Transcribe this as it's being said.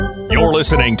You're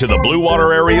listening to the Blue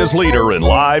Water Area's leader in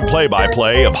live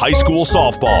play-by-play of high school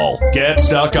softball.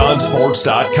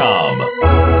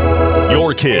 GetStuckOnSports.com.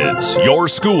 Your kids, your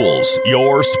schools,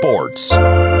 your sports.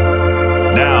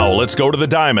 Now let's go to the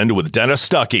Diamond with Dennis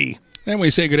Stuckey. And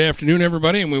we say good afternoon,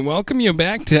 everybody, and we welcome you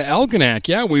back to Algonac.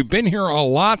 Yeah, we've been here a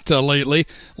lot lately.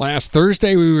 Last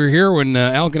Thursday, we were here when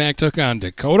Algonac took on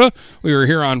Dakota. We were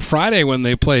here on Friday when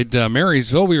they played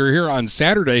Marysville. We were here on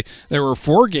Saturday. There were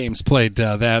 4 games played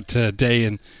that day,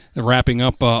 and wrapping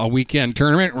up a weekend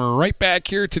tournament. We're right back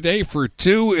here today for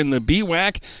 2 in the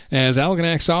BWAC as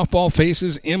Algonac softball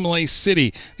faces Imlay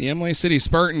City. The Imlay City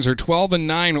Spartans are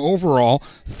 12-9 overall,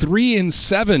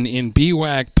 3-7 in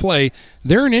BWAC play.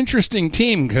 They're an interesting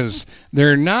team because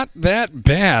they're not that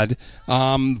bad,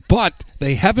 but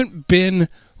they haven't been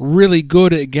really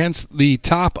good against the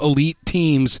top elite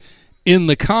teams in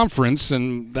the conference,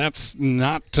 and that's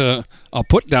not a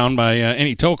put down by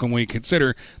any token. We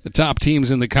consider the top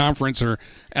teams in the conference are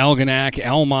Algonac,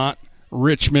 Almont,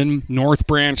 Richmond, North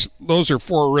Branch. Those are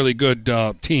 4 really good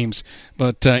teams.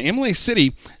 But Imlay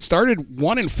City started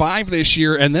 1-5 this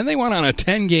year, and then they went on a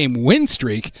 10-game win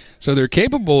streak. So they're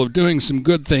capable of doing some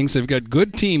good things. They've got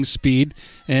good team speed,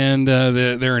 and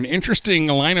they're an interesting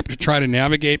lineup to try to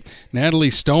navigate.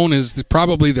 Natalie Stone is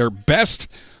probably their best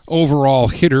overall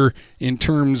hitter in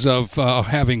terms of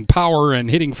having power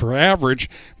and hitting for average,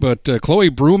 but Chloe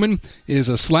Bruman is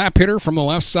a slap hitter from the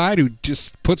left side who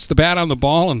just puts the bat on the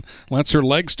ball and lets her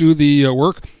legs do the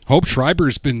work. Hope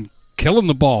Schreiber's been killing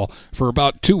the ball for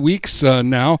about 2 weeks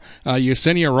now.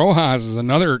 Yesenia Rojas is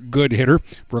another good hitter.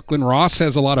 Brooklyn Ross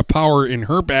has a lot of power in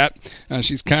her bat.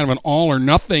 She's kind of an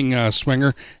all-or-nothing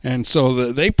swinger, and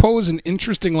so they pose an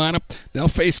interesting lineup. They'll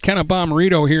face Kenna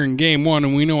Bomarito here in Game 1,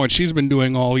 and we know what she's been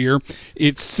doing all year.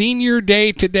 It's senior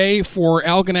day today for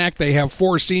Algonac. They have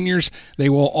 4 seniors. They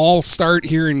will all start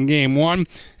here in Game 1.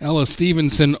 Ella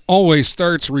Stevenson always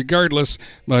starts regardless,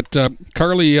 but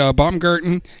Carly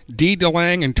Baumgarten, Dee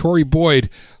DeLang, and Tori Boyd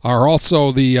are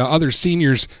also the other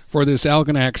seniors for this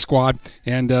Algonac squad,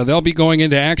 and they'll be going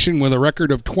into action with a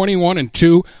record of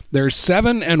 21-2. They're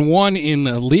 7-1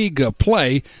 in league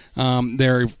play.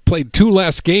 They've played 2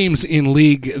 less games in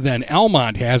league than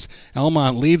Almont has.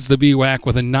 Almont leads the BWAC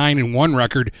with a 9-1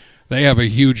 record. They have a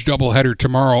huge doubleheader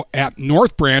tomorrow at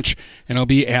North Branch, and I'll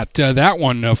be at that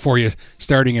one for you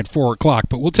starting at 4 o'clock.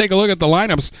 But we'll take a look at the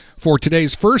lineups for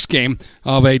today's first game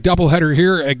of a doubleheader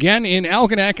here again in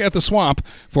Algonac at the Swamp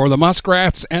for the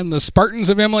Muskrats and the Spartans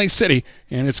of Imlay City.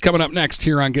 And it's coming up next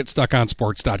here on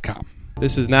GetStuckOnSports.com.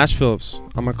 This is Nash Phillips.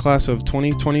 I'm a class of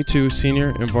 2022 senior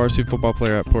and varsity football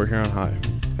player at Port Huron High.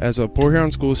 As a Port Huron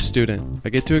Schools student, I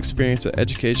get to experience an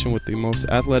education with the most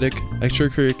athletic,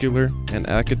 extracurricular, and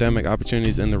academic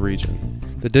opportunities in the region.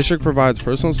 The district provides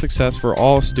personal success for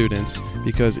all students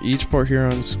because each Port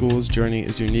Huron Schools journey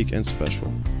is unique and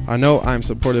special. I know I am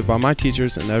supported by my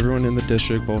teachers and everyone in the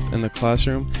district, both in the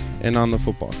classroom and on the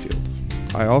football field.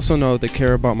 I also know they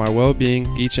care about my well-being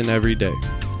each and every day.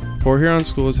 Port Huron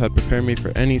Schools have prepared me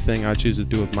for anything I choose to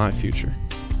do with my future.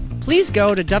 Please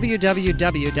go to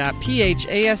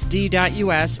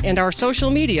www.phasd.us and our social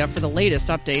media for the latest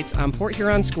updates on Port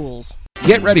Huron Schools.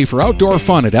 Get ready for outdoor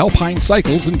fun at Alpine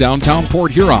Cycles in downtown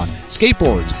Port Huron.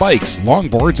 Skateboards, bikes,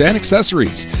 longboards, and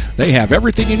accessories. They have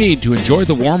everything you need to enjoy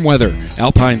the warm weather.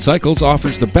 Alpine Cycles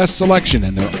offers the best selection,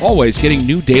 and they're always getting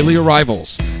new daily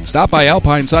arrivals. Stop by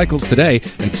Alpine Cycles today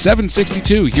at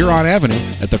 762 Huron Avenue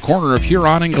at the corner of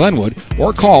Huron and Glenwood,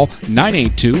 or call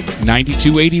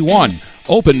 982-9281.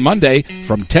 Open Monday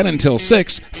from 10 until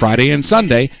 6, Friday and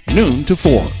Sunday, noon to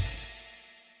 4.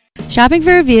 Shopping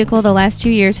for a vehicle the last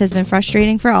 2 years has been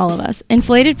frustrating for all of us.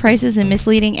 Inflated prices and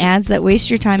misleading ads that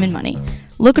waste your time and money.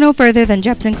 Look no further than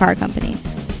Jepson Car Company.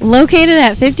 Located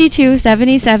at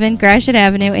 5277 Gratiot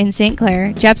Avenue in St.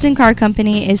 Clair, Jepson Car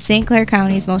Company is St. Clair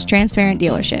County's most transparent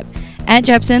dealership. At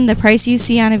Jepson, the price you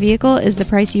see on a vehicle is the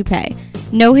price you pay.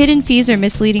 No hidden fees or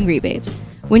misleading rebates.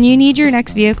 When you need your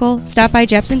next vehicle, stop by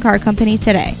Jepson Car Company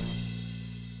today.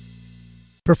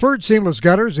 Preferred Seamless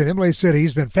Gutters in Imlay City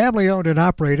has been family-owned and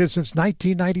operated since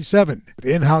 1997. With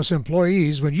in-house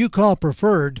employees, when you call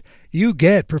Preferred, you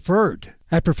get Preferred.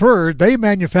 At Preferred, they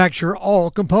manufacture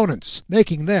all components,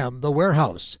 making them the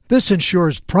warehouse. This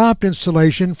ensures prompt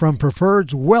installation from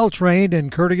Preferred's well-trained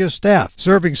and courteous staff,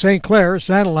 serving St. Clair,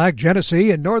 Sanilac,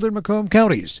 Genesee, and northern Macomb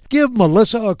counties. Give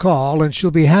Melissa a call and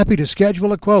she'll be happy to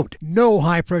schedule a quote. No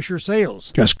high-pressure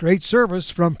sales, just great service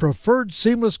from Preferred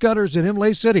Seamless Gutters in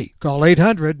Imlay City. Call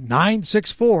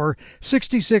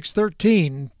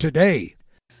 800-964-6613 today.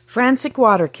 Frantic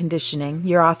Water Conditioning,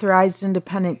 your authorized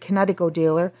independent Connecticut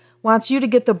dealer, wants you to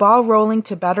get the ball rolling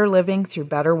to better living through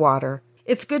better water.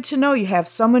 It's good to know you have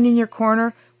someone in your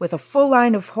corner with a full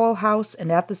line of whole house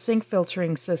and at-the-sink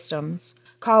filtering systems.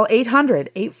 Call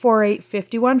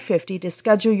 800-848-5150 to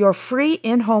schedule your free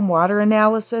in-home water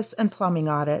analysis and plumbing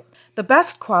audit. The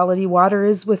best quality water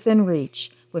is within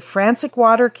reach with Frantic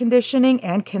Water Conditioning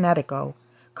and Kinetico.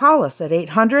 Call us at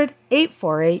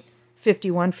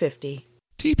 800-848-5150.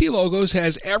 TP Logos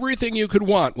has everything you could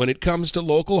want when it comes to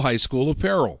local high school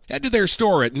apparel. Head to their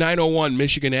store at 901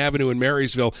 Michigan Avenue in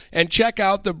Marysville and check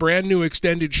out the brand new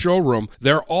extended showroom.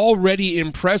 Their already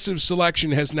impressive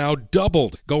selection has now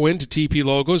doubled. Go into TP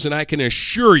Logos and I can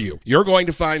assure you, you're going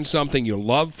to find something you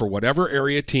love for whatever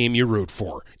area team you root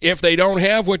for. If they don't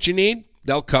have what you need,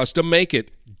 they'll custom make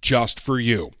it just for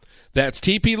you. That's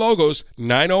TP Logos,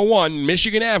 901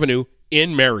 Michigan Avenue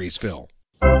in Marysville.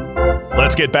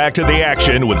 Let's get back to the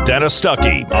action with Dennis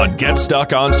Stuckey on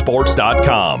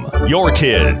GetStuckOnSports.com. Your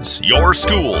kids, your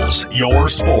schools, your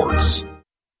sports.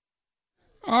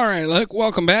 All right,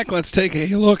 welcome back. Let's take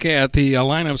a look at the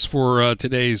lineups for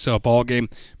today's ball game.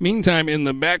 Meantime, in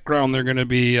the background, they're going to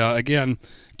be, again,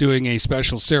 doing a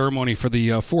special ceremony for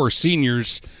the four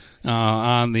seniors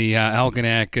on the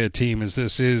Algonac team, as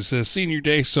this is senior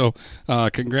day. So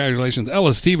congratulations.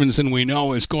 Ella Stevenson, we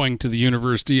know, is going to the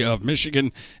University of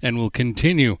Michigan and will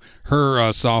continue her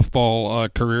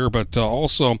softball career, but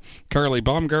also Carly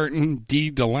Baumgarten, Dee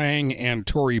DeLang, and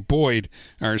Tori Boyd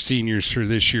are seniors for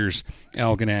this year's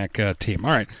Algonac team.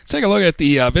 All right, let's take a look at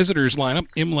the visitors lineup.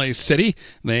 Imlay City,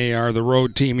 they are the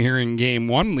road team here in Game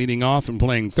 1, leading off and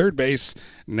playing third base,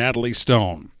 Natalie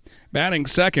Stone. Batting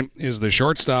second is the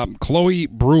shortstop, Chloe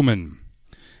Bruman.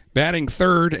 Batting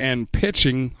third and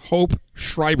pitching, Hope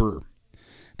Schreiber.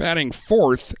 Batting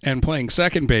fourth and playing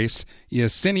second base,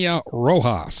 Yesenia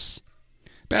Rojas.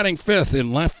 Batting fifth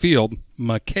in left field,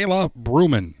 Michaela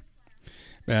Bruman.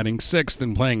 Batting sixth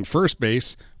and playing first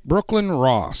base, Brooklyn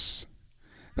Ross.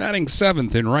 Batting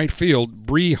seventh in right field,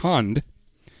 Bree Hund.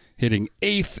 Hitting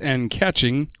eighth and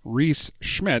catching, Reese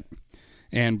Schmidt.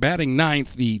 And batting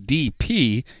ninth, the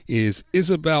DP, is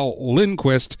Isabel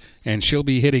Lindquist, and she'll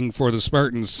be hitting for the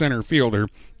Spartans center fielder,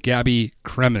 Gabby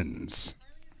Kremens.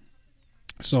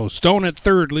 So Stone at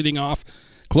third, leading off.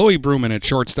 Chloe Bruman at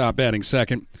shortstop, batting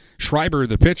second. Schreiber,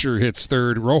 the pitcher, hits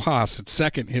third. Rojas at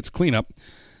second, hits cleanup.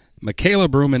 Michaela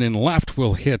Bruman in left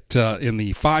will hit in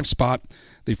the 5 spot.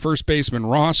 The first baseman,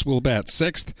 Ross, will bat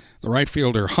 6th. The right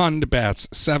fielder, Hund, bats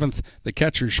 7th. The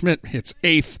catcher, Schmidt, hits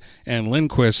 8th. And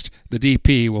Lindquist, the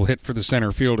DP, will hit for the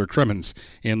center fielder, Crimmins,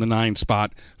 in the 9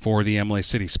 spot for the Imlay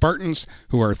City Spartans,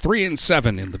 who are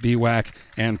 3-7 in the BWAC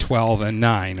and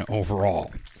 12-9 overall.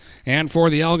 And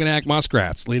for the Algonac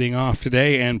Muskrats, leading off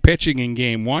today and pitching in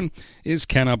Game 1 is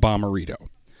Kenna Bomarito.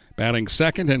 Batting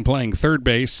second and playing third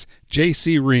base,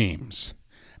 J.C. Reams.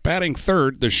 Batting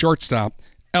third, the shortstop,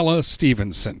 Ella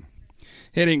Stevenson.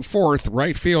 Hitting fourth,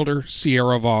 right fielder,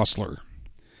 Sierra Vossler.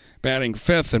 Batting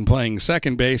fifth and playing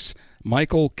second base,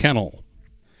 Michael Kennel.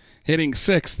 Hitting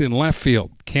sixth in left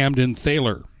field, Camden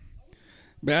Thaler.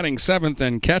 Batting seventh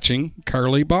and catching,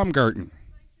 Carly Baumgarten.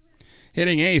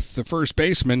 Hitting eighth, the first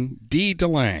baseman, Dee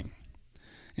DeLang.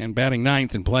 And batting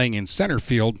ninth and playing in center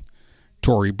field,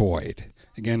 Tori Boyd.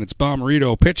 Again, it's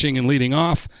Bomarito pitching and leading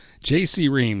off. J.C.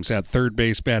 Reams at third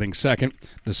base, batting second.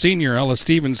 The senior, Ella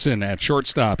Stevenson, at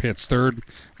shortstop, hits third.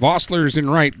 Vossler's in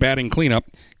right, batting cleanup.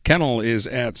 Kennel is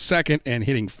at second and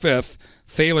hitting fifth.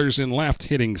 Thaler's in left,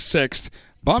 hitting sixth.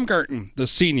 Baumgarten, the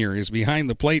senior, is behind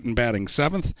the plate and batting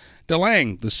seventh.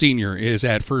 DeLang, the senior, is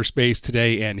at first base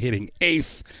today and hitting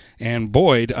eighth. And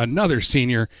Boyd, another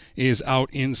senior, is out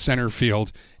in center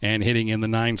field and hitting in the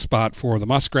 9 spot for the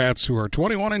Muskrats, who are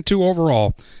 21-2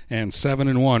 overall and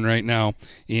 7-1 right now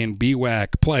in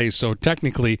BWAC play. So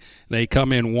technically, they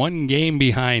come in 1 game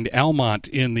behind Almont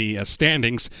in the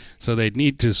standings. So they'd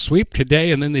need to sweep today,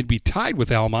 and then they'd be tied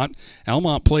with Almont.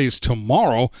 Almont plays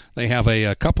tomorrow. They have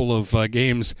a couple of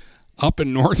games up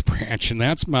in North Branch, and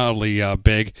that's mildly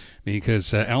big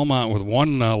because Almont with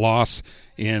 1 loss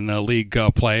in league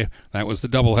play. That was the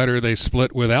doubleheader they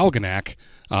split with Algonac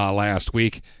last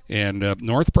week, and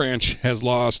North Branch has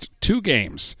lost 2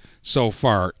 games so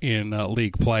far in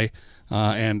league play,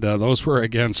 and those were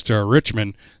against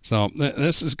Richmond. So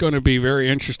this is going to be very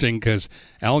interesting because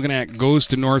Algonac goes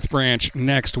to North Branch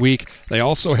next week. They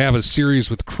also have a series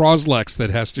with Croslex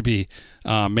that has to be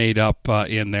made up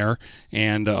in there,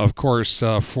 and of course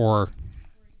for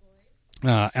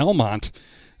Almont,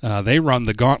 they run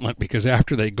the gauntlet because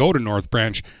after they go to North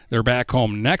Branch, they're back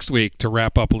home next week to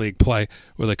wrap up league play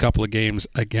with a couple of games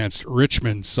against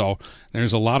Richmond. So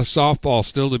there's a lot of softball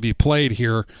still to be played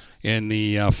here in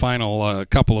the final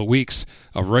couple of weeks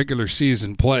of regular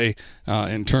season play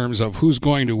in terms of who's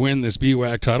going to win this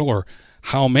BWAC title or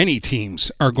how many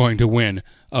teams are going to win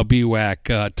a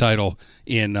BWAC title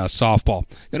in softball.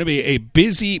 Going to be a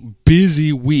busy,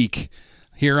 busy week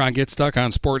here on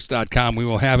GetStuckOnSports.com. We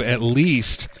will have at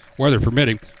least, weather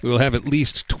permitting, we will have at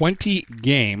least 20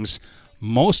 games.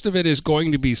 Most of it is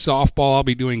going to be softball. I'll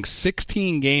be doing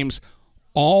 16 games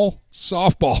all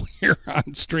softball here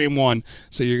on Stream 1,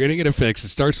 so you're going to get a fix. It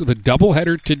starts with a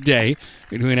doubleheader today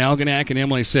between Algonac and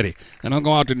Imlay City. Then I'll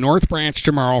go out to North Branch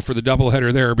tomorrow for the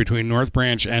doubleheader there between North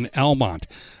Branch and Elmont.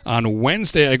 On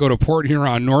Wednesday, I go to Port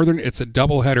Huron Northern. It's a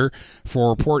doubleheader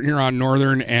for Port Huron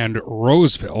Northern and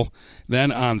Roseville.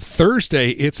 Then on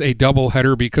Thursday, it's a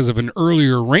doubleheader because of an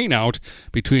earlier rainout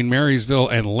between Marysville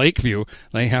and Lakeview.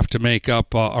 They have to make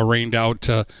up a rained-out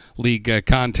league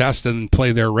contest and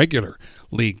play their regular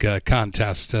league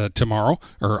contest tomorrow,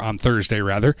 or on Thursday,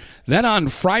 rather. Then on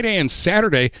Friday and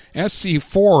Saturday,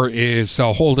 SC4 is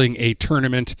holding a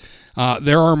tournament.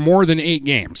 There are more than 8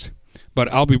 games, but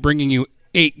I'll be bringing you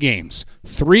 8 games.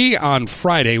 3 on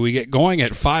Friday. We get going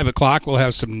at 5 o'clock. We'll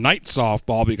have some night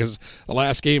softball because the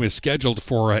last game is scheduled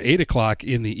for 8 o'clock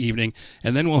in the evening.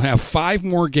 And then we'll have 5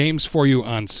 more games for you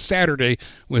on Saturday,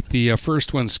 with the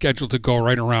first one scheduled to go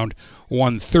right around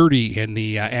 1:30 in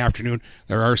the afternoon.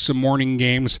 There are some morning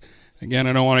games. Again,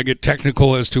 I don't want to get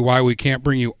technical as to why we can't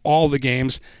bring you all the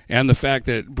games, and the fact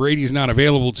that Brady's not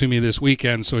available to me this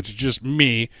weekend, so it's just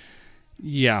me.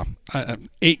 Yeah,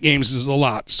 8 games is a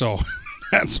lot, so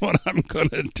that's what I'm going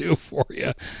to do for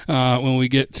you when we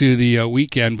get to the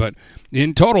weekend. But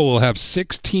in total, we'll have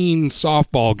 16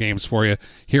 softball games for you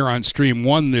here on Stream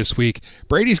 1 this week.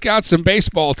 Brady's got some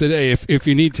baseball today if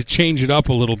you need to change it up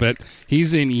a little bit.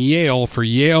 He's in Yale for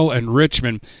Yale and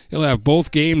Richmond. He'll have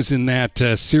both games in that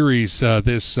series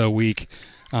this week.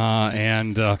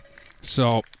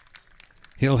 So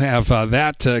he'll have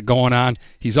that going on.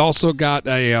 He's also got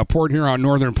a Port Huron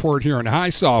Northern, Port Huron High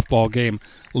softball game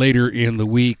later in the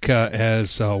week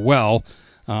as well.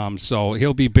 So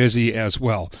he'll be busy as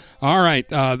well. All right,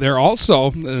 they're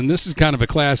also, and this is kind of a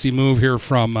classy move here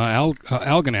from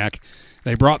Algonac,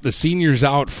 they brought the seniors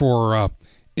out for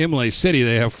Imlay City.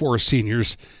 They have 4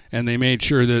 seniors, and they made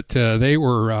sure that they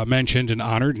were mentioned and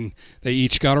honored, and they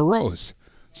each got a rose.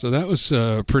 So that was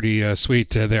pretty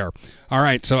sweet there. All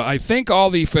right, so I think all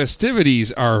the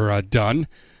festivities are done,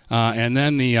 and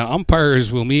then the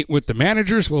umpires will meet with the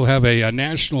managers. We'll have a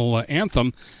national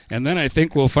anthem, and then I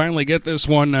think we'll finally get this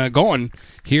one going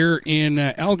here in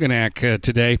Algonac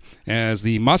today, as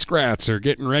the Muskrats are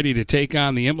getting ready to take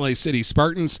on the Imlay City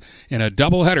Spartans in a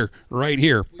doubleheader right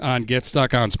here on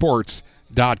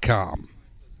GetStuckOnSports.com.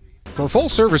 For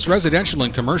full-service residential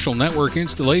and commercial network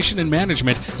installation and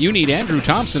management, you need Andrew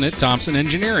Thompson at Thompson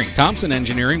Engineering. Thompson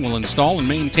Engineering will install and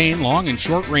maintain long and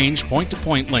short-range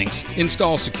point-to-point links,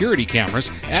 install security cameras,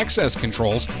 access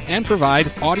controls, and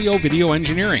provide audio-video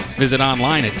engineering. Visit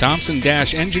online at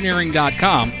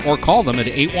thompson-engineering.com or call them at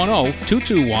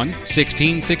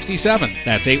 810-221-1667.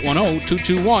 That's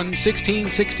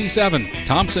 810-221-1667.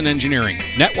 Thompson Engineering,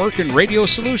 network and radio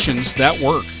solutions that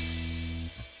work.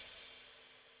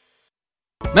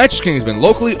 Mattress King has been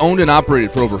locally owned and operated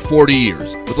for over 40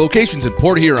 years. With locations in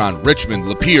Port Huron, Richmond,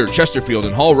 Lapeer, Chesterfield,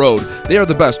 and Hall Road, they are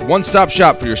the best one-stop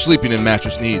shop for your sleeping and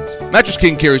mattress needs. Mattress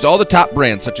King carries all the top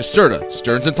brands such as Serta,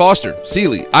 Stearns & Foster,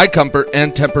 Sealy, iComfort,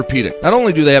 and Tempur-Pedic. Not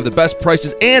only do they have the best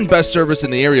prices and best service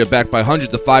in the area backed by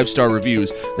hundreds of 5-star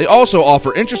reviews, they also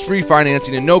offer interest-free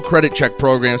financing and no credit check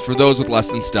programs for those with less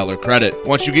than stellar credit.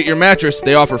 Once you get your mattress,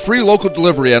 they offer free local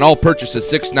delivery on all purchases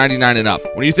 $6.99 and up.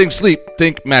 When you think sleep,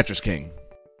 think Mattress King.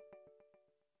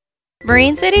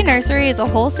 Marine City Nursery is a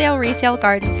wholesale retail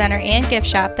garden center and gift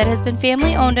shop that has been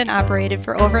family owned and operated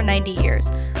for over 90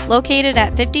 years. Located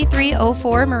at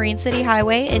 5304 Marine City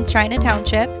Highway in China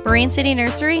Township, Marine City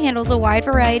Nursery handles a wide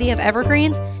variety of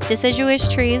evergreens, deciduous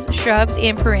trees, shrubs,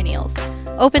 and perennials.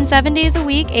 Open 7 days a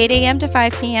week, 8 a.m. to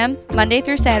 5 p.m., Monday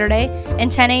through Saturday,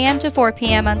 and 10 a.m. to 4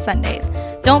 p.m. on Sundays.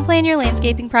 Don't plan your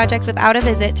landscaping project without a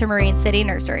visit to Marine City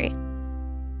Nursery.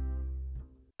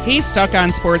 Hey Stuck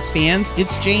on Sports fans,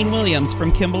 it's Jane Williams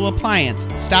from Kimball Appliance.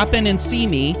 Stop in and see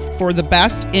me for the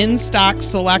best in-stock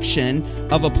selection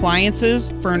of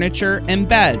appliances, furniture, and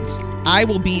beds. I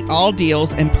will beat all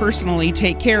deals and personally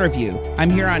take care of you. I'm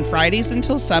here on Fridays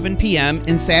until 7 p.m.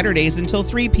 and Saturdays until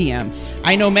 3 p.m.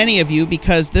 I know many of you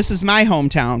because this is my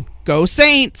hometown. Go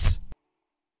Saints!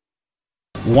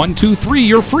 123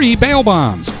 You're Free Bail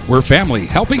Bonds. We're family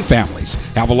helping families.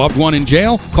 Have a loved one in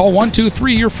jail? Call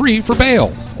 123 You're Free for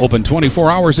bail. Open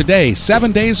 24 hours a day,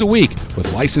 7 days a week,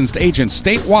 with licensed agents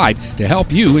statewide to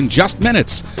help you in just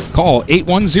minutes. Call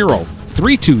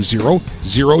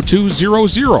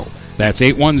 810-320-0200. That's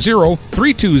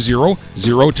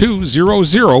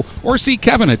 810-320-0200 or see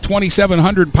Kevin at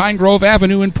 2700 Pine Grove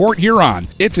Avenue in Port Huron.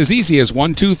 It's as easy as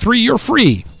 123 you're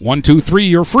free. 123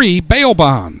 you're free bail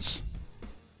bonds.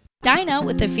 Dine out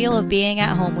with the feel of being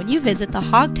at home when you visit the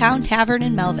Hogtown Tavern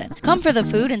in Melvin. Come for the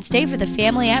food and stay for the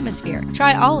family atmosphere.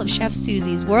 Try all of Chef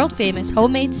Susie's world-famous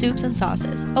homemade soups and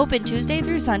sauces. Open Tuesday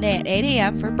through Sunday at 8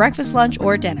 a.m. for breakfast, lunch,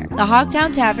 or dinner. The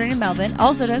Hogtown Tavern in Melvin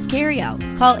also does carry-out.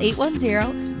 Call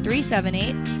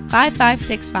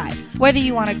 810-378-5565. Whether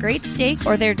you want a great steak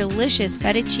or their delicious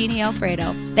fettuccine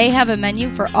Alfredo, they have a menu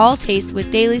for all tastes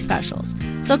with daily specials.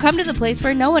 So come to the place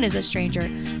where no one is a stranger,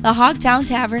 the Hogtown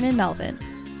Tavern in Melvin.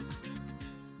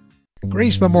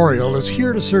 Grace Memorial is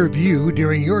here to serve you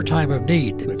during your time of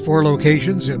need. With 4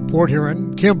 locations in Port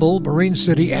Huron, Kimball, Marine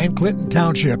City, and Clinton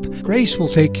Township, Grace will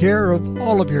take care of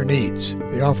all of your needs.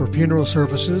 They offer funeral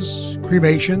services,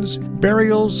 cremations,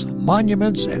 burials,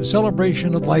 monuments, and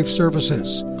celebration of life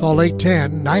services. Call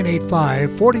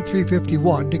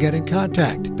 810-985-4351 to get in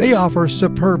contact. They offer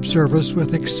superb service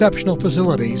with exceptional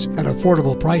facilities at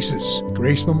affordable prices.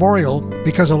 Grace Memorial,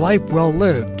 because a life well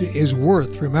lived is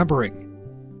worth remembering.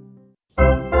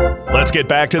 Let's get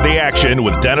back to the action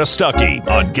with Dennis Stuckey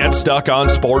on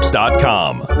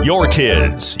GetStuckOnSports.com. Your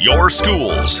kids, your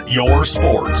schools, your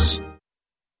sports.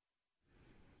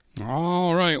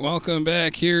 All right, welcome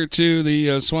back here to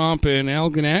the Swamp in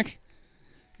Algonac.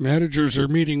 Managers are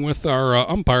meeting with our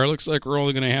umpire. Looks like we're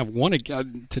only going to have one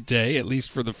again today, at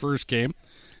least for the first game.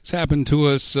 This happened to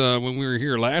us when we were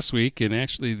here last week, and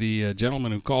actually the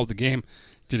gentleman who called the game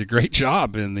did a great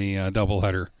job in the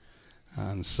doubleheader.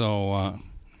 And so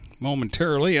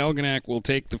momentarily, Algonac will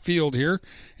take the field here,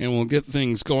 and we'll get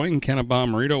things going. Kenna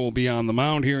Bomarito will be on the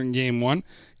mound here in Game 1.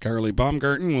 Carly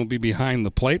Baumgarten will be behind the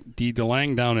plate. Dee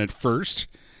DeLang down at first.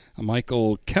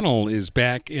 Michael Kennel is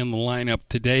back in the lineup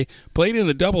today. Played in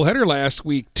the doubleheader last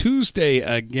week, Tuesday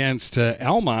against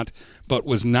Almont, but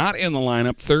was not in the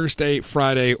lineup Thursday,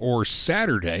 Friday, or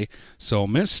Saturday. So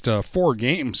missed 4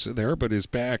 games there, but is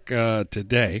back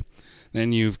today.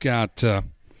 Then you've got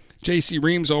J.C.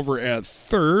 Reams over at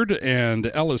third and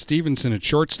Ella Stevenson at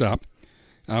shortstop.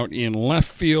 Out in left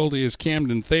field is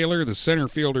Camden Thaler. The center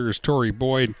fielder is Tori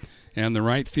Boyd. And the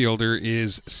right fielder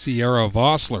is Sierra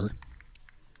Vossler.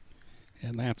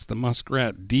 And that's the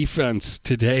Muskrat defense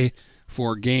today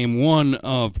for Game 1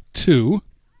 of 2.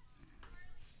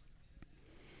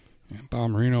 And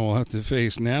Bomarino will have to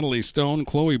face Natalie Stone,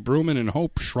 Chloe Bruman, and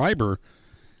Hope Schreiber.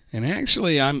 And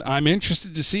actually, I'm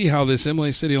interested to see how this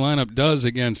Imlay City lineup does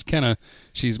against Kenna.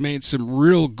 She's made some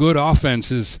real good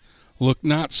offenses look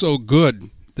not so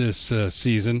good this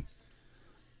season.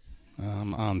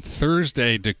 On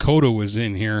Thursday, Dakota was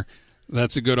in here.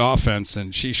 That's a good offense,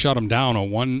 and she shut them down. A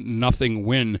 1-0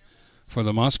 win for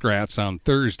the Muskrats on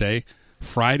Thursday.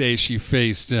 Friday, she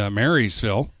faced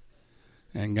Marysville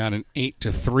and got an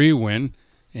 8-3 win,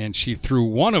 and she threw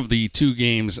one of the 2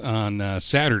 games on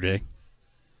Saturday.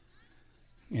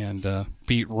 And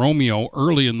beat Romeo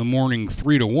early in the morning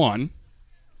 3-1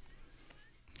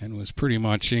 and was pretty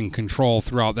much in control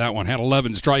throughout that one. Had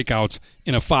 11 strikeouts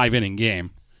in a 5-inning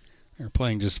game. They're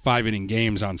playing just 5-inning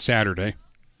games on Saturday.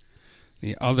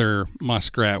 The other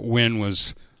Muskrat win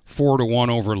was 4-1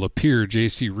 over Lapeer.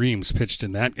 J.C. Reams pitched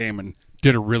in that game and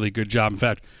did a really good job. In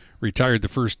fact, retired the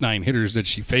first 9 hitters that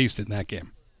she faced in that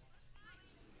game.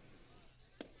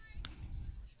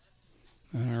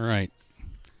 All right.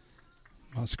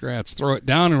 Muskrats throw it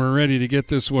down, and we're ready to get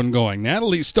this one going.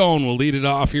 Natalie Stone will lead it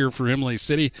off here for Imlay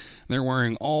City. They're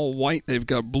wearing all white. They've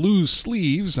got blue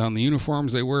sleeves on the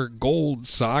uniforms. They wear gold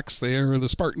socks. They are the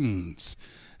Spartans.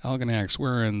 Algonac's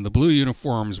wearing the blue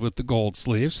uniforms with the gold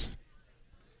sleeves.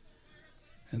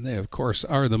 And they, of course,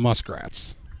 are the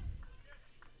Muskrats.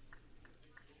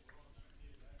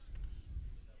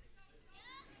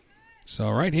 So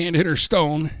right-hand hitter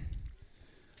Stone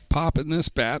popping this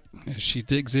bat as she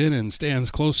digs in and stands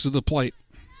close to the plate.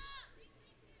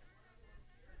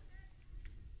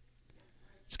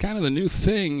 It's kind of the new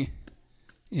thing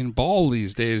in ball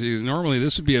these days. Normally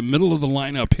this would be a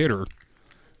middle-of-the-lineup hitter,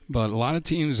 but a lot of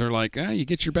teams are like, you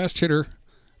get your best hitter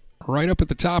right up at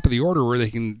the top of the order where they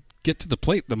can get to the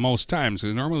plate the most times.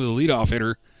 So normally the leadoff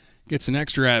hitter gets an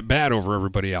extra at-bat over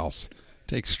everybody else.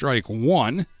 Takes strike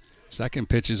 1. Second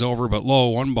pitch is over but low,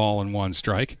 1 ball and 1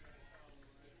 strike.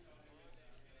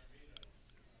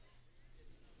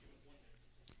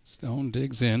 Stone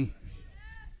digs in.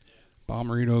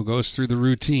 Bomarito goes through the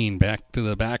routine, back to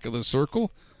the back of the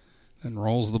circle, then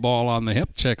rolls the ball on the hip,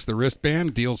 checks the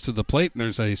wristband, deals to the plate, and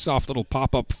there's a soft little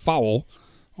pop-up foul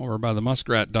over by the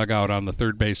Muskrat dugout on the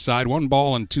third base side. 1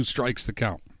 ball and 2 strikes the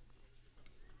count.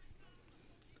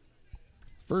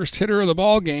 First hitter of the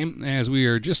ball game as we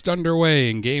are just underway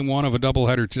in game one of a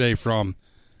doubleheader today from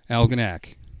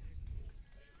Algonac.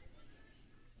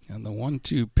 And the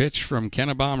 1-2 pitch from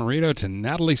Kenna Bomarito to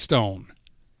Natalie Stone.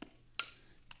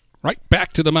 Right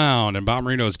back to the mound, and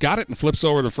Bomarito's got it and flips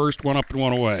over the first one up and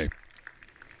one away.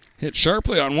 Hit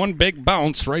sharply on one big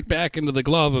bounce right back into the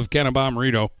glove of Kenna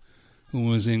Bomarito, who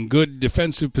was in good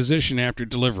defensive position after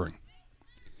delivering.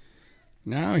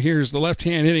 Now here's the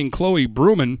left-hand hitting Chloe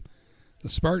Bruman, the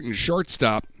Spartan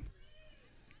shortstop.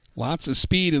 Lots of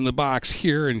speed in the box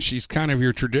here, and she's kind of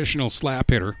your traditional slap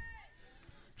hitter.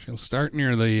 She'll start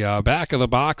near the back of the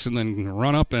box and then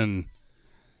run up and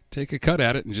take a cut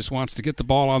at it and just wants to get the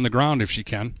ball on the ground if she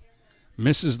can.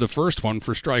 Misses the first one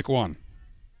for strike one.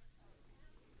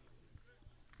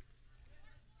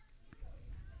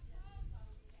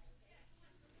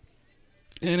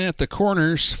 And at the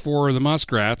corners for the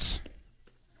Muskrats,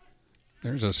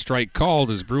 there's a strike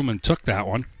called as Bruman took that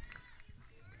one.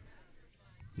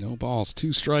 No balls,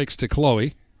 2 strikes to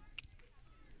Chloe.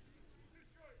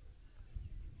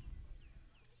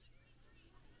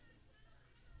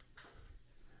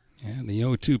 And the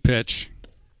 0-2 pitch.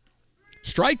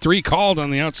 Strike 3 called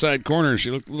on the outside corner. She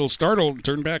looked a little startled,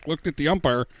 turned back, looked at the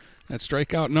umpire. That's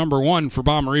strikeout number 1 for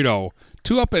Bomarito.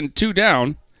 2 up and 2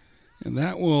 down. And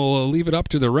that will leave it up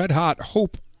to the red-hot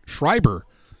Hope Schreiber.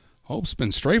 Hope's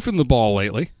been strafing the ball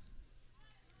lately.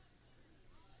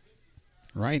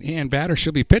 Right-hand batter.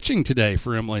 She'll be pitching today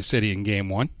for Imlay City in game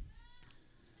 1.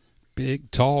 Big,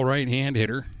 tall right-hand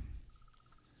hitter.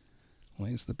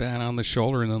 Lays the bat on the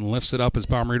shoulder and then lifts it up as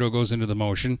Bomarito goes into the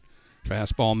motion.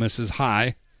 Fastball misses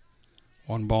high.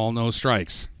 1 ball, no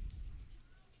strikes.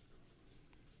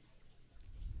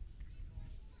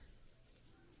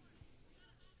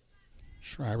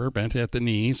 Schreiber bent at the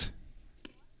knees.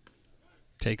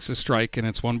 Takes a strike, and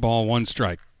it's 1 ball, 1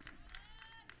 strike.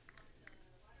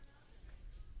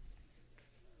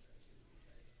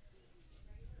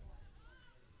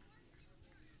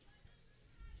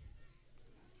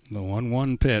 The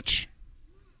 1-1 pitch.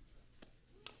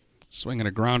 Swinging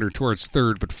a grounder towards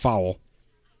third, but foul.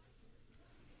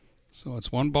 So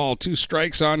it's 1 ball, 2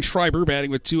 strikes on Schreiber,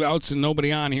 batting with 2 outs and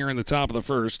nobody on here in the top of the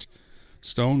first.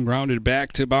 Stone grounded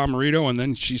back to Bomarito, and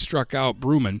then she struck out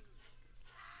Bruman.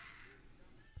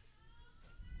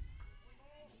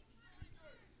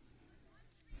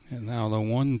 And now the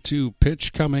 1-2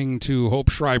 pitch coming to Hope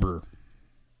Schreiber.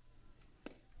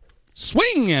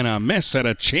 Swing and a miss at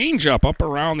a changeup up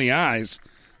around the eyes.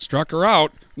 Struck her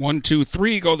out.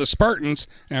 1-2-3 go the Spartans.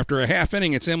 After a half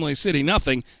inning, it's Imlay City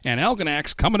nothing, and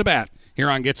Algonac's coming to bat here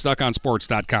on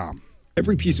GetStuckOnSports.com.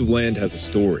 Every piece of land has a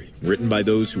story, written by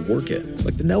those who work it,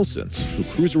 like the Nelsons, who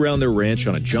cruise around their ranch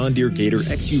on a John Deere Gator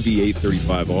XUV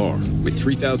 835R. With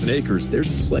 3,000 acres,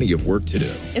 there's plenty of work to do.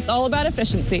 It's all about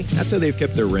efficiency. That's how they've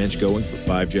kept their ranch going for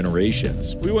 5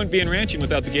 generations. We wouldn't be in ranching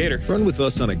without the Gator. Run with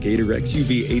us on a Gator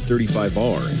XUV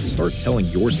 835R and start telling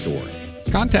your story.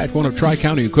 Contact one of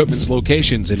Tri-County Equipment's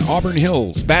locations in Auburn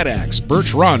Hills, Bad Axe,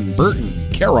 Birch Run, Burton,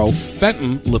 Caro,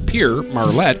 Fenton, Lapeer,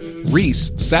 Marlette,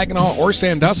 Reese, Saginaw, or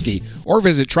Sandusky, or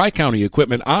visit Tri-County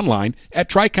Equipment online at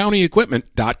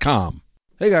tricountyequipment.com.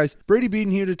 Hey guys, Brady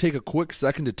Beaton here to take a quick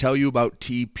second to tell you about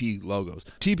TP Logos.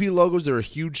 TP Logos are a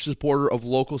huge supporter of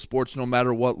local sports no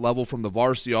matter what level, from the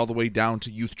varsity all the way down to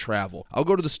youth travel. I'll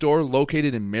go to the store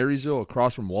located in Marysville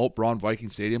across from Walt Braun Viking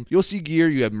Stadium. You'll see gear.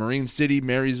 You have Marine City,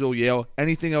 Marysville, Yale,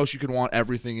 anything else you can want,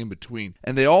 everything in between.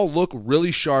 And they all look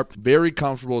really sharp, very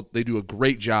comfortable. They do a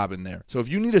great job in there. So if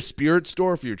you need a spirit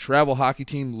store for your travel hockey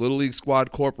team, Little League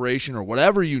squad, corporation, or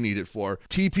whatever you need it for,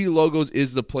 TP Logos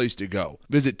is the place to go.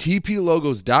 Visit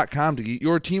tplogos.com to get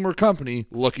your team or company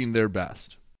looking their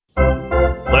best.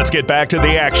 Let's get back to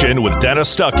the action with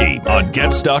Dennis Stuckey on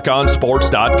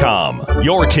GetStuckOnSports.com.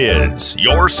 Your kids,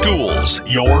 your schools,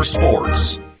 your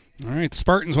sports. All right,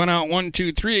 Spartans went out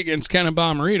 1-2-3 against Kenna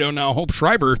Bomarito. Now Hope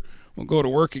Schreiber will go to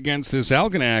work against this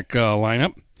Algonac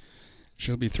lineup.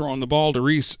 She'll be throwing the ball to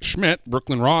Reese Schmidt.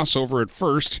 Brooklyn Ross over at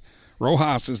first.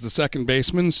 Rojas is the second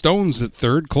baseman. Stone's at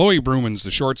third. Chloe Bruman's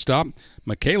the shortstop.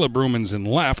 Michaela Bruman's in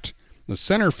left. The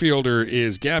center fielder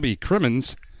is Gabby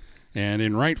Crimmins, and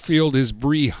in right field is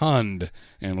Bree Hund.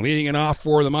 And leading it off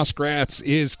for the Muskrats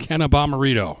is Kenna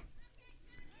Bomarito.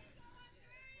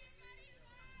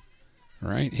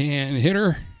 Right-hand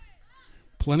hitter,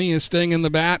 plenty of sting in the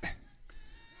bat,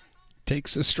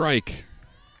 takes a strike.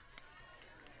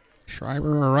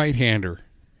 Schreiber, a right-hander.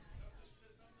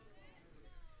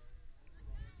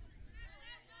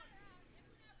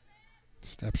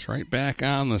 Steps right back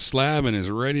on the slab and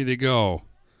is ready to go.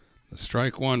 The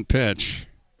strike 1 pitch.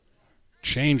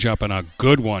 Change up and a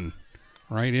good one.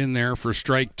 Right in there for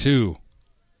strike 2.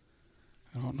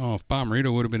 I don't know if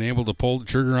Bomarito would have been able to pull the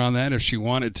trigger on that if she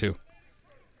wanted to.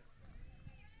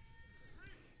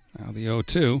 Now the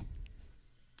 0-2.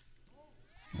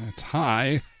 That's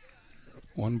high.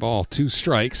 1 ball, 2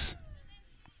 strikes.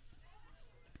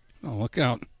 Oh, look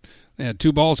out. They had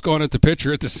 2 balls going at the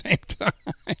pitcher at the same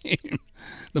time.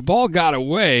 The ball got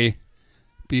away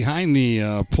behind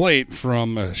the plate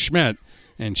from Schmidt,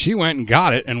 and she went and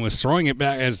got it and was throwing it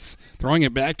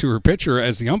back to her pitcher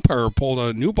as the umpire pulled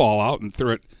a new ball out and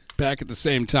threw it back at the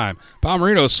same time.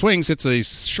 Bomarito swings. It's a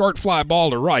short fly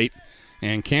ball to right,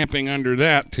 and camping under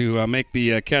that to make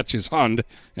the catch is Hund,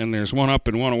 and there's 1 up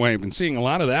and 1 away. Been seeing a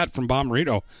lot of that from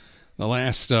Bomarito the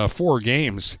last 4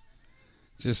 games.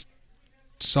 Just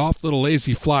soft little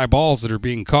lazy fly balls that are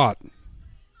being caught.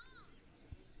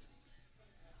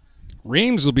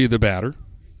 Reams will be the batter.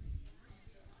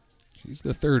 She's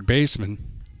the third baseman.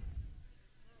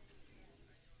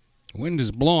 Wind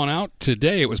is blowing out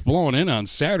today. It was blowing in on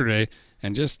Saturday.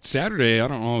 And just Saturday, I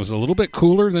don't know, it was a little bit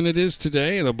cooler than it is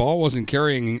today. The ball wasn't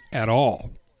carrying at all.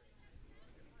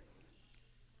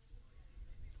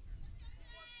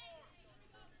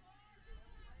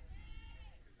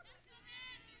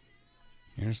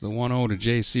 There's the 1-0 to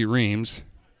J.C. Reams.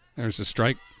 There's a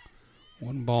strike.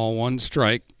 1 ball, 1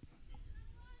 strike.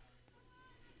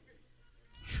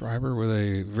 Schreiber with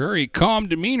a very calm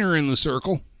demeanor in the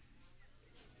circle.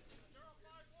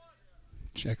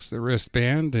 Checks the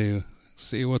wristband to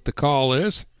see what the call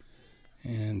is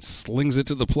and slings it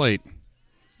to the plate.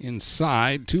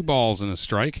 Inside, 2 balls and a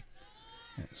strike.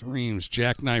 As Reams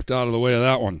jackknifed out of the way of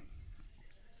that one.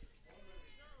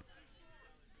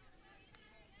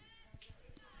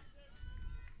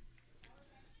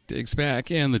 Digs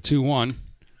back in the 2-1.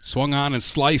 Swung on and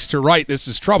sliced to right. This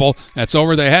is trouble. That's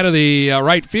over the head of the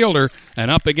right fielder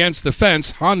and up against the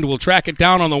fence. Hund will track it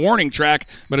down on the warning track,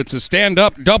 but it's a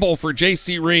stand-up double for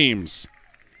J.C. Reams.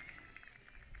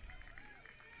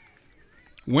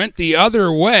 Went the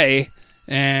other way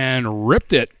and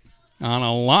ripped it on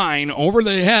a line over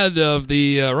the head of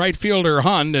the right fielder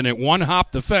Hund, and it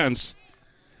one-hopped the fence.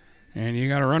 And you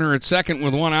got a runner at second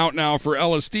with 1 out now for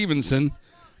Ella Stevenson.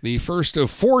 The first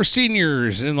of 4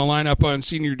 seniors in the lineup on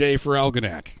senior day for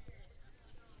Algonac.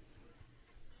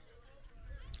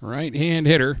 Right-hand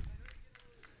hitter.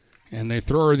 And they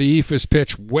throw her the eephus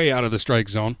pitch way out of the strike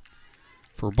zone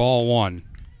for ball 1.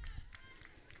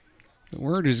 The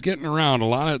word is getting around. A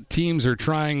lot of teams are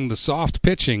trying the soft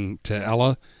pitching to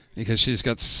Ella because she's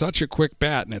got such a quick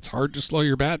bat, and it's hard to slow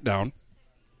your bat down.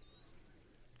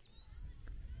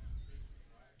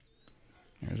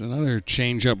 There's another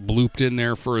changeup blooped in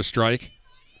there for a strike.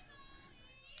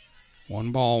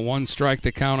 1 ball, 1 strike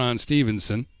to count on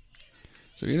Stevenson.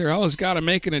 So either Ella's got to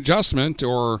make an adjustment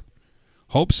or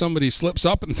hope somebody slips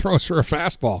up and throws her a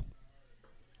fastball.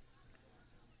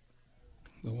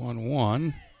 The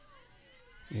 1-1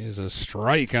 is a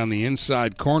strike on the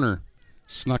inside corner.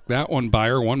 Snuck that one by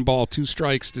her. 1 ball, 2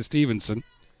 strikes to Stevenson.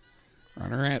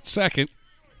 Runner at second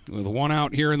with 1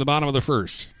 out here in the bottom of the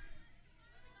first.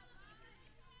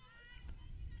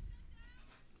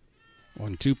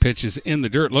 1-2 pitches in the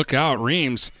dirt. Look out.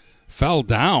 Reams fell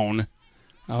down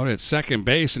out at second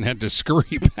base and had to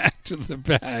scurry back to the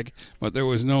bag, but there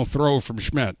was no throw from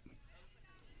Schmidt.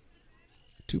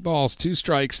 2 balls, 2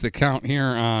 strikes the count here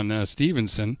on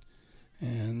Stevenson.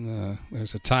 And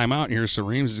there's a timeout here, so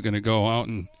Reams is going to go out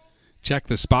and check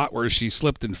the spot where she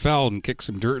slipped and fell and kick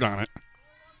some dirt on it.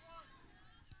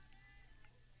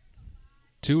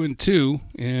 2-2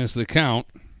 is the count.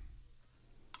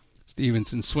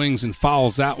 Stevenson swings and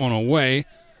fouls that one away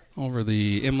over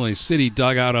the Imlay City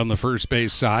dugout on the first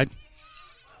base side.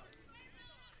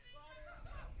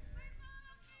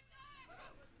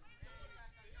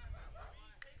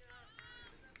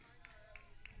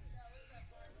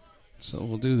 So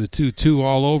we'll do the 2-2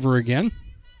 all over again.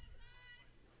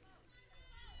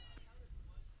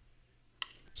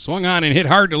 Swung on and hit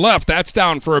hard to left. That's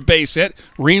down for a base hit.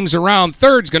 Reams around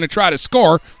third's going to try to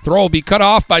score. Throw will be cut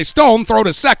off by Stone. Throw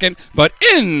to second, but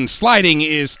in sliding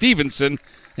is Stevenson.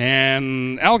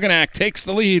 And Algonac takes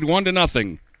the lead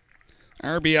 1-0.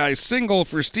 RBI single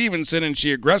for Stevenson, and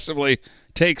she aggressively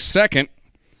takes second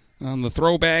on the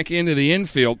throw back into the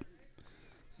infield.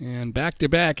 And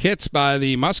back-to-back hits by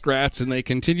the Muskrats, and they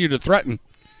continue to threaten.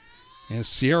 As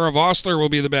Sierra Vossler will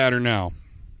be the batter now.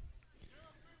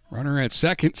 Runner at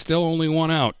second, still only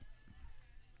 1 out.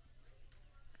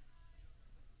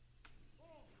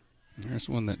 There's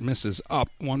one that misses up.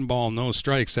 1 ball, no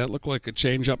strikes. That looked like a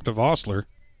change-up to Vossler.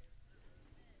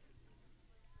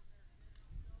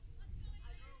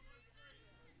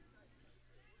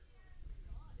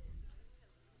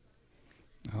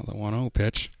 Now the 1-0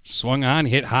 pitch. Swung on,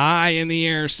 hit high in the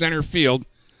air, center field.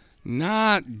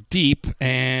 Not deep,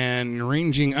 and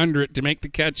ranging under it to make the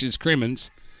catch is Crimmins.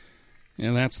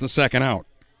 And that's the second out.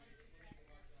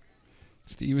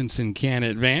 Stevenson can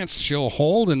advance. She'll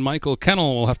hold, and Michael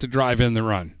Kennel will have to drive in the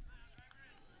run.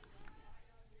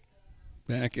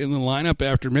 Back in the lineup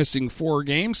after missing 4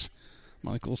 games.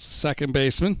 Michael's the second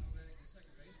baseman.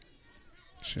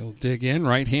 She'll dig in,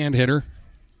 right-hand hitter.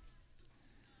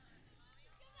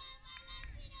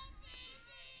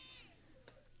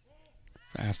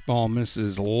 Fastball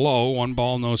misses low, 1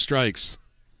 ball, no strikes.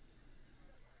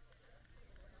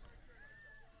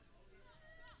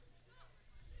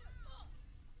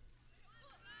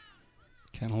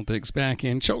 Kennel digs back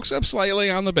in, chokes up slightly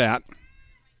on the bat.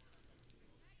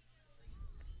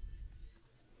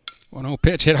 1-0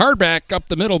 pitch, hit hard back up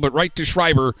the middle, but right to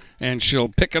Schreiber, and she'll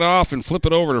pick it off and flip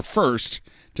it over to first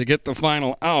to get the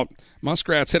final out.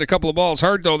 Muskrats hit a couple of balls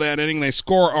hard, though, that inning. They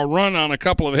score a run on a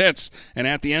couple of hits, and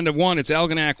at the end of 1, it's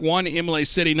Algonac 1, Imlay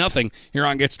City nothing here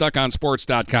on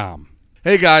GetStuckOnSports.com.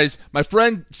 Hey guys, my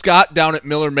friend Scott down at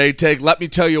Miller Maytag, let me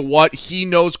tell you what, he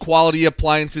knows quality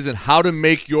appliances and how to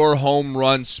make your home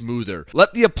run smoother.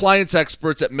 Let the appliance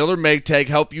experts at Miller Maytag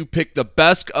help you pick the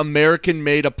best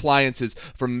American-made appliances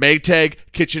from Maytag,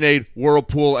 KitchenAid,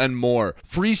 Whirlpool, and more.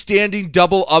 Freestanding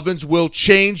double ovens will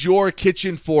change your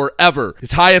kitchen forever.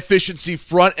 His high-efficiency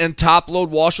front and top-load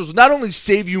washers will not only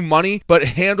save you money, but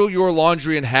handle your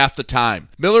laundry in half the time.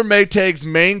 Miller Maytag's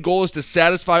main goal is to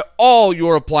satisfy all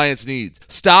your appliance needs.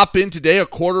 Stop in today a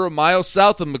quarter of a mile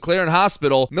south of McLaren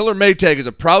Hospital. Miller Maytag is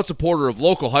a proud supporter of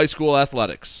local high school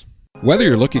athletics. Whether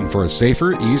you're looking for a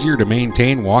safer, easier to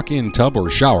maintain walk-in tub or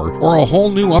shower, or a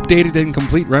whole new updated and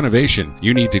complete renovation,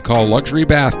 you need to call Luxury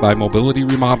Bath by Mobility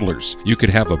Remodelers. You could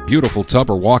have a beautiful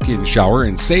tub or walk-in shower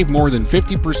and save more than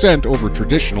 50% over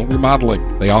traditional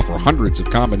remodeling. They offer hundreds of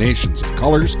combinations of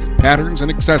colors, patterns, and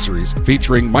accessories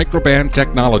featuring microband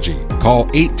technology. Call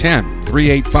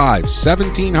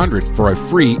 810-385-1700 for a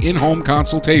free in-home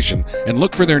consultation and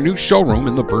look for their new showroom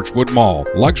in the Birchwood Mall.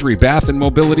 Luxury Bath and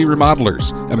Mobility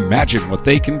Remodelers. Imagine what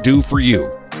they can do for you.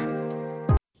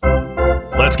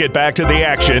 Let's get back to the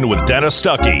action with Dennis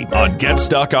Stuckey on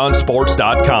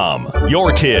GetStuckOnSports.com.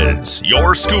 Your kids,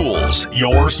 your schools,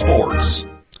 your sports.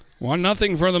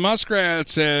 1-0 for the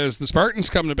Muskrats as the Spartans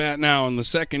come to bat now in the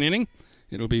second inning.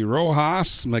 It'll be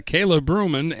Rojas, Michaela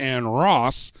Bruman, and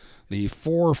Ross, the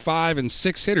 4, 5, and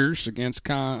 6 hitters against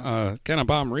Kenna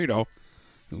Bomarito,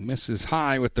 who misses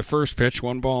high with the first pitch.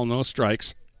 1 ball, no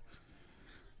strikes.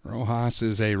 Rojas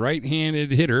is a right-handed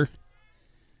hitter,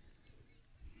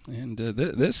 and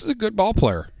this is a good ball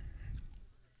player.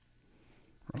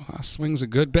 Rojas swings a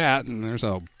good bat, and there's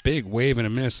a big wave and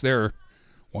a miss there.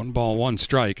 1 ball, 1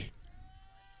 strike.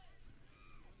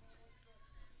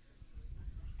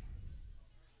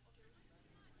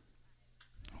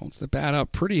 Holds the bat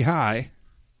up pretty high,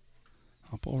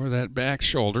 up over that back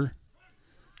shoulder.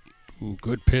 Ooh,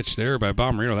 good pitch there by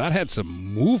Bomarito. That had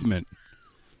some movement.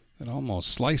 It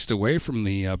almost sliced away from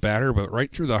the batter, but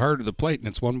right through the heart of the plate, and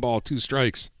it's 1 ball, 2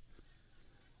 strikes.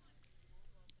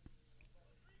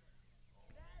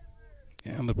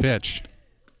 And the pitch.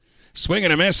 Swing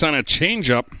and a miss on a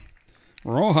changeup.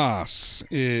 Rojas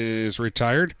is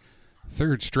retired.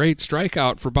 3rd straight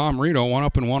strikeout for Bomarito. 1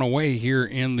 up and 1 away here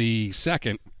in the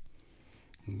second.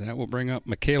 And that will bring up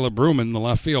Michaela Bruman, the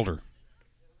left fielder.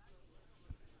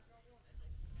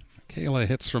 Michaela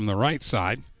hits from the right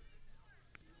side.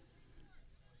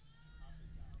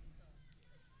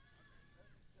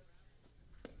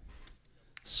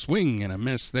 Swing and a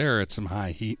miss there at some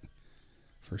high heat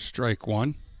for strike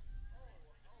 1.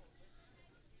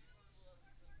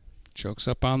 Chokes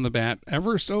up on the bat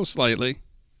ever so slightly.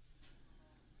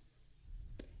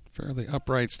 Fairly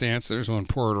upright stance. There's one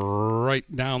poured right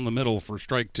down the middle for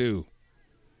strike 2.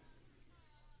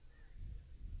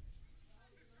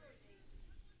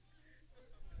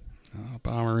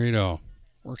 Bomarito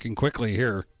working quickly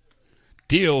here.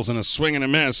 Deals and a swing and a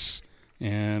miss.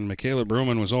 And Michaela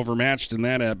Bruman was overmatched in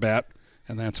that at-bat.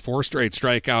 And that's 4 straight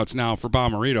strikeouts now for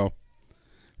Bomarito.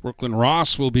 Brooklyn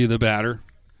Ross will be the batter.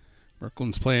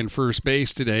 Brooklyn's playing first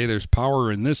base today. There's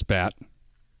power in this bat.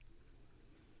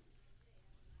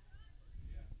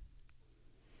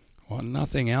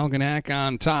 1-0 Algonac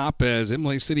on top as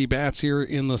Imlay City bats here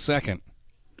in the second.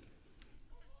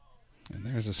 And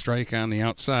there's a strike on the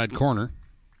outside corner.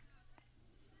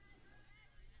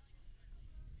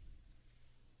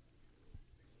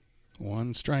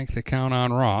 One strike to count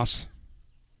on Ross.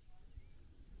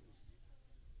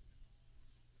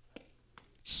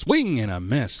 Swing and a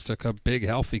miss. Took a big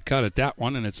healthy cut at that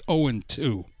one, and it's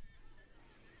 0-2.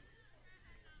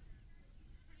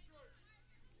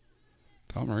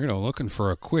 Palmerito looking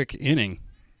for a quick inning.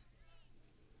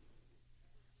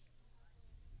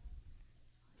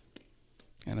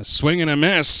 And a swing and a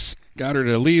miss. Got her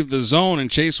to leave the zone and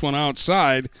chase one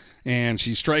outside. And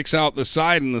she strikes out the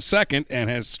side in the second and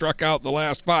has struck out the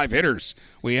last 5 hitters.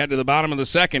 We head to the bottom of the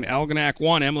second. Algonac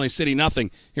 1, Imlay City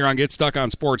nothing. Here on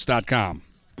GetStuckOnSports.com.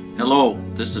 Hello,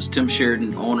 this is Tim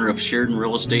Sheridan, owner of Sheridan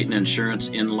Real Estate and Insurance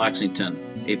in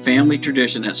Lexington, a family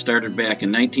tradition that started back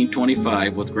in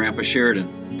 1925 with Grandpa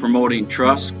Sheridan. Promoting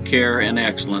trust, care, and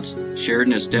excellence,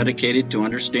 Sheridan is dedicated to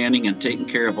understanding and taking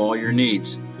care of all your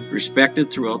needs.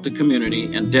 Respected throughout the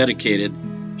community and dedicated,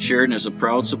 Sheridan is a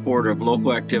proud supporter of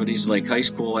local activities like high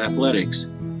school athletics.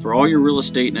 For all your real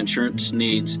estate and insurance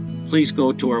needs, please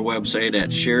go to our website at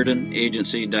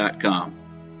SheridanAgency.com.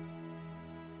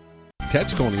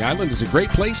 Ted's Coney Island is a great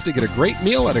place to get a great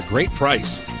meal at a great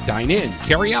price. Dine in,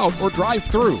 carry out, or drive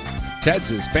through.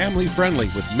 Ted's is family friendly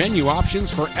with menu options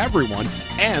for everyone,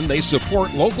 and they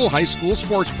support local high school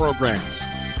sports programs.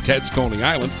 Ted's Coney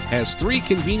Island has 3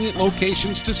 convenient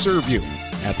locations to serve you.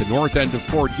 At the north end of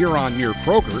Port Huron near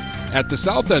Kroger, at the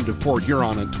south end of Port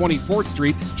Huron on 24th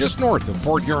Street just north of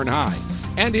Port Huron High,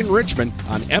 and in Richmond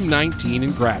on M19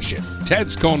 in Gratiot.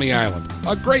 Ted's Coney Island,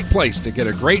 a great place to get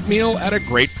a great meal at a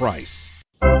great price.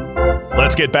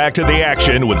 Let's get back to the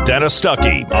action with Dennis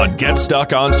Stuckey on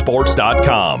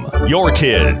GetStuckOnSports.com. Your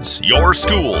kids, your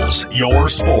schools, your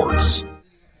sports.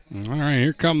 All right,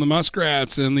 here come the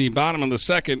Muskrats in the bottom of the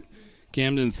second.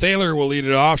 Camden Thaler will lead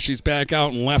it off. She's back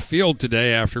out in left field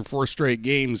today after 4 straight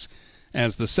games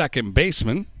as the second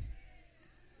baseman.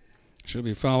 She'll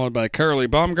be followed by Carly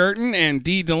Baumgarten and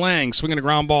Dee DeLang swinging a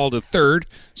ground ball to third.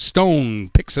 Stone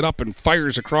picks it up and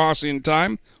fires across in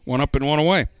time. 1 up and 1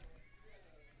 away.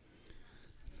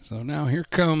 So now here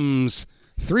comes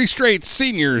 3 straight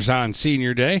seniors on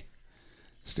senior day,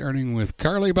 starting with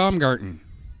Carly Baumgarten.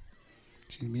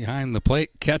 She's behind the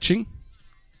plate catching.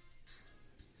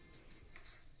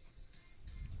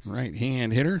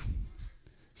 Right-hand hitter.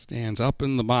 Stands up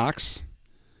in the box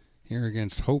here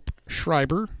against Hope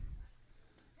Schreiber,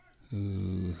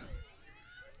 who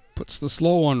puts the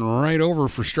slow one right over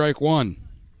for strike 1.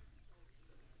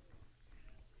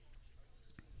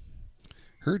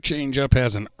 Her changeup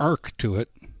has an arc to it.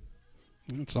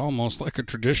 It's almost like a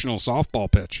traditional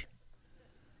softball pitch.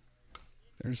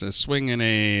 There's a swing and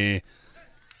a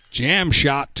jam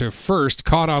shot to first,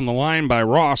 caught on the line by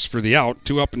Ross for the out.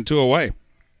 2 up and 2 away.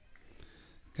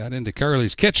 Got into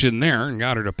Carly's kitchen there and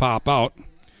got her to pop out.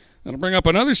 That'll bring up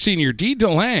another senior, Dee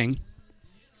DeLang.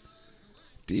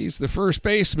 Dee's the first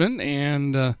baseman,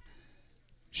 and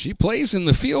she plays in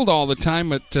the field all the time,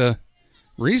 but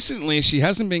recently she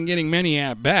hasn't been getting many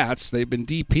at-bats. They've been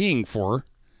DPing for her.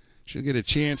 She'll get a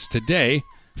chance today.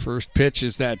 First pitch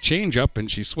is that changeup,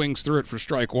 and she swings through it for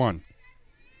strike 1.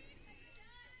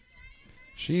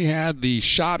 She had the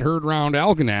shot heard round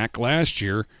Algonac last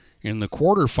year in the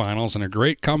quarterfinals and a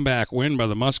great comeback win by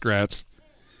the Muskrats.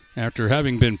 After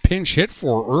having been pinch hit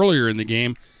for earlier in the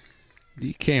game,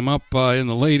 Dee came up in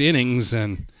the late innings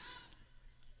and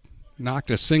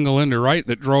knocked a single into right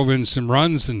that drove in some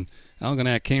runs, and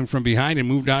Algonac came from behind and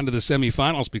moved on to the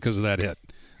semifinals because of that hit.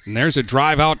 And there's a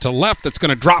drive out to left that's going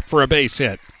to drop for a base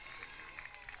hit.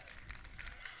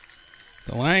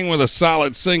 DeLang with a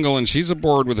solid single, and she's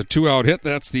aboard with a 2-out hit.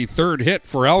 That's the 3rd hit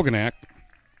for Algonac.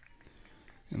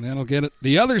 And that'll get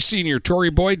the other senior, Tori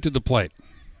Boyd, to the plate.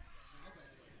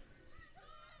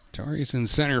 Tori's in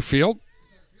center field.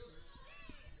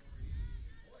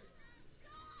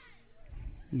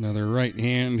 Another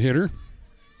right-hand hitter.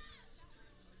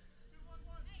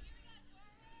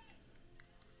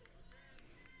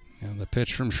 And the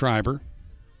pitch from Schreiber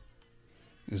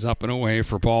is up and away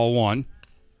for ball 1.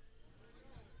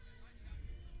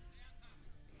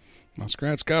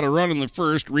 Muskrats got a run in the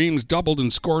first. Reams doubled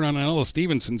and scored on an Ella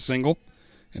Stevenson single.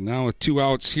 And now with 2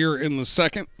 outs here in the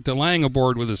second, DeLang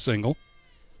aboard with a single.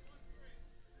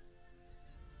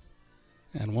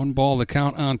 And 1 ball to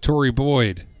count on Tori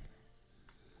Boyd.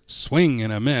 Swing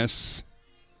and a miss.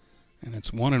 And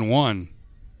it's 1-1.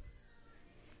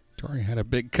 Tori had a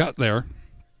big cut there.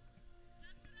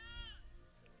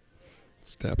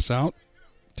 Steps out.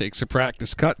 Takes a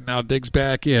practice cut. Now digs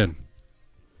back in.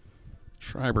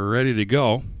 Schreiber ready to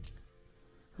go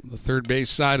from the third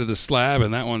base side of the slab,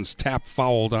 and that one's tapped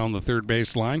foul down the third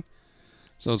base line.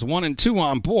 So it's 1-2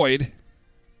 on Boyd.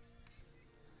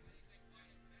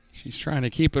 She's trying to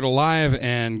keep it alive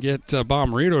and get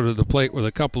Bomarito to the plate with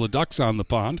a couple of ducks on the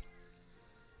pond.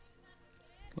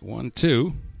 The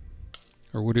 1-2,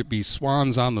 or would it be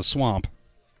Swans on the Swamp?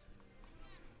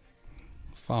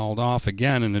 Fouled off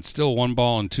again, and it's still 1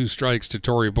 ball and 2 strikes to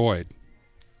Tori Boyd.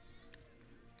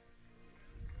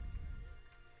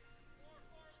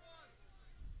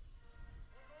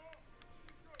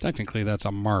 Technically, that's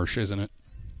a marsh, isn't it?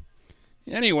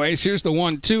 Anyways, here's the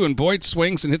 1-2, and Boyd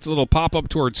swings and hits a little pop-up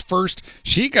towards first.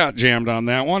 She got jammed on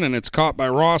that one, and it's caught by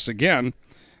Ross again.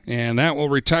 And that will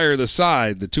retire the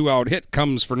side. The 2-out hit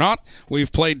comes for naught.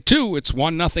 We've played 2. It's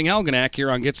 1-0 Algonac here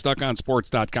on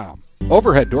GetStuckOnSports.com.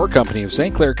 Overhead Door Company of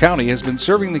St. Clair County has been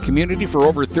serving the community for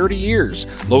over 30 years.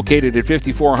 Located at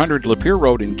 5400 Lapeer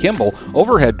Road in Kimball,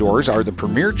 Overhead Doors are the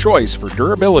premier choice for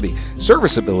durability,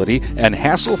 serviceability, and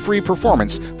hassle-free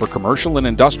performance for commercial and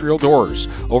industrial doors.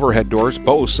 Overhead Doors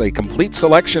boasts a complete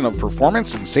selection of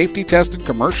performance and safety-tested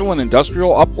commercial and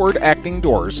industrial upward-acting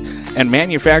doors and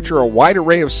manufacture a wide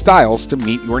array of styles to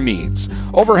meet your needs.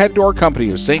 Overhead Door Company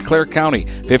of St. Clair County,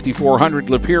 5400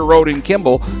 Lapeer Road in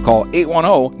Kimball. Call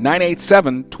 810-987-2185.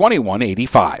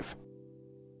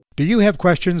 Do you have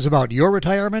questions about your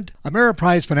retirement?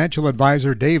 Ameriprise financial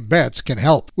advisor Dave Betts can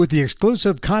help. With the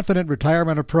exclusive Confident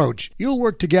Retirement Approach, you'll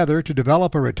work together to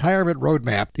develop a retirement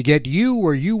roadmap to get you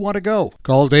where you want to go.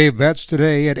 Call Dave Betts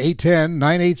today at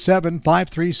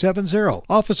 810-987-5370.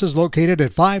 Office is located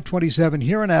at 527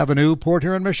 Huron Avenue, Port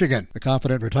Huron, Michigan. The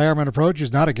Confident Retirement Approach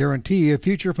is not a guarantee of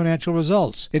future financial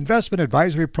results. Investment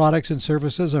advisory products and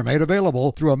services are made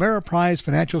available through Ameriprise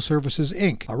Financial Services,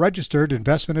 Inc., a registered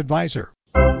investment advisor.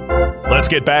 Let's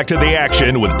get back to the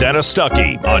action with Dennis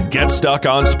Stuckey on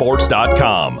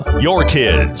GetStuckOnSports.com. Your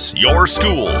kids, your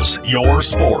schools, your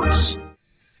sports.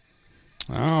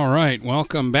 All right,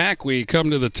 welcome back. We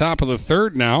come to the top of the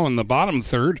third now, in the bottom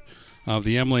third of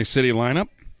the Imlay City lineup.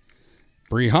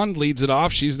 Bree Hund leads it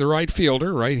off. She's the right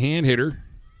fielder, right-hand hitter.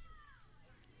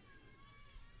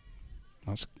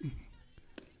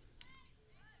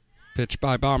 Pitch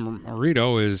by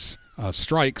Bomarito is a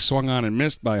strike, swung on and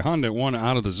missed by Hund at one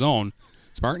out of the zone.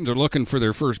 Spartans are looking for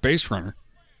their first base runner.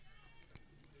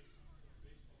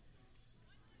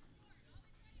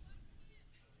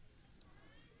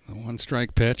 The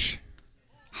one-strike pitch,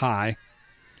 high.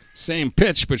 Same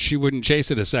pitch, but she wouldn't chase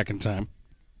it a second time.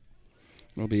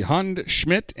 It'll be Hund,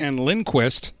 Schmidt, and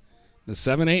Lindquist, the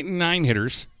 7, 8, and 9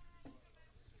 hitters.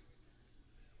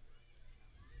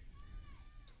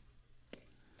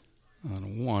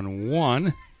 On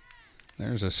 1-1.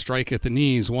 There's a strike at the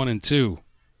knees, 1-2.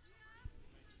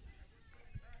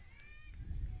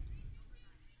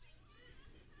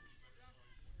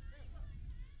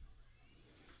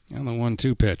 And the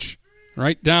 1-2 pitch.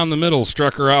 Right down the middle,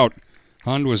 struck her out.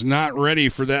 Hund was not ready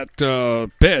for that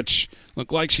pitch.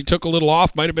 Looked like she took a little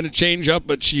off. Might have been a changeup,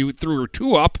 but she threw her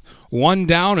 2 up, 1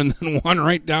 down, and then 1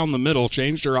 right down the middle.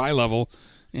 Changed her eye level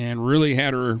and really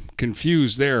had her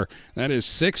confused there. That is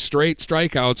 6 straight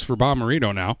strikeouts for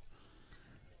Bomarito now.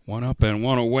 1 up and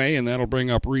 1 away, and that'll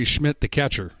bring up Ree Schmidt, the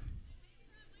catcher.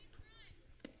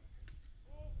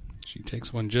 She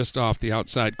takes one just off the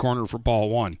outside corner for ball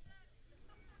 1.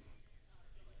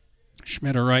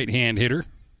 Schmidt, a right-hand hitter.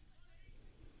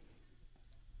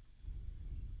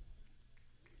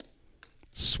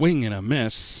 Swing and a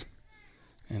miss,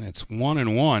 and it's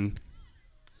 1-1.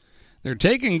 They're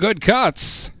taking good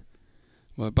cuts,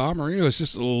 but Bomarito is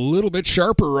just a little bit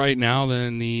sharper right now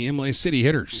than the Imlay City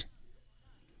hitters.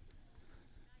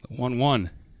 The 1-1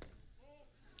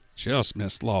 just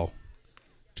missed low.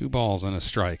 2 balls and a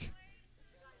strike.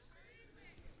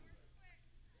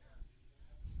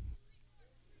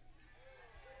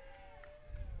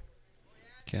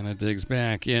 Kenna digs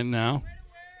back in now.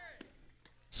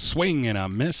 Swing and a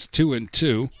miss,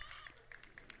 2-2.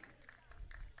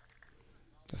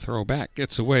 The throw back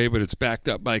gets away, but it's backed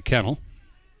up by Kennel.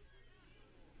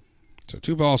 So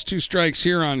 2 balls, 2 strikes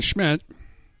here on Schmidt.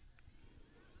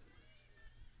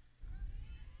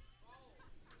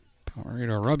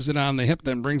 Bomarito rubs it on the hip,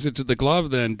 then brings it to the glove,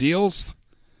 then deals.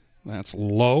 That's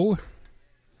low.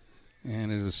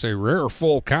 And it is a rare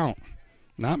full count.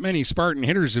 Not many Spartan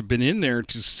hitters have been in there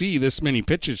to see this many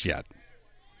pitches yet.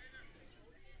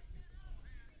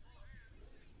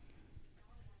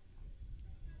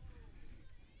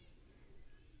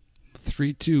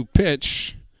 3-2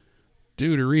 pitch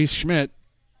due to Reese Schmidt.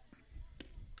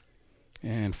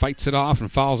 And fights it off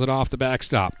and fouls it off the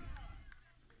backstop.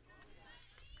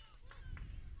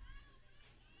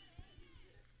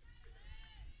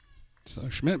 So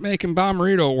Schmidt making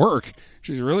Bomarito work.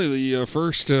 She's really the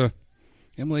first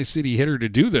Imlay City hitter to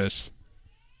do this.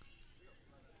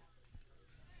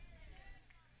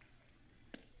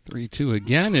 3-2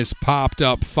 again is popped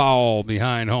up, foul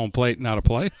behind home plate and out of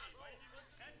play.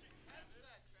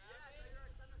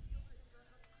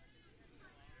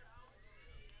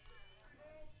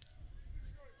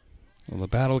 Well, the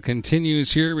battle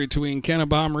continues here between Kenna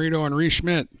Bomarito and Reese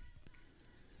Schmidt.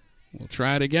 We'll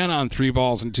try it again on 3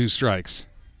 balls and 2 strikes.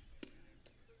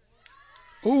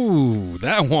 Ooh,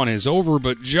 that one is over,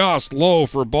 but just low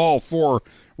for ball 4.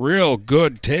 Real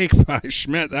good take by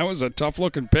Schmidt. That was a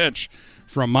tough-looking pitch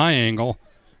from my angle,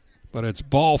 but it's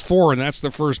ball 4, and that's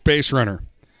the first base runner.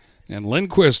 And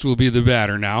Lindquist will be the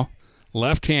batter now.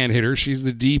 Left-hand hitter. She's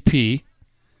the DP.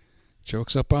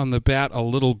 Chokes up on the bat a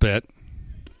little bit.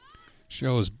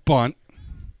 Shows bunt.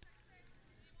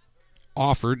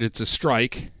 Offered. It's a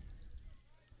strike.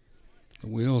 The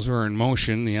wheels are in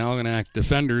motion. The Algonac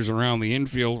defenders around the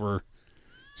infield were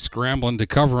scrambling to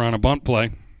cover on a bunt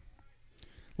play.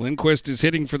 Lindquist is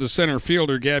hitting for the center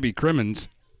fielder, Gabby Crimmins.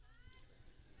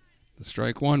 The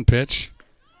strike 1 pitch.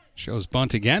 Shows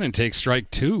bunt again and takes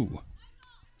strike 2.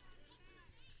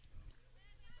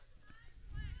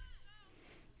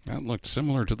 That looked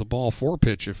similar to the ball 4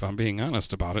 pitch, if I'm being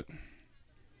honest about it.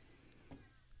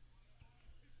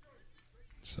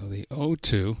 So the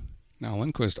 0-2. Now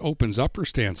Lindquist opens up her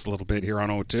stance a little bit here on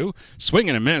 0-2. Swing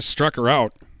and a miss, struck her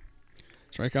out.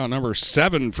 Strikeout number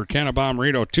 7 for Kenna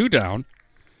Bomarito, 2 down.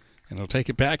 And they'll take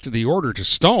it back to the order to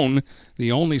Stone,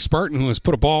 the only Spartan who has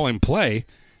put a ball in play.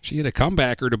 She hit a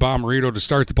comebacker to Bomarito to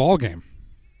start the ball game.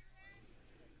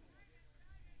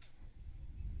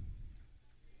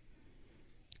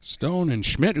 Stone and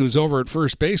Schmidt, who's over at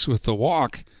first base with the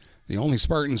walk, the only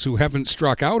Spartans who haven't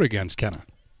struck out against Kenna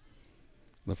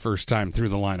the first time through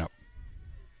the lineup.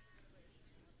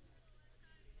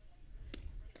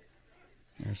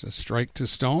 There's a strike to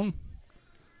Stone.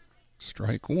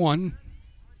 Strike 1.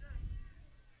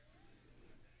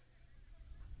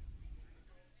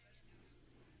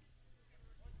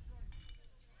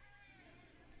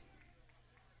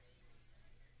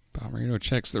 Bomarito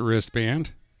checks the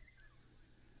wristband.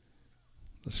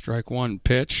 The strike 1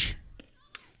 pitch.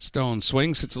 Stone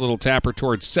swings. It's a little tapper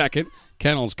towards second.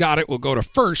 Kennel's got it. Will go to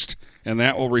first, and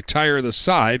that will retire the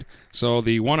side. So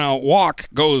the 1-out walk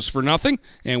goes for nothing,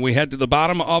 and we head to the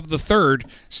bottom of the third.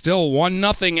 Still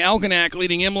 1-0 Algonac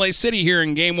leading Imlay City here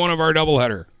in Game 1 of our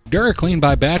doubleheader. DuraClean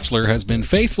by Bachelor has been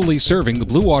faithfully serving the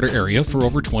Blue Water area for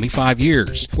over 25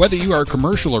 years. Whether you are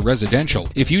commercial or residential,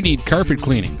 if you need carpet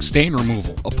cleaning, stain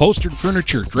removal, upholstered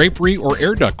furniture, drapery, or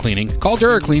air duct cleaning, call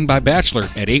DuraClean by Bachelor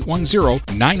at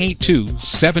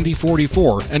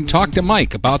 810-982-7044 and talk to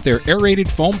Mike about their aerated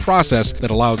foam process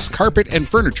that allows carpet and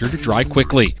furniture to dry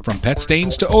quickly. From pet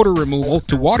stains to odor removal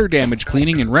to water damage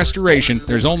cleaning and restoration,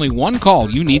 there's only one call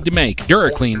you need to make.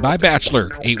 DuraClean by Bachelor,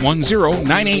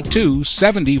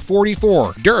 810-982-7044.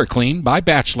 DuraClean by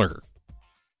Bachelor.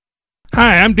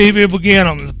 Hi, I'm David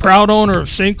Buganum, the proud owner of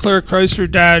St. Clair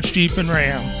Chrysler Dodge Jeep and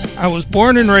Ram. I was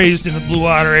born and raised in the Blue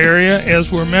Water area,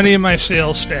 as were many of my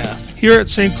sales staff. Here at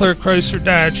St. Clair Chrysler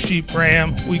Dodge Jeep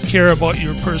Ram, we care about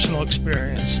your personal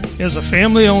experience. As a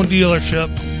family-owned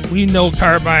dealership, we know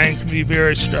car buying can be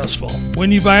very stressful.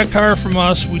 When you buy a car from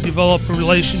us, we develop a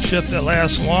relationship that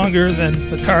lasts longer than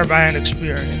the car buying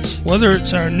experience. Whether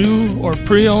it's our new or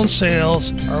pre-owned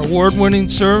sales, our award-winning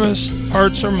service,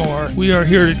 parts, or more, we are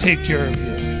here to take care of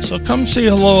you. So come say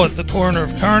hello at the corner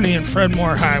of Kearney and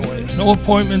Fredmore Highway. No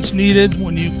appointments needed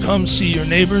when you come see your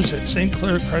neighbors at St.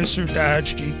 Clair Chrysler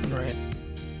Dodge Jeep and Ram.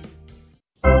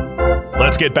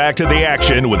 Let's get back to the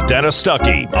action with Dennis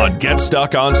Stuckey on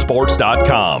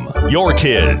GetStuckOnSports.com. Your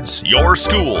kids, your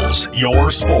schools,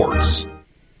 your sports.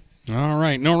 All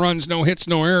right, no runs, no hits,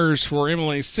 no errors for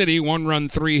Imlay City. 1 run,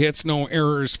 3 hits, no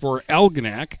errors for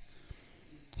Algonac.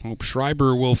 Hope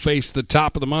Schreiber will face the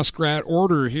top of the Muskrat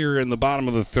order here in the bottom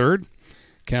of the third.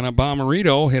 Kenna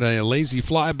Bomarito hit a lazy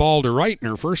fly ball to right in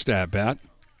her first at-bat.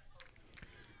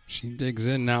 She digs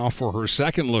in now for her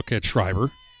second look at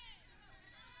Schreiber.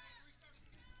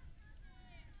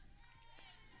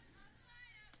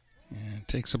 And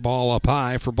takes a ball up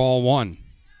high for ball 1.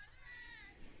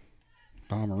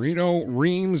 Bomarito,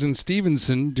 Reams, and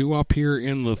Stevenson due up here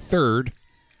in the third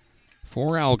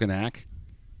for Algonac.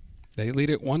 They lead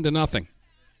it 1-0.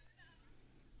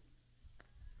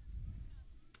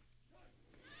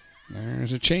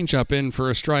 There's a changeup in for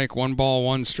a strike. 1 ball,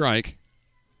 1 strike.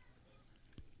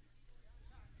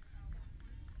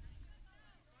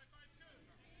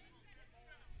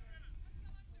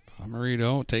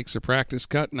 Bomarito takes a practice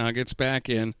cut, now gets back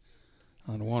in.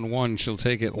 On 1-1, she'll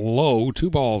take it low. 2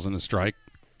 balls and a strike.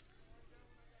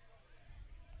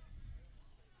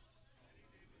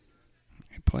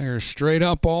 Players straight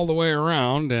up all the way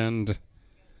around and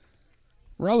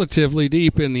relatively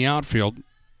deep in the outfield.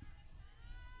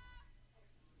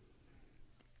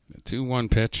 The 2-1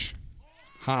 pitch.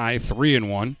 High,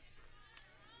 3-1.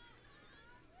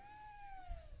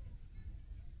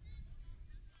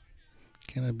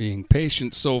 Kenna being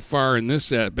patient so far in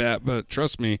this at-bat, but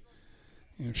trust me,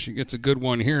 if she gets a good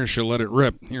one here, she'll let it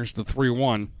rip. Here's the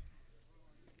 3-1.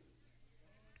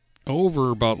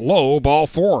 over but low, ball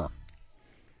 4.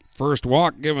 First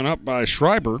walk given up by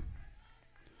Schreiber.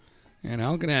 And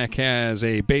Algonac has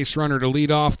a base runner to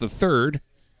lead off the third.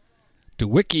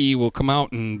 DeWicki will come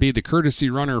out and be the courtesy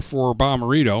runner for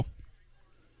Bomarito.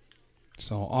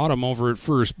 So Autumn over at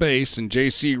first base, and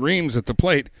J.C. Reams at the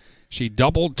plate. She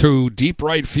doubled to deep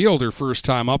right field her first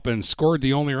time up and scored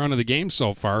the only run of the game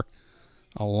so far.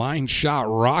 A line shot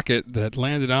rocket that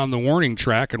landed on the warning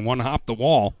track and one hopped the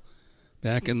wall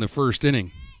back in the first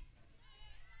inning.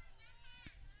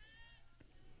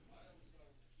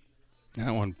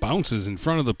 That one bounces in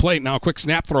front of the plate. Now a quick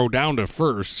snap throw down to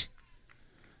first.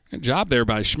 Good job there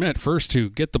by Schmidt. First to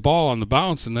get the ball on the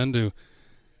bounce and then to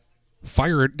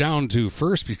fire it down to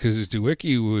first because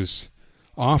DeWicki was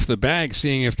off the bag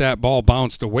seeing if that ball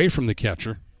bounced away from the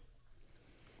catcher.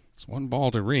 It's 1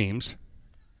 ball to Reams.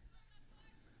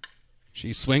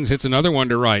 She swings, hits another one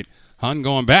to right. Hun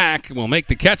going back will make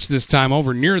the catch this time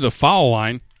over near the foul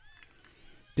line.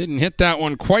 Didn't hit that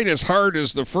one quite as hard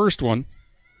as the first one.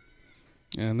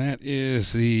 And that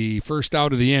is the first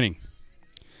out of the inning.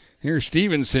 Here's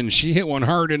Stevenson. She hit one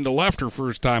hard into left her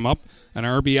first time up. An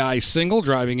RBI single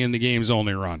driving in the game's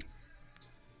only run.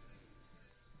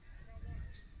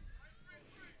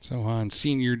 So on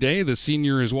senior day, the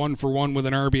senior is 1 for 1 with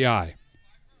an RBI.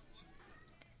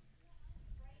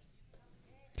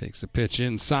 Takes a pitch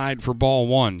inside for ball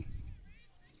 1.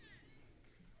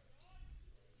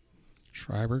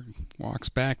 Schreiber walks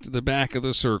back to the back of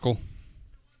the circle.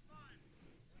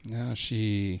 Now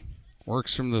she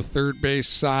works from the third base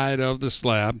side of the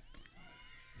slab.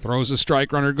 Throws a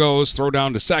strike, runner goes, throw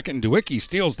down to second. DeWicki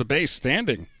steals the base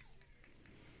standing.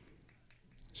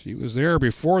 She was there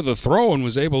before the throw and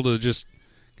was able to just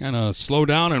kind of slow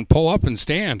down and pull up and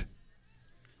stand.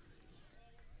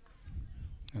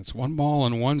 That's 1 ball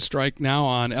and 1 strike now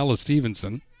on Ella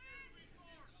Stevenson.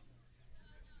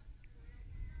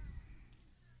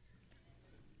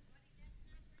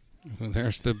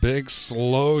 There's the big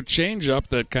slow changeup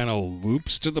that kind of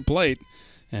loops to the plate,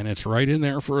 and it's right in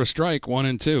there for a strike, 1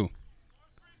 and 2.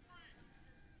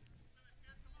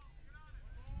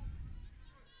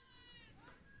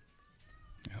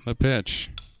 And the pitch.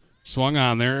 Swung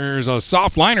on. There's a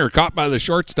soft liner caught by the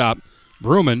shortstop.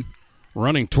 Bruman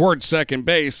running towards second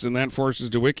base, and that forces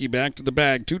DeWicki back to the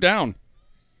bag. 2 down.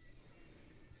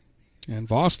 And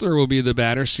Vossler will be the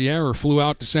batter. Sierra flew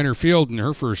out to center field in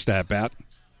her first at-bat.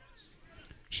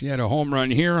 She had a home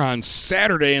run here on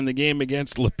Saturday in the game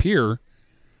against Lapeer.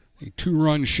 A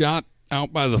 2-run shot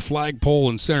out by the flagpole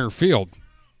in center field.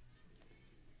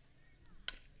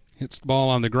 Hits the ball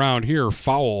on the ground here.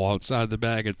 Foul outside the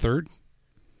bag at third.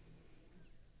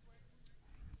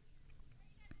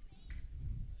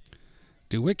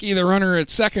 DeWicki, the runner at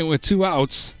second with 2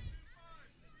 outs.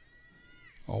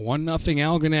 A 1-0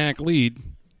 Algonac lead.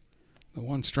 The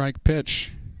 1-strike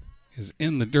pitch is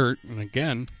in the dirt. And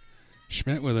again,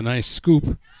 Schmidt with a nice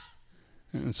scoop.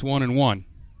 And it's 1-1.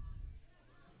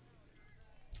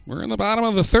 We're in the bottom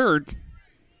of the third.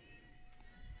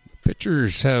 The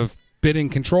pitchers have been in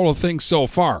control of things so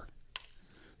far.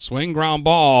 Swing, ground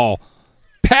ball.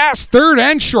 Past third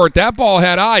and short. That ball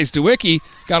had eyes. DeWicki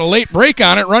got a late break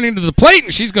on it, running to the plate,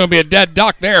 and she's going to be a dead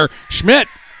duck there. Schmidt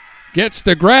gets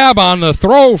the grab on the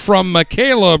throw from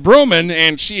Michaela Bruman,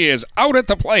 and she is out at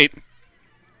the plate.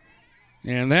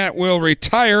 And that will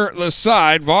retire the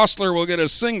side. Vossler will get a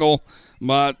single,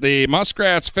 but the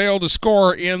Muskrats fail to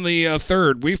score in the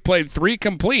third. We've played 3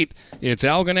 complete. It's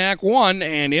Algonac 1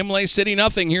 and Imlay City 0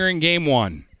 here in Game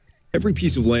 1. Every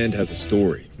piece of land has a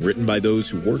story, written by those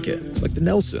who work it, like the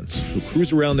Nelsons, who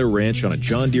cruise around their ranch on a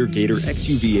John Deere Gator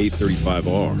XUV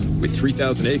 835R. With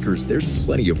 3,000 acres, there's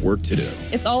plenty of work to do.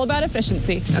 It's all about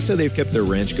efficiency. That's how they've kept their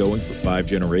ranch going for 5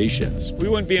 generations. We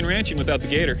wouldn't be in ranching without the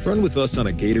Gator. Run with us on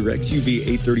a Gator XUV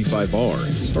 835R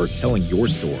and start telling your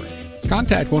story.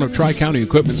 Contact one of Tri-County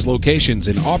Equipment's locations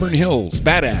in Auburn Hills,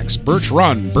 Bad Axe, Birch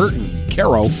Run, Burton,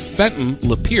 Caro, Fenton,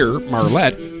 Lapeer,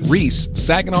 Marlette, Reese,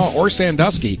 Saginaw, or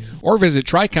Sandusky, or visit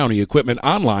Tri-County Equipment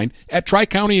online at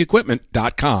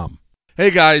tricountyequipment.com. Hey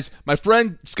guys, my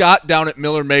friend Scott down at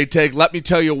Miller Maytag, let me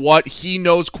tell you what, he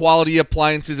knows quality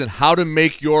appliances and how to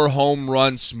make your home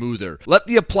run smoother. Let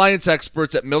the appliance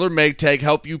experts at Miller Maytag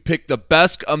help you pick the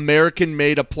best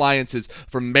American-made appliances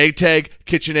from Maytag,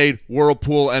 KitchenAid,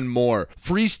 Whirlpool, and more.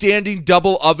 Freestanding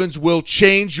double ovens will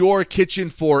change your kitchen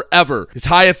forever. His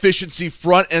high-efficiency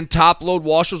front and top-load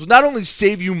washers will not only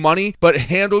save you money, but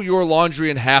handle your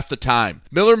laundry in half the time.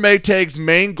 Miller Maytag's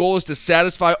main goal is to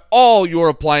satisfy all your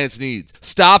appliance needs.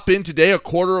 Stop in today a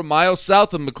quarter of a mile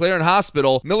south of McLaren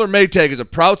Hospital. Miller Maytag is a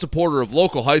proud supporter of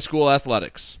local high school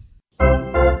athletics.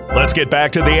 Let's get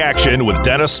back to the action with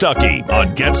Dennis Stuckey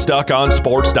on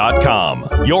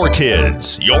GetStuckOnSports.com. Your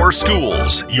kids, your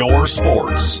schools, your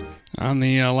sports. On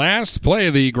the last play,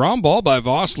 the ground ball by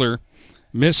Vossler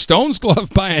missed Stone's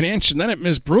glove by an inch, and then it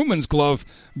missed Bruman's glove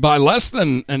by less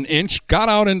than an inch. Got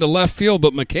out into left field,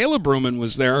 but Michaela Bruman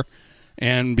was there.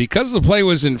 And because the play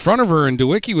was in front of her and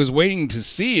DeWicki was waiting to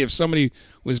see if somebody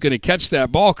was going to catch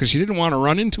that ball because she didn't want to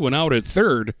run into an out at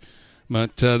third,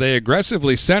 but they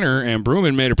aggressively sent her, and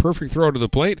Bruman made a perfect throw to the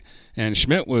plate, and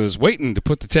Schmidt was waiting to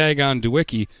put the tag on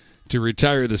DeWicki to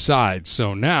retire the side.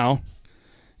 So now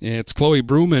it's Chloe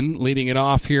Bruman leading it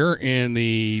off here in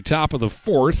the top of the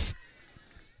fourth.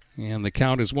 And the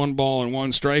count is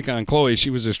 1-1 strike on Chloe. She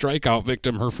was a strikeout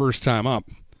victim her first time up.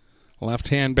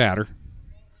 Left-hand batter.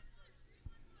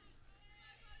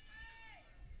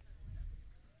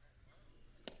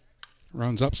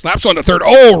 Runs up, slaps one to third.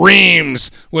 Oh,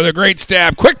 Reams with a great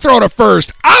stab. Quick throw to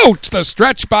first. Out! The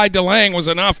stretch by DeLange was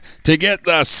enough to get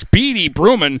the speedy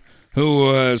Bruman, who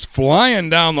was flying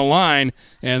down the line,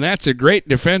 and that's a great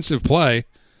defensive play.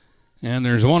 And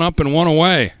there's one up and one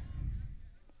away.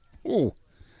 Ooh.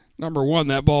 Number one,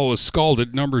 that ball was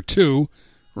scalded. Number two,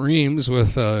 Reams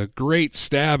with a great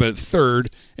stab at third,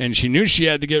 and she knew she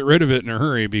had to get rid of it in a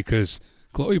hurry because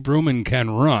Chloe Bruman can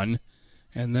run.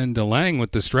 And then DeLange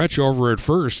with the stretch over at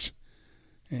first.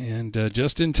 And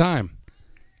just in time.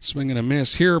 Swing and a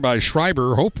miss here by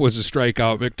Schreiber. Hope was a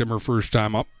strikeout victim her first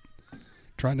time up.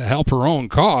 Trying to help her own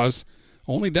cause.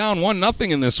 Only down 1-0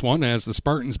 in this one as the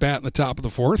Spartans bat in the top of the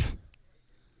fourth.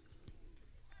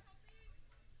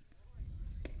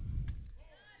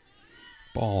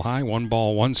 Ball high,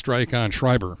 1 strike on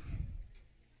Schreiber.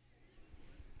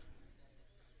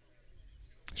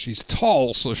 She's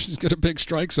tall, so she's got a big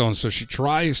strike zone, so she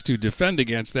tries to defend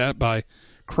against that by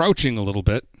crouching a little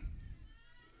bit.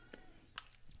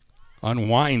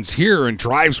 Unwinds here and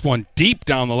drives one deep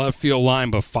down the left field line,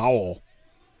 but foul.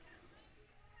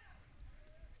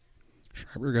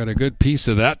 Schreiber got a good piece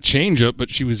of that changeup, but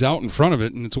she was out in front of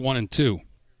it, and it's 1-2.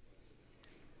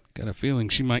 Got a feeling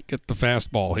she might get the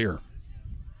fastball here.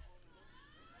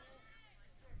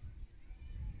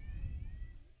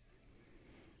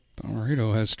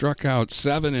 Pomerito has struck out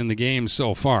 7 in the game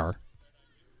so far.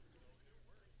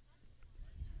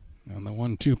 On the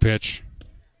 1-2 pitch.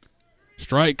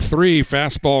 Strike 3,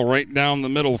 fastball right down the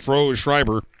middle, throws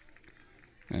Schreiber.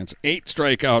 That's 8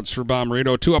 strikeouts for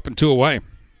Pomerito, 2 up and 2 away.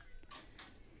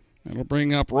 That'll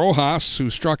bring up Rojas, who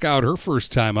struck out her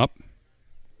first time up.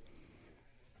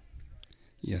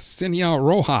 Yesenia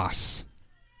Rojas.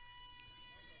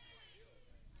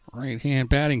 Right-hand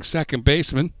batting second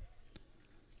baseman.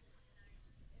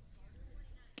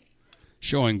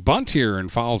 Showing bunt here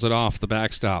and fouls it off the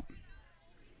backstop.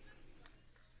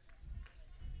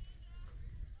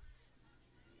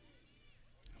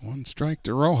 One strike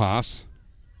to Rojas.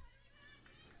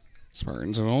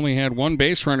 Spartans have only had one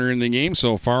base runner in the game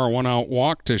so far. 1 out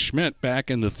walk to Schmidt back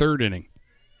in the third inning.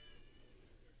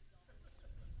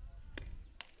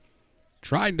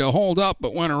 Tried to hold up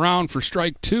but went around for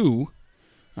strike 2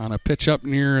 on a pitch up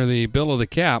near the bill of the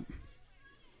cap.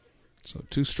 So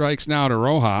 2 strikes now to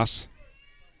Rojas.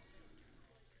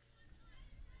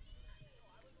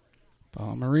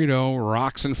 Pomerito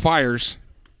rocks and fires.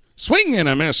 Swing and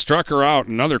a miss, struck her out.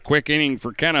 Another quick inning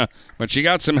for Kenna, but she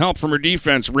got some help from her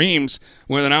defense. Reams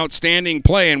with an outstanding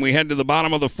play, and we head to the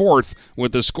bottom of the fourth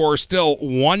with the score still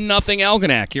 1-0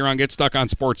 Algonac here on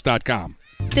GetStuckOnSports.com.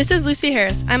 This is Lucy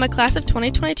Harris. I'm a class of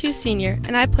 2022 senior,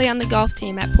 and I play on the golf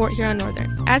team at Port Huron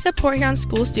Northern. As a Port Huron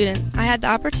school student, I had the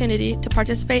opportunity to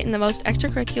participate in the most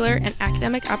extracurricular and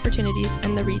academic opportunities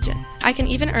in the region. I can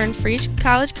even earn free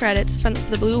college credits from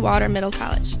the Blue Water Middle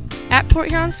College. At Port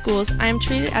Huron schools, I am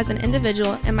treated as an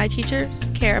individual, and my teachers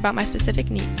care about my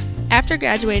specific needs. After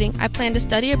graduating, I plan to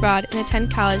study abroad and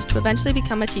attend college to eventually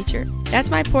become a teacher. That's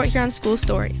my Port Huron school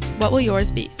story. What will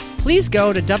yours be? Please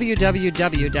go to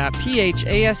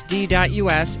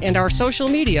www.phasd.us and our social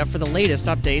media for the latest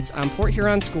updates on Port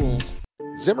Huron schools.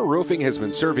 Zimmer Roofing has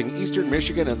been serving Eastern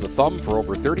Michigan and the Thumb for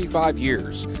over 35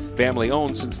 years. Family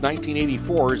owned since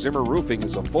 1984, Zimmer Roofing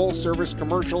is a full-service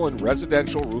commercial and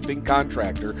residential roofing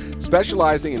contractor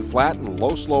specializing in flat and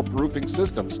low-sloped roofing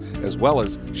systems, as well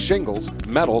as shingles,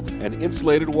 metal, and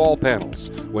insulated wall panels.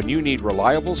 When you need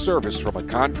reliable service from a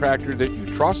contractor that you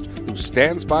trust who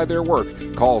stands by their work,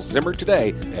 call Zimmer today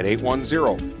at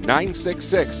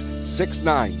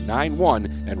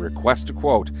 810-966-6991 and request a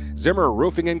quote. Zimmer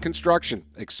Roofing and Construction.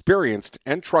 Experienced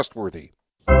and trustworthy.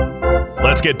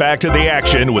 Let's get back to the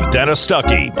action with Dennis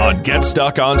Stuckey on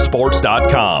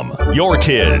GetStuckOnSports.com. Your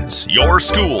kids, your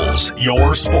schools,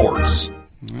 your sports.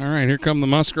 All right, here come the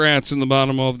Muskrats in the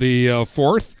bottom of the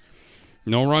fourth.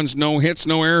 No runs, no hits,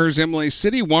 no errors, Imlay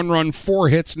City. 1 run, 4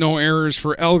 hits, no errors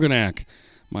for Algonac.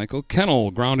 Michael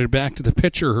Kennel grounded back to the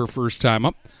pitcher her first time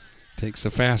up. Takes a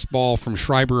fastball from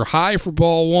Schreiber high for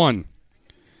ball 1.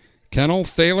 Kennel,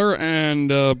 Thaler, and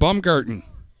Baumgarten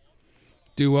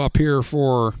due up here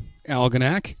for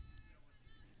Algonac.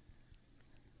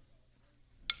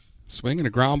 Swinging a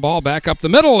ground ball back up the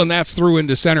middle, and that's through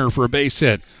into center for a base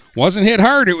hit. Wasn't hit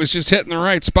hard, it was just hit in the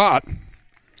right spot.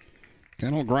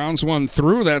 Kennel grounds one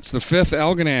through. That's the 5th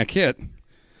Algonac hit.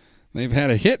 They've had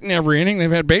a hit in every inning.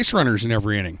 They've had base runners in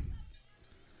every inning.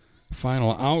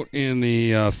 Final out in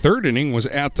the 3rd inning was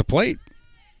at the plate.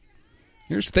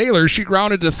 Here's Thaler. She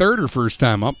grounded to 3rd her first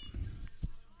time up.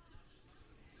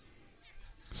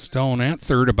 Stone at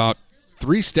 3rd, about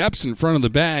 3 steps in front of the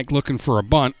bag, looking for a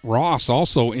bunt. Ross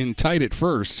also in tight at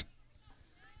first.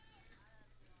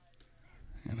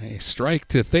 And a strike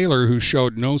to Thaler, who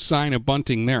showed no sign of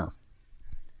bunting there.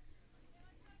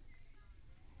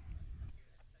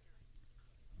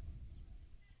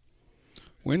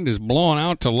 Wind is blowing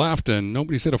out to left, and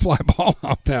nobody's hit a fly ball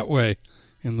out that way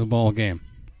in the ball game.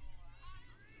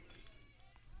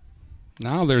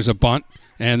 Now there's a bunt,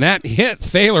 and that hit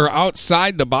Thaler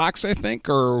outside the box, I think,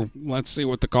 or let's see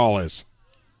what the call is.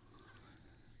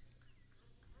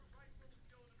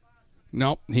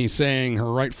 Nope, he's saying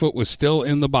her right foot was still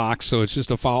in the box, so it's just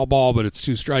a foul ball, but it's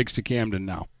 2 strikes to Camden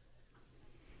now.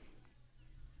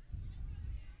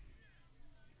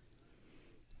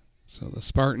 So the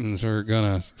Spartans are going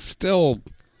to still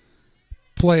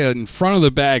play in front of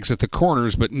the bags at the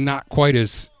corners, but not quite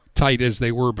as tight as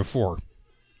they were before.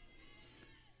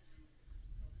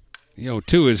 The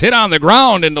 0-2 is hit on the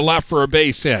ground into left for a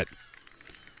base hit.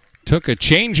 Took a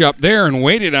change up there and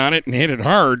waited on it and hit it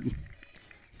hard.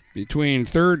 Between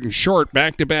 3rd and short,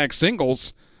 back-to-back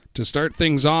singles to start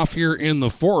things off here in the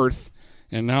 4th.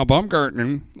 And now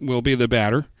Baumgarten will be the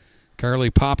batter. Carly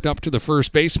popped up to the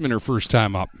first baseman her first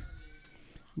time up.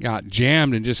 Got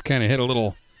jammed and just kind of hit a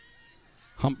little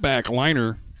humpback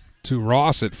liner to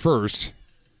Ross at first.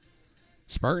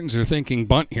 Spartans are thinking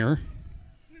bunt here.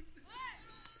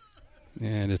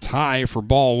 And it's high for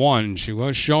ball 1. She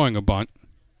was showing a bunt.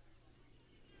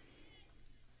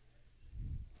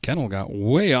 Kennel got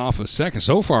way off a second,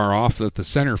 so far off that the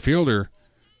center fielder,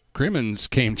 Crimmins,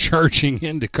 came charging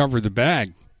in to cover the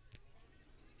bag.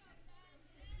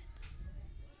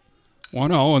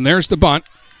 1-0, and there's the bunt.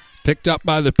 Picked up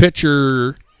by the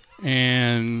pitcher,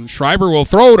 and Schreiber will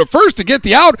throw to first to get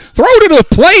the out. Throw to the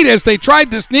plate as they tried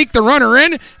to sneak the runner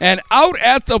in, and out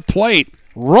at the plate.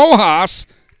 Rojas,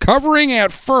 covering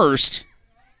at first,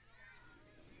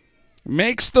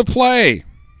 makes the play.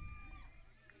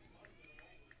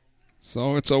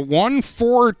 So it's a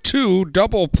 1-4-2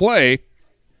 double play.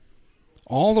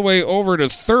 All the way over to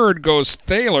 3rd goes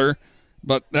Thaler,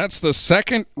 but that's the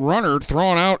 2nd runner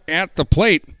thrown out at the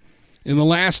plate in the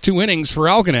last 2 innings for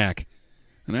Algonac.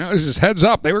 And that was just heads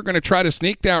up. They were going to try to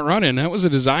sneak that run in. That was a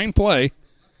design play.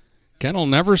 Kennel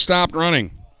never stopped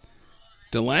running.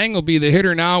 DeLang will be the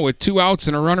hitter now with 2 outs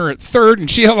and a runner at 3rd,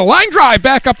 and she held a line drive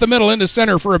back up the middle into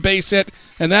center for a base hit,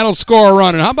 and that'll score a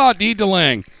run. And how about Dee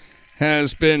DeLang?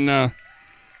 Has been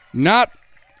not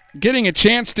getting a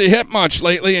chance to hit much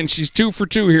lately, and she's 2 for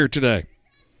 2 here today.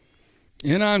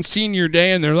 In on senior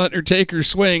day, and they're letting her take her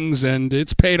swings, and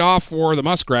it's paid off for the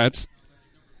Muskrats.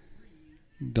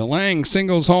 DeLang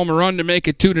singles home a run to make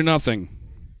it 2-0.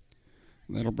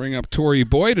 That'll bring up Tori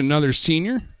Boyd, another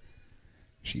senior.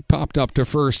 She popped up to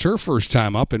first her first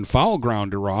time up and foul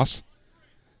ground to Ross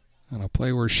on a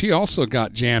play where she also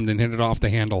got jammed and hit it off the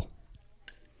handle.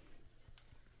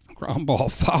 Ground ball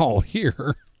foul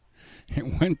here.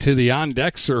 It went to the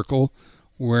on-deck circle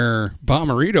where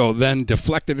Bomarito then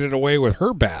deflected it away with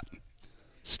her bat.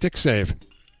 Stick save.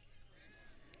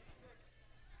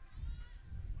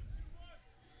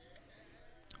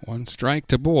 One strike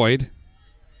to Boyd.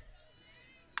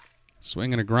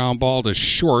 Swinging a ground ball to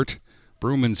short.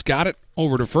 Bruman's got it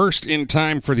over to first in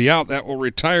time for the out. That will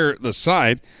retire the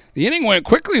side. The inning went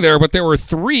quickly there, but there were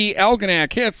 3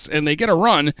 Algonac hits, and they get a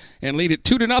run and lead it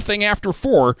 2-0 after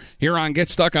 4 here on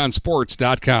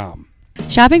GetStuckOnSports.com.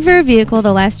 Shopping for a vehicle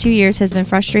the last 2 years has been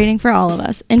frustrating for all of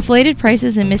us. Inflated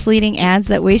prices and misleading ads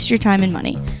that waste your time and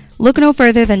money. Look no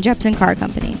further than Jepson Car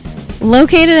Company.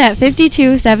 Located at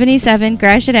 5277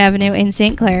 Gratiot Avenue in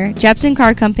St. Clair, Jepson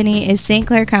Car Company is St.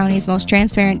 Clair County's most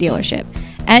transparent dealership.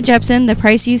 At Jepson, the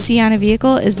price you see on a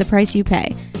vehicle is the price you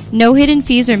pay. No hidden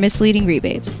fees or misleading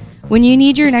rebates. When you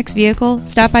need your next vehicle,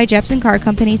 stop by Jepson Car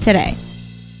Company today.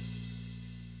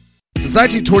 Since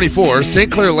 1924,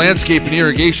 St. Clair Landscape and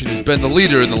Irrigation has been the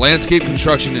leader in the landscape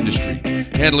construction industry,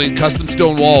 handling custom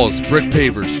stone walls, brick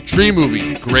pavers, tree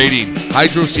moving, grading,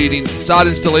 hydro seeding, sod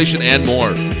installation, and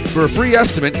more. For a free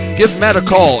estimate, give Matt a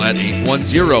call at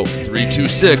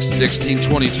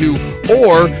 810-326-1622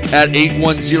 or at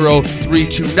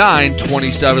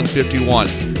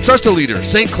 810-329-2751. Trust a leader,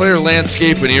 St. Clair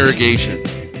Landscape and Irrigation.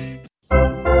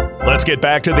 Let's get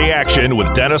back to the action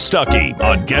with Dennis Stuckey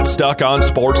on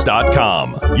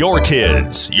GetStuckOnSports.com. Your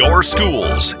kids, your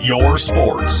schools, your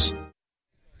sports.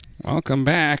 Welcome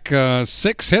back.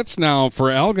 6 hits now for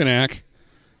Algonac,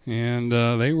 and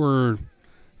they were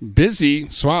busy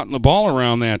swatting the ball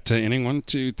around that inning. 1,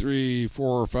 2, 3,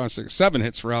 4, 5, 6, 7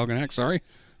 hits for Algonac. Sorry,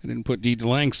 I didn't put D.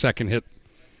 DeLange's second hit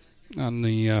on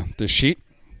the sheet.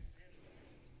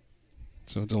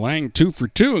 So DeLange 2 for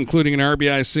 2, including an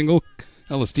RBI single.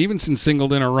 Ella Stevenson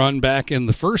singled in a run back in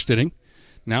the first inning.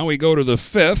 Now we go to the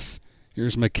 5th.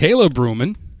 Here's Michaela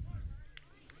Bruman.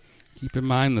 Keep in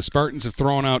mind the Spartans have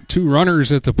thrown out 2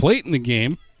 runners at the plate in the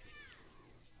game.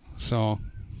 So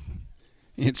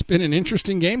it's been an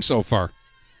interesting game so far.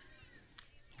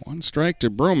 1 strike to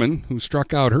Bruman, who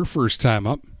struck out her first time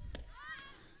up.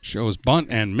 Shows bunt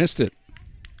and missed it.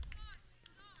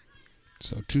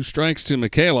 So 2 strikes to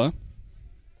Michaela.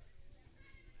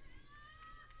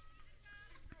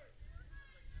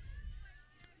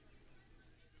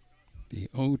 The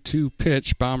 0-2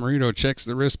 pitch. Bomarito checks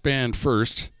the wristband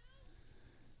first.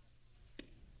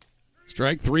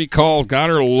 Strike 3 called. Got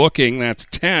her looking. That's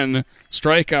 10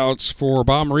 strikeouts for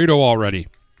Bomarito already.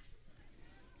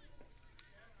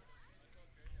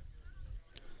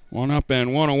 1 up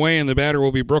and 1 away, and the batter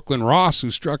will be Brooklyn Ross,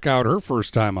 who struck out her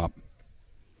first time up.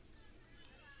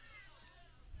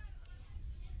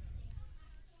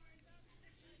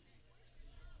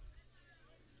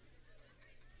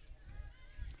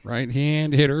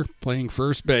 Right-hand hitter playing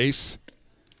first base.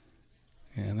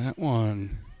 And that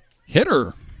one hit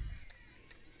her.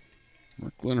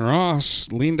 Brooklyn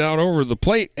Ross leaned out over the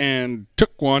plate and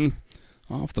took one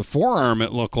off the forearm,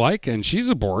 it looked like, and she's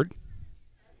aboard.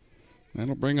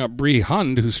 That'll bring up Bree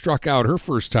Hund, who struck out her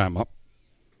first time up.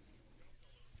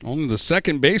 Only the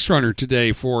second base runner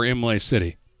today for Imlay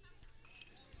City.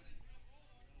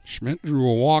 Schmidt drew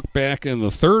a walk back in the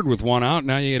 3rd with 1 out.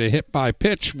 Now you get a hit by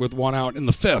pitch with 1 out in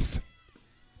the 5th.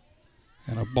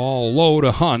 And a ball low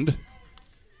to Hund.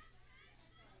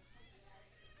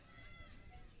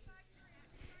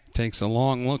 Takes a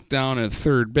long look down at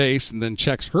third base and then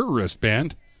checks her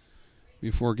wristband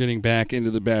before getting back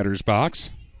into the batter's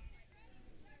box.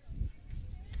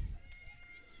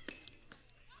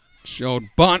 Showed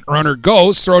bunt. Runner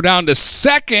goes. Throw down to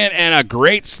second, and a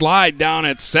great slide down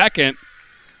at second.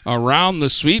 Around the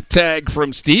sweep tag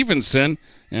from Stevenson,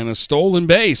 and a stolen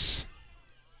base.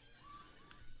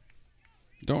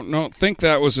 Don't think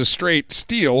that was a straight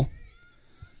steal.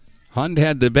 Hund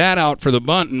had the bat out for the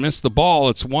bunt and missed the ball.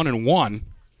 It's 1-1,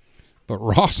 but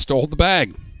Ross stole the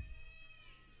bag.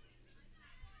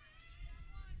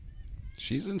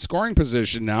 She's in scoring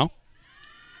position now.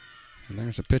 And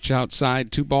there's a pitch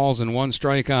outside, 2 balls and 1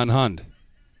 strike on Hund.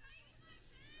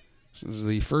 This is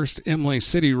the first Imlay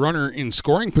City runner in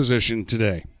scoring position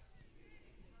today.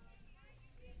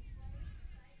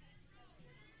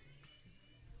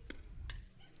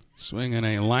 Swinging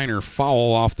a liner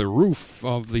foul off the roof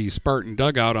of the Spartan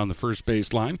dugout on the first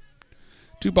base line.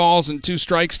 2 balls and 2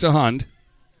 strikes to Hund.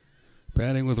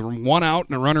 Batting with 1 out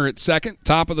and a runner at second,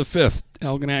 top of the 5th.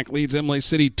 Algonac leads Imlay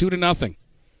City 2-0.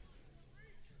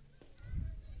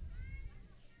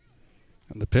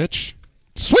 And the pitch,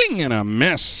 swing and a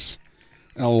miss.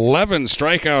 11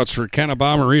 strikeouts for Kenna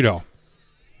Bomarito.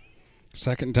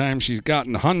 Second time she's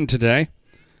gotten Hund today.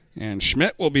 And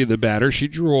Schmidt will be the batter. She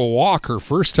drew a walk her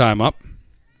first time up.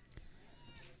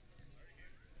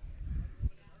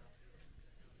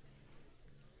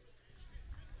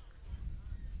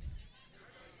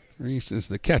 Reese is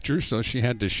the catcher, so she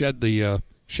had to shed the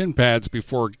shin pads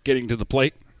before getting to the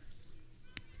plate.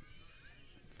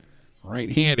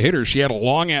 Right-hand hitter. She had a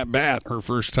long at-bat her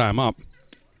first time up.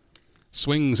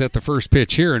 Swings at the first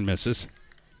pitch here and misses.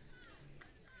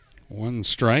 1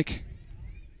 strike.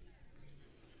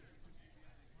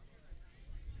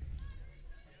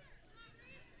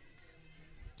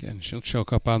 Again, she'll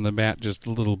choke up on the bat just a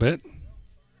little bit.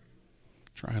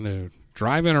 Trying to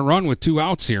drive in a run with 2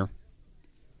 outs here.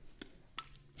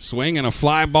 Swing and a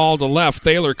fly ball to left.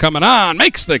 Thaler coming on.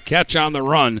 Makes the catch on the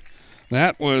run.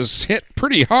 That was hit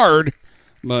pretty hard,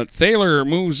 but Thaler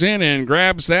moves in and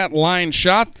grabs that line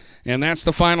shot, and that's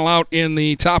the final out in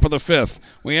the top of the 5th.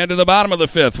 We head to the bottom of the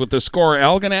 5th with the score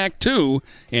Algonac 2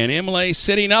 and Imlay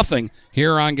City 0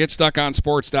 here on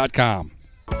GetStuckOnSports.com.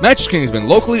 Mattress King has been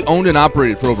locally owned and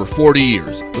operated for over 40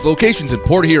 years. With locations in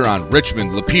Port Huron,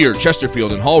 Richmond, Lapeer,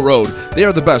 Chesterfield, and Hall Road, they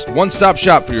are the best one-stop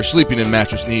shop for your sleeping and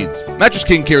mattress needs. Mattress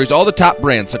King carries all the top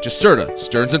brands such as Serta,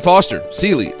 Stearns & Foster,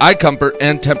 Sealy, iComfort,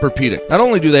 and Tempur-Pedic. Not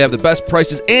only do they have the best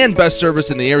prices and best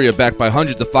service in the area backed by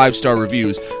hundreds of 5-star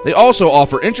reviews, they also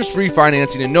offer interest-free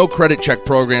financing and no credit check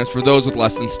programs for those with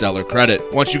less than stellar credit.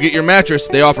 Once you get your mattress,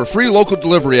 they offer free local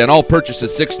delivery on all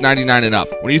purchases $6.99 and up.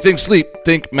 When you think sleep,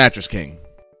 think Mattress King.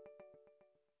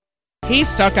 Hey,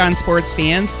 Stuck on Sports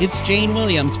fans, it's Jane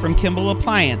Williams from Kimball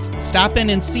Appliance. Stop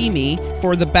in and see me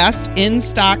for the best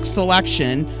in-stock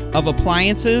selection of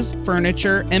appliances,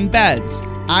 furniture, and beds.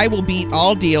 I will beat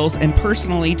all deals and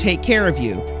personally take care of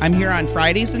you. I'm here on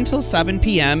Fridays until 7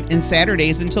 p.m. and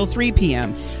Saturdays until 3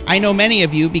 p.m. I know many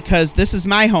of you because this is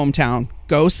my hometown.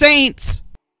 Go Saints!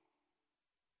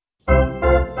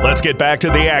 Let's get back to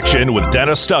the action with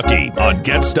Dennis Stuckey on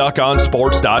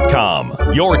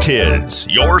GetStuckOnSports.com. Your kids,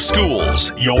 your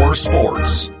schools, your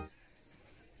sports.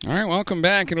 All right, welcome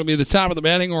back. It'll be the top of the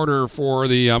batting order for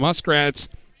the Muskrats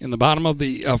in the bottom of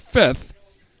the fifth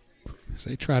as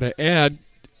they try to add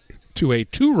to a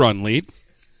 2-run lead.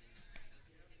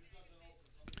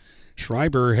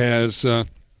 Schreiber has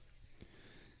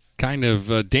kind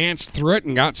of danced through it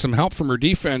and got some help from her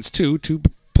defense, too. Two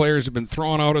players have been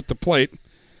thrown out at the plate.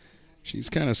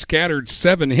 She's kind of scattered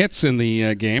 7 hits in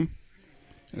the game.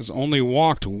 Has only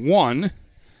walked 1.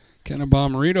 Kenna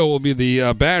Bomarito will be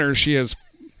the batter. She has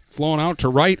flown out to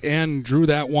right and drew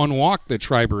that 1 walk that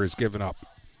Schreiber has given up.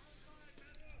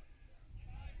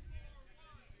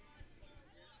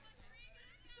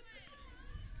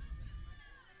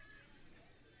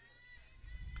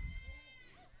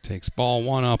 Takes ball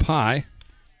 1 up high.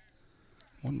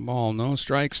 1 ball, no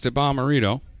strikes to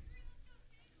Bomarito.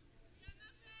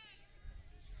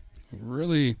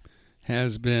 Really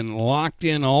has been locked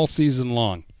in all season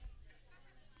long.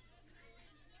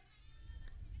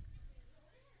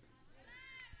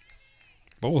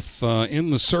 Both in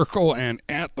the circle and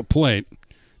at the plate.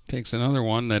 Takes another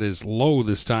one that is low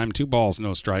this time. 2 balls,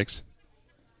 no strikes.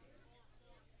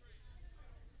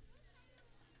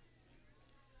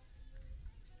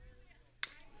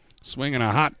 Swinging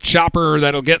a hot chopper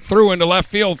that'll get through into left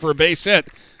field for a base hit.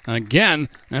 Again,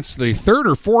 that's the 3rd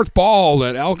or 4th ball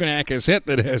that Algonac has hit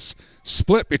that has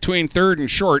split between third and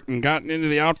short and gotten into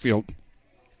the outfield.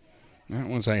 That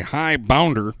was a high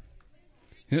bounder.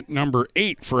 Hit number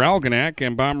 8 for Algonac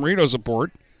and Bomarito's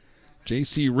aboard.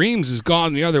 J.C. Reams has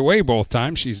gone the other way both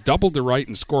times. She's doubled to right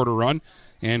and scored a run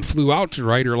and flew out to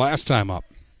right her last time up.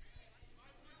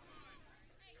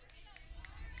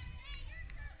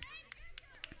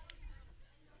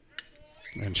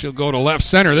 And she'll go to left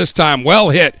center this time. Well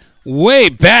hit. Way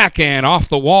back and off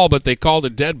the wall, but they called a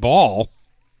dead ball.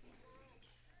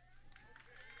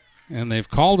 And they've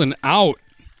called an out.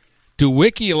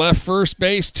 DeWicki left first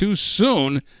base too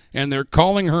soon, and they're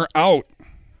calling her out.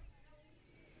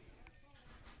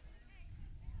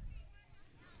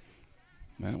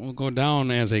 That will go down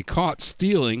as a caught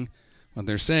stealing. But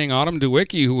they're saying Autumn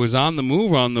DeWicki, who was on the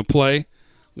move on the play,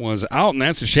 was out, and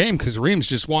that's a shame because Reams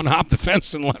just one-hopped the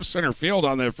fence in left center field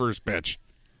on that first pitch.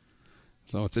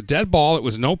 So it's a dead ball. It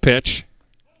was no pitch.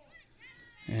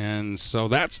 And so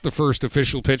that's the first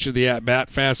official pitch of the at-bat,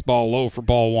 fastball low for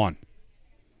ball 1.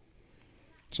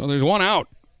 So there's 1 out.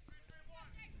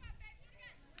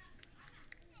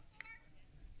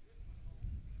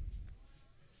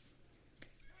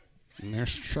 And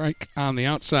there's strike on the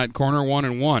outside corner,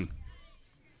 1-1.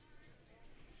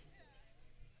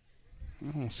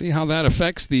 We'll see how that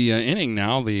affects the inning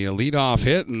now. The leadoff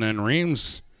hit, and then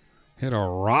Reams hit a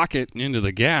rocket into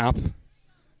the gap,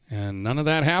 and none of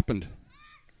that happened.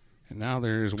 And now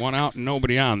there's 1 out and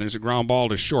nobody on. There's a ground ball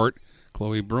to short.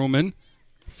 Chloe Bruman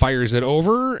fires it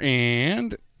over,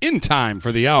 and in time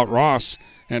for the out. Ross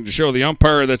had to show the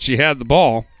umpire that she had the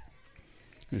ball.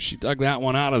 And she dug that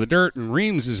one out of the dirt, and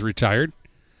Reams is retired.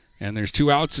 And there's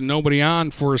 2 outs and nobody on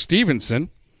for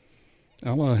Stevenson.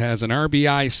 Ella has an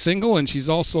RBI single, and she's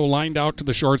also lined out to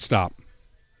the shortstop.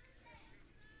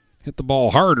 Hit the ball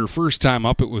hard her first time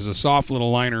up. It was a soft little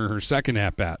liner her second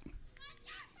at-bat.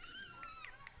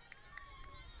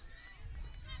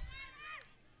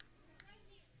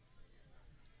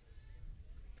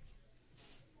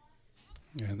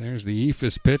 And there's the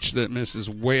Ephus pitch that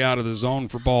misses way out of the zone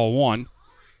for ball 1.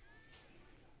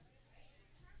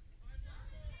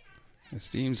 The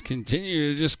teams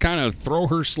continue to just kind of throw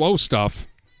her slow stuff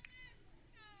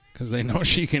because they know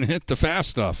she can hit the fast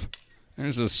stuff.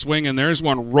 There's a swing, and there's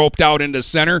one roped out into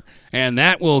center, and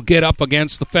that will get up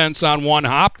against the fence on one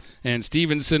hop, and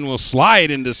Stevenson will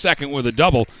slide into second with a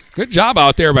double. Good job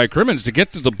out there by Crimmins to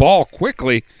get to the ball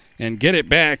quickly and get it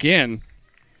back in.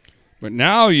 But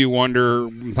now you wonder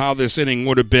how this inning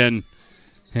would have been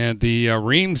had the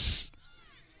Reams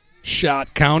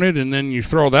shot counted, and then you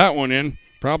throw that one in.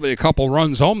 Probably a couple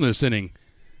runs home this inning.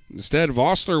 Instead,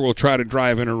 Vossler will try to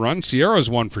drive in a run. Sierra's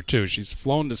 1 for 2. She's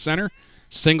flown to center,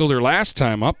 singled her last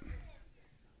time up.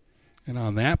 And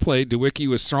on that play, DeWicki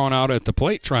was thrown out at the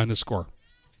plate trying to score.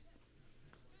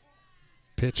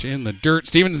 Pitch in the dirt.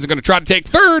 Stevens is going to try to take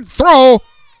third. Throw.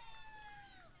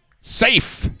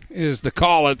 Safe is the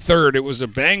call at third. It was a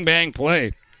bang-bang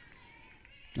play.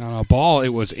 On a ball, it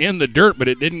was in the dirt, but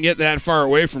it didn't get that far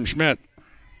away from Schmidt.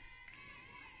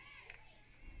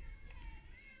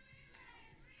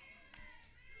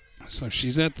 So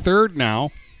she's at third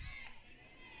now.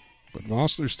 But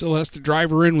Vossler still has to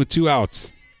drive her in with 2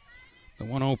 outs. The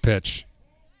 1-0 pitch.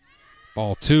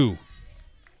 Ball 2.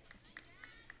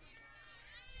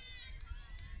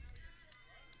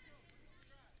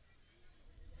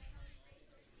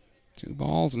 Two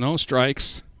balls, no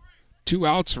strikes. 2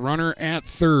 outs, runner at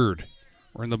third.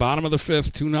 We're in the bottom of the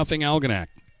 5th, 2-0 Algonac.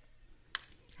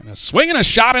 And a swing and a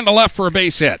shot into left for a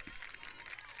base hit.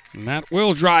 And that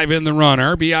will drive in the run.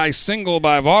 RBI single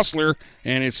by Vossler,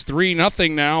 and it's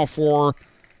 3-0 now for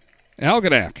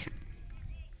Algonac.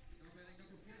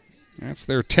 That's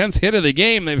their 10th hit of the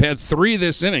game. They've had 3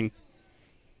 this inning.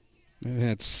 They've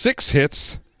had 6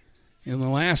 hits in the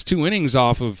last 2 innings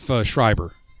off of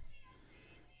Schreiber.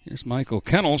 Here's Michael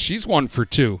Kennel. She's 1 for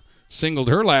 2. Singled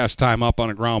her last time up on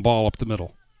a ground ball up the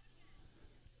middle.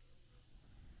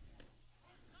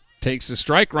 Takes a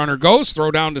strike. Runner goes. Throw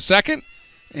down to second.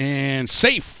 And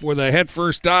safe with a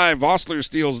head-first dive. Vossler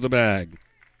steals the bag.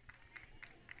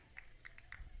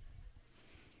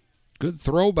 Good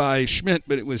throw by Schmidt,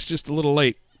 but it was just a little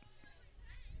late.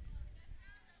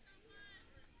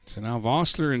 So now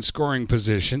Vossler in scoring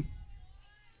position.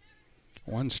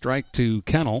 1 strike to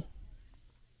Kennel.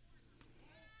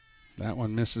 That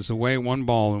one misses away. 1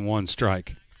 ball and 1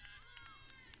 strike.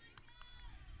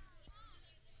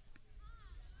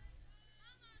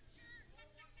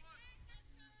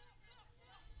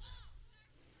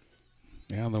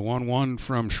 Now the 1-1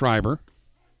 from Schreiber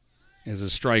is a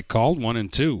strike called,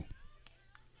 1-2.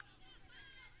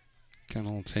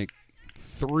 Kennel will take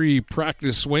 3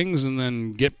 practice swings and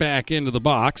then get back into the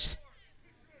box.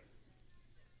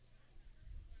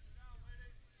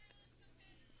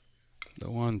 The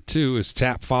 1-2 is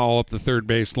tap foul up the third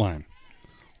baseline.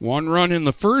 1 run in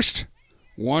the first,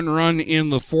 1 run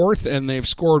in the 4th, and they've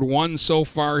scored 1 so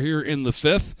far here in the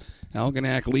 5th.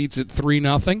 Algonac leads at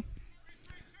 3-0.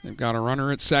 They've got a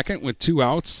runner at second with 2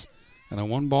 outs and a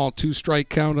 1-ball, 2-strike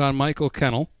count on Michael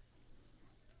Kennel.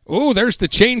 Oh, there's the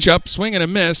changeup, swing and a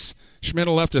miss. Schmidt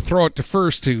will have to throw it to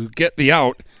first to get the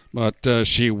out, but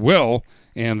she will.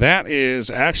 And that is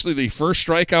actually the first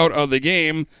strikeout of the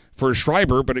game for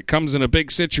Schreiber, but it comes in a big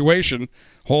situation.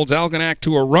 Holds Algonac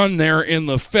to a run there in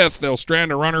the 5th. They'll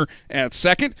strand a runner at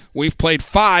second. We've played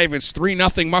 5. It's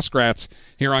 3-0 Muskrats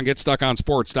here on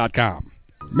GetStuckOnSports.com.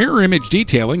 Mirror Image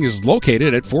Detailing is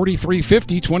located at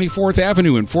 4350 24th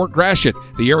Avenue in Fort Gratiot,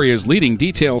 the area's leading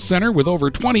detail center with over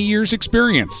 20 years'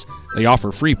 experience. They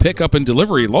offer free pickup and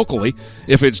delivery locally.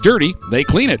 If it's dirty, they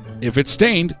clean it. If it's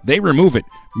stained, they remove it.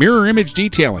 Mirror Image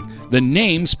Detailing. The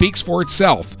name speaks for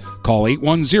itself. Call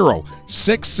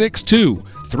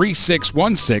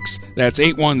 810-662-3616. That's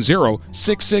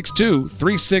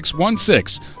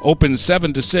 810-662-3616. Open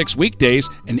 7 to 6 weekdays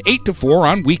and 8 to 4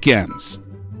 on weekends.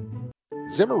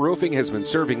 Zimmer Roofing has been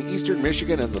serving Eastern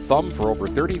Michigan and the Thumb for over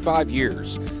 35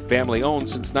 years. Family owned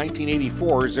since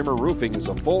 1984, Zimmer Roofing is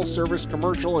a full-service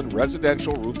commercial and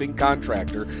residential roofing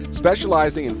contractor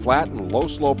specializing in flat and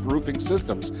low-slope roofing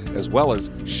systems, as well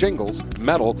as shingles,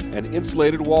 metal, and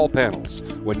insulated wall panels.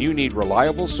 When you need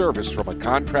reliable service from a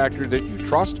contractor that you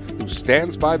trust who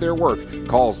stands by their work,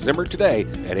 call Zimmer today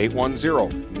at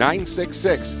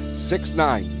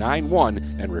 810-966-6991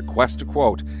 and request a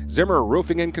quote. Zimmer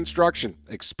Roofing and Construction.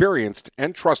 Experienced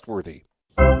and trustworthy.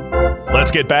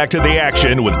 Let's get back to the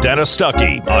action with Dennis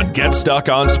Stuckey on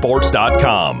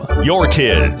GetStuckOnSports.com. Your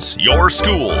kids, your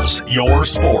schools, your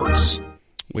sports.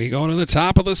 We go to the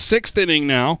top of the 6th inning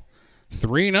now.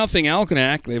 3-0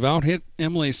 Algonac. They've out-hit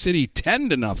Imlay City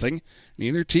 10-0.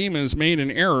 Neither team has made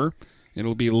an error.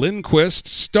 It'll be Lindquist,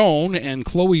 Stone, and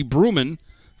Chloe Bruman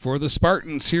for the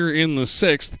Spartans here in the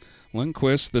 6th.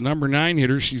 Lindquist, the number 9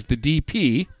 hitter. She's the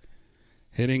DP.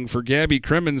 Hitting for Gabby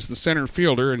Crimmins, the center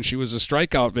fielder, and she was a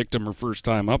strikeout victim her first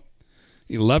time up.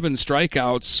 11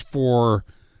 strikeouts for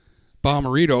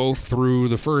Bomarito through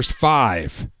the first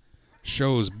 5.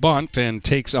 Shows bunt and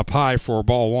takes up high for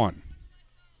ball 1.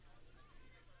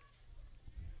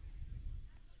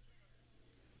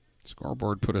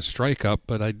 Scoreboard put a strike up,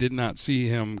 but I did not see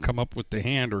him come up with the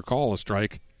hand or call a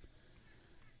strike.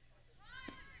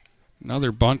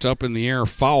 Another bunt up in the air,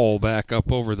 foul back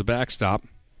up over the backstop.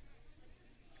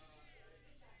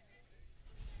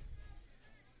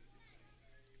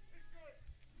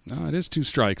 No, it is 2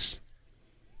 strikes.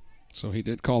 So he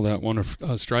did call that one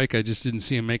a strike. I just didn't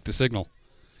see him make the signal.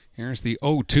 Here's the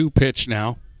 0-2 pitch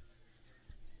now.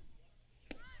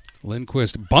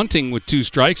 Lindquist bunting with 2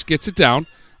 strikes, gets it down.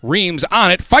 Reams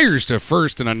on it, fires to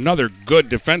first, and another good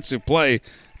defensive play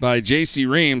by J.C.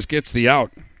 Reams gets the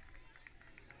out.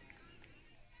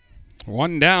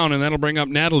 1 down, and that'll bring up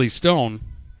Natalie Stone.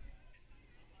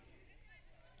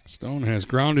 Stone has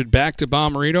grounded back to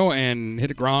Bomarito and hit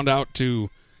a ground out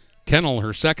to Kennel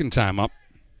her second time up.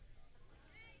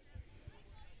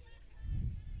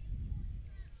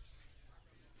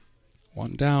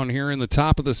 One down here in the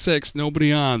top of the 6th,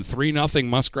 nobody on. 3-0,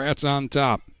 Muskrats on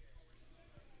top.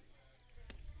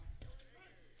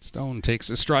 Stone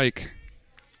takes a strike.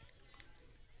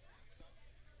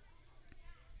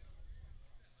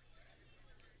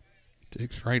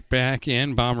 Digs right back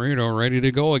in. Bomarito ready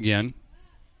to go again.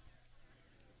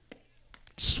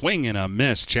 Swing and a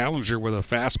miss. Challenger with a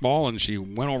fastball, and she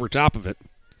went over top of it.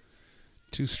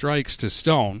 2 strikes to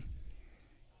Stone.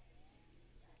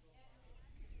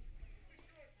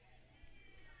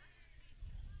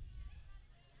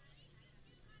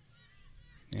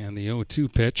 And the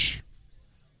 0-2 pitch.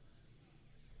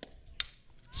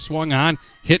 Swung on,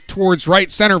 hit towards right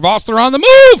center. Vossler on the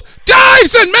move,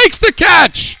 dives and makes the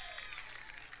catch.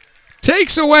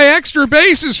 Takes away extra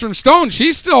bases from Stone.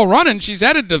 She's still running. She's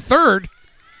headed to third.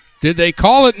 Did they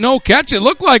call it no catch? It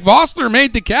looked like Vossler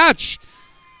made the catch.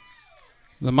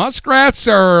 The Muskrats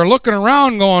are looking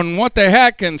around going, what the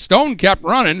heck? And Stone kept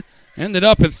running. Ended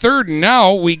up at third, and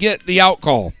now we get the out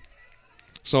call.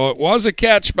 So it was a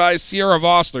catch by Sierra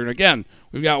Vossler. And again,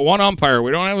 we've got one umpire.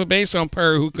 We don't have a base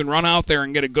umpire who can run out there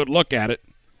and get a good look at it.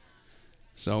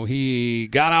 So he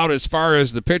got out as far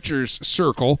as the pitcher's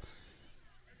circle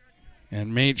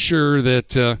and made sure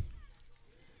that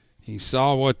he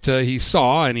saw what he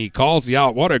saw, and he calls the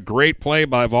out. What a great play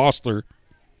by Vossler,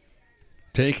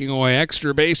 taking away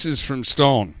extra bases from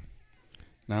Stone.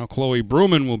 Now Chloe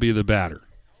Bruman will be the batter.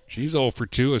 She's 0 for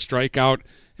 2, a strikeout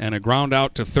and a ground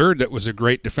out to third. That was a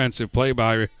great defensive play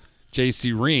by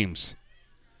J.C. Reams.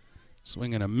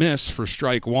 Swing and a miss for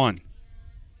strike 1.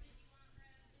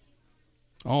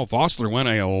 Oh, Vossler went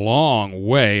a long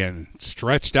way and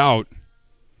stretched out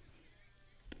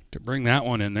to bring that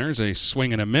one in. There's a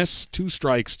swing and a miss. 2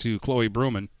 strikes to Chloe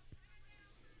Bruman.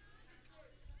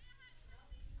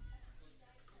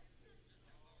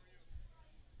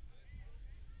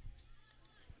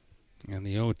 And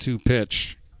the 0-2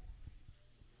 pitch.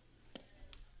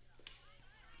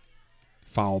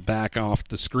 Foul back off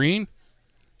the screen.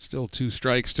 Still 2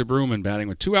 strikes to Bruman, batting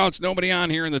with 2 outs, nobody on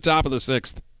here in the top of the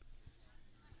 6th.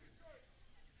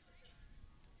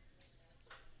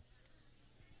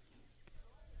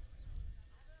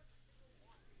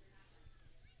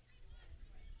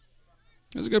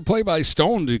 It was a good play by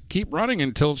Stone to keep running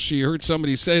until she heard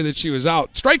somebody say that she was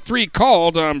out. Strike 3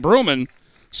 called on Bruman.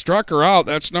 Struck her out.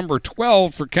 That's number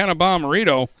 12 for Kenna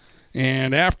Bomarito.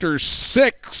 And after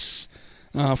 6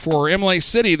 for Imlay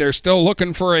City, they're still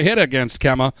looking for a hit against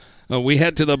Kemah. We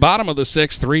head to the bottom of the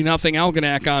 6th, 3-0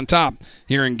 Algonac on top.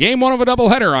 Here in Game 1 of a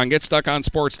doubleheader on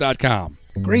GetStuckOnSports.com.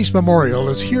 Grace Memorial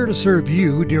is here to serve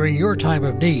you during your time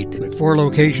of need. With 4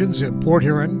 locations in Port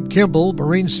Huron, Kimball,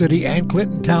 Marine City, and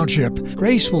Clinton Township,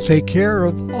 Grace will take care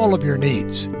of all of your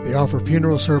needs. They offer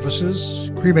funeral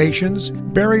services, cremations,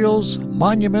 burials,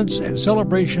 monuments, and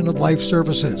celebration of life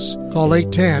services. Call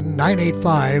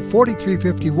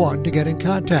 810-985-4351 to get in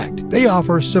contact. They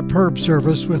offer superb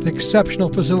service with exceptional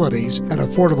facilities at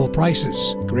affordable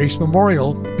prices. Grace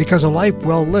Memorial, because a life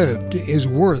well lived is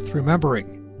worth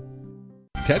remembering.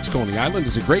 Ted's Coney Island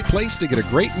is a great place to get a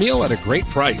great meal at a great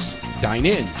price. Dine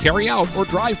in, carry out, or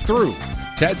drive through.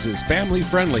 Ted's is family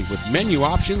friendly with menu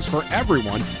options for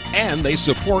everyone, and they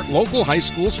support local high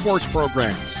school sports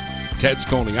programs. Ted's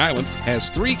Coney Island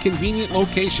has 3 convenient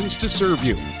locations to serve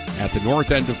you. At the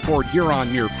north end of Port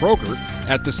Huron near Kroger,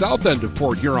 at the south end of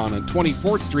Port Huron on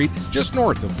 24th Street just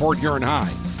north of Port Huron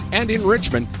High, and in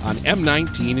Richmond on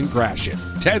M19 in Gratiot.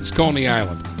 Ted's Coney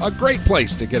Island, a great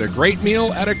place to get a great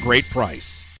meal at a great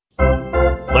price.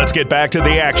 Let's get back to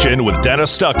the action with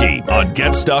Dennis Stuckey on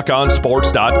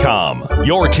GetStuckOnSports.com.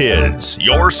 Your kids,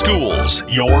 your schools,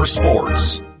 your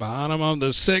sports. Bottom of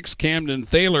the sixth, Camden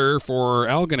Thaler for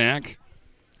Algonac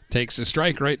takes a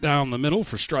strike right down the middle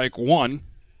for strike one.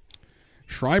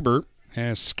 Schreiber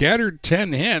has scattered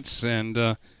 10 hits, and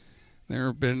there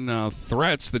have been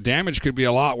threats. The damage could be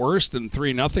a lot worse than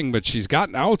 3-0, but she's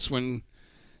gotten outs when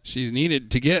she's needed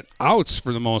to get outs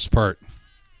for the most part.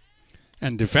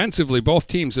 And defensively, both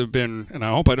teams have been, and I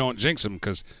hope I don't jinx them,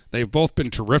 because they've both been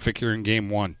terrific here in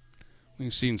Game 1.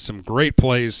 We've seen some great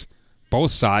plays, both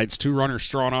sides. 2 runners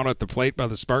thrown out at the plate by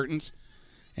the Spartans,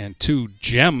 and 2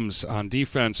 gems on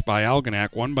defense by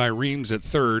Algonac, one by Reams at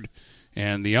third,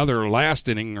 and the other last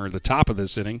inning, or the top of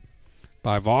this inning,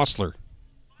 by Vossler.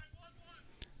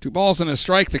 2 balls and a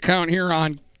strike, the count here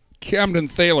on Camden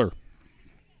Thaler.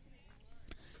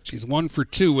 She's 1 for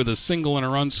 2 with a single and a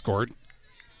run scored.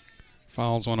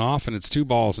 Fouls one off, and it's 2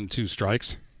 balls and 2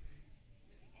 strikes.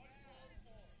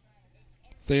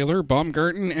 Thaler,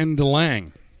 Baumgarten, and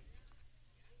DeLang.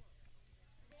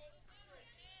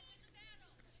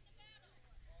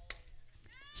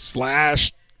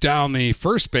 Slashed down the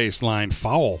first base line,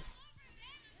 foul.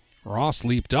 Ross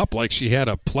leaped up like she had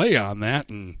a play on that,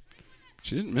 and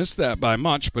she didn't miss that by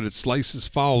much, but it slices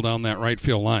foul down that right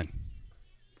field line.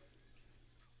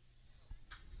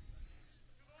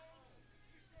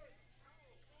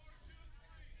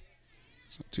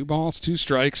 So 2 balls, 2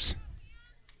 strikes.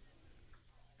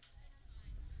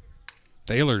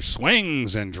 Thaler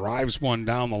swings and drives one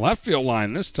down the left field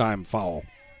line, this time foul.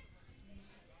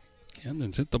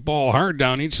 Camden's hit the ball hard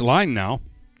down each line now.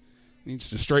 Needs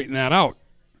to straighten that out.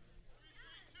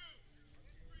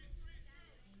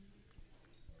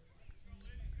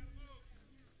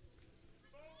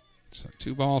 So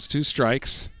 2 balls, 2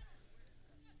 strikes.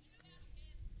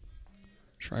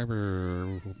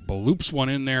 Schreiber loops one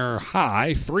in there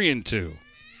high, 3-2.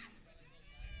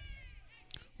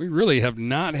 We really have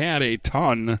not had a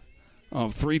ton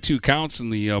of 3-2 counts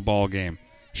in the ball game.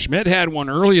 Schmidt had one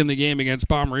early in the game against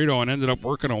Pomerito and ended up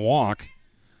working a walk.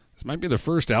 This might be the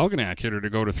first Algonac hitter to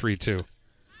go to 3-2.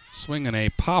 Swinging a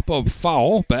pop-up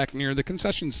foul back near the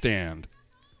concession stand.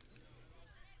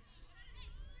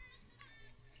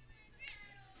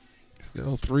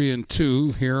 Still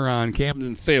 3-2 here on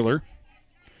Camden Thaler.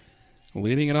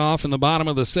 Leading it off in the bottom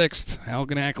of the sixth.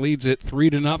 Algonac leads it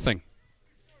 3-0.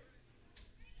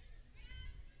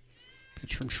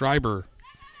 Pitch from Schreiber.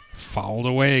 Fouled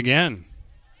away again.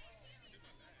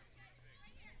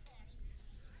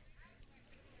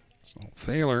 So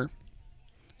Thaler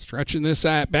stretching this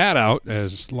at bat out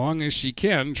as long as she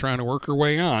can, trying to work her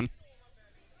way on.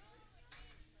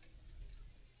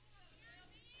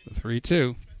 The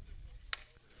 3-2.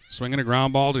 Swinging a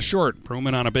ground ball to short.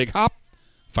 Bruman on a big hop.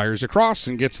 Fires across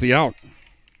and gets the out.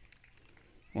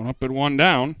 1 up and 1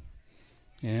 down.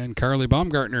 And Carly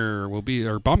Baumgarten will be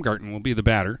the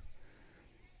batter.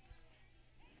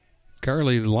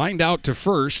 Carly lined out to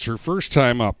first, her first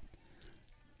time up.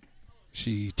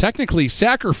 She technically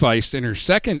sacrificed in her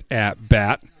second at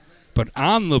bat, but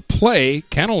on the play,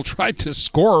 Kennel tried to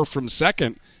score from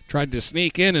second, tried to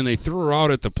sneak in, and they threw her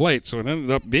out at the plate, so it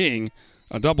ended up being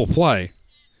a double play,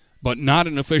 but not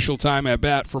an official time at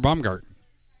bat for Baumgarten.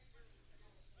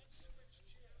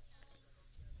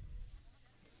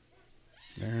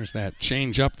 There's that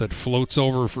change-up that floats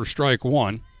over for strike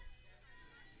one.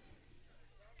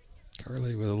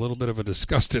 Carly with a little bit of a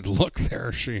disgusted look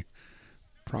there. She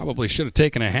probably should have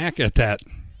taken a hack at that.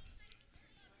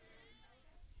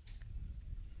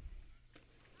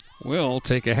 Will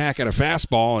take a hack at a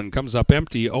fastball and comes up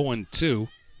empty, 0-2.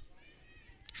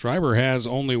 Schreiber has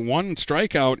only 1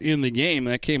 strikeout in the game.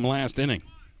 That came last inning.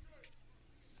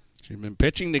 She's been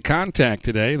pitching to contact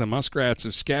today. The Muskrats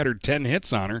have scattered 10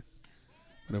 hits on her,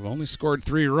 but have only scored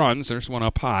 3 runs. There's one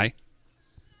up high.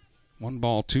 1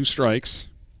 ball, 2 strikes.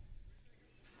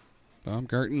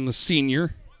 Baumgarten, the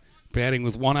senior, batting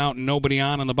with 1 out and nobody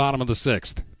on in the bottom of the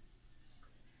 6th.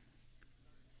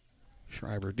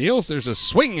 Schreiber deals. There's a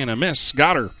swing and a miss.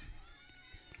 Got her.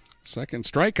 Second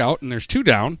strikeout, and there's 2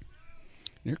 down.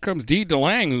 Here comes Dee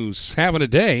DeLang, who's having a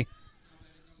day.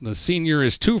 The senior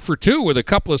is 2 for 2 with a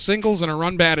couple of singles and a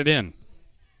run batted in.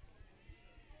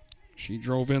 She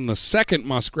drove in the second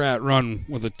Muskrat run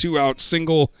with a 2-out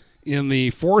single in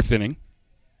the 4th inning.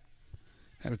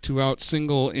 Had a 2-out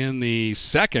single in the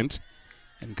 2nd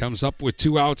and comes up with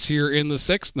 2 outs here in the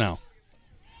 6th now.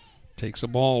 Takes a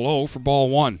ball low for ball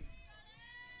 1.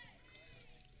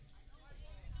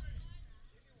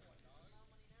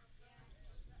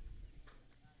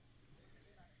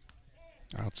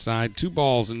 Outside, 2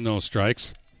 balls and no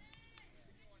strikes.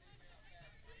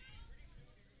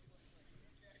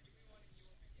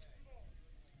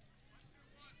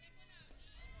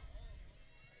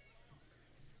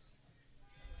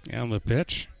 And the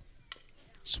pitch.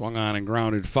 Swung on and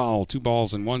grounded foul. 2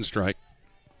 balls and 1 strike.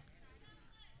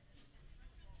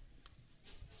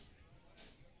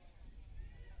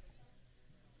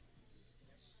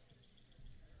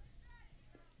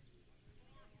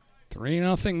 Three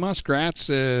nothing Muskrats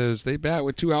as they bat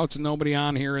with 2 outs and nobody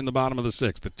on here in the bottom of the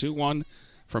 6th. The 2-1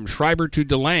 from Schreiber to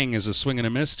DeLange is a swing and a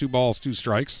miss. 2 balls, 2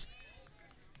 strikes.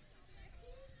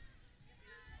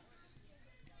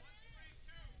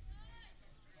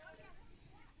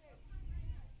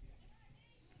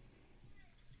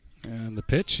 And the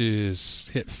pitch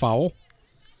is hit foul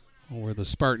over the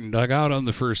Spartan dugout on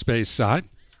the first base side.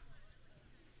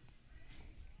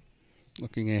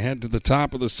 Looking ahead to the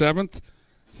top of the 7th.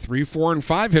 3, 4, and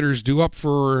 5 hitters due up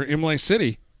for Imlay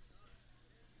City.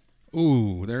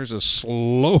 Ooh, there's a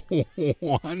slow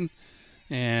one,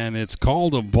 and it's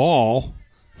called a ball.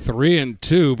 3 and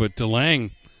 2, but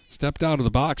DeLange stepped out of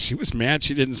the box. She was mad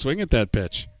she didn't swing at that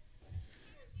pitch.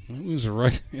 It was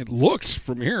right. It looked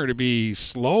from here to be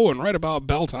slow and right about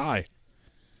belt high.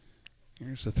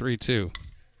 Here's the 3-2.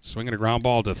 Swinging a ground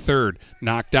ball to third.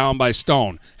 Knocked down by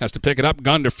Stone. Has to pick it up,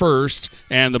 gun to first,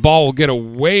 and the ball will get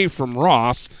away from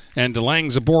Ross, and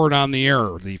DeLange's aboard on the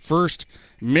error. The first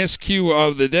miscue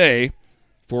of the day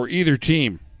for either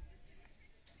team.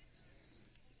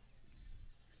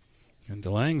 And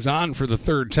DeLange's on for the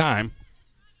 3rd time.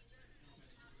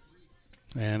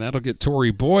 And that'll get Tori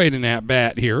Boyd in at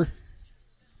bat here.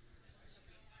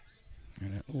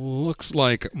 And it looks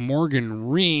like Morgan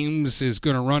Reams is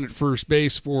going to run at first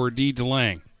base for D.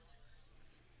 DeLange.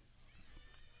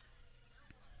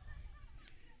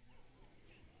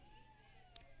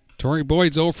 Tori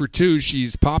Boyd's 0 for 2.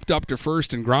 She's popped up to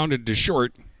first and grounded to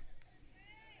short.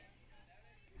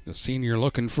 The senior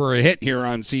looking for a hit here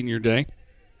on senior day.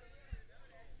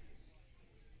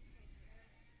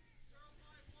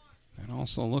 And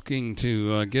also looking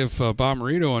to give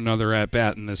Bomarito another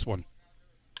at-bat in this one.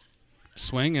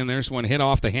 Swing, and there's one hit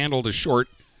off the handle to short.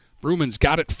 Bruman's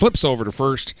got it, flips over to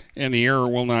first, and the error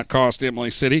will not cost Imlay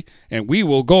City. And we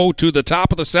will go to the top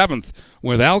of the 7th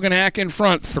with Algonac in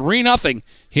front, 3-0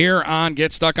 here on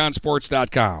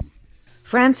GetStuckOnSports.com.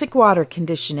 Frantic Water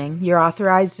Conditioning, your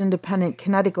authorized independent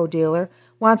Connecticut dealer,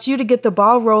 wants you to get the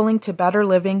ball rolling to better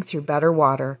living through better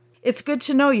water. It's good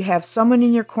to know you have someone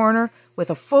in your corner with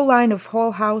a full line of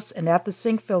whole house and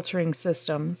at-the-sink filtering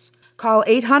systems. Call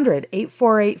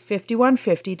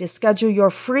 800-848-5150 to schedule your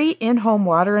free in-home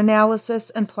water analysis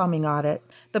and plumbing audit.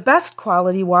 The best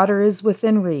quality water is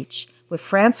within reach with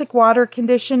Frantic Water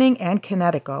Conditioning and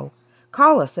Connecticut.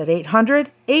 Call us at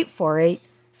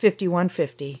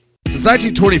 800-848-5150. Since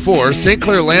 1924, St.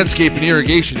 Clair Landscape and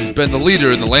Irrigation has been the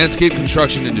leader in the landscape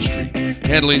construction industry,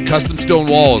 handling custom stone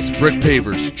walls, brick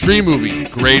pavers, tree moving,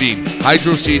 grading,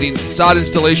 hydro seeding, sod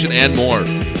installation, and more.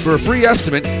 For a free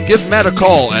estimate, give Matt a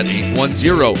call at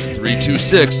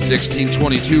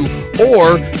 810-326-1622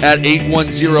 or at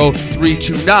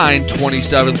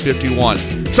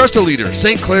 810-329-2751. Trust a leader,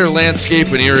 St. Clair Landscape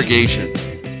and Irrigation.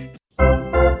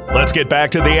 Let's get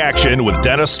back to the action with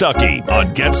Dennis Stuckey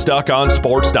on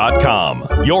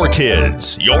GetStuckOnSports.com. Your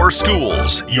kids, your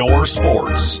schools, your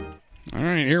sports. All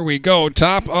right, here we go.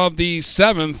 Top of the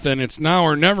 7th, and it's now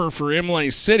or never for Imlay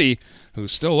City,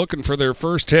 who's still looking for their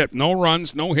first hit. No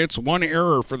runs, no hits, 1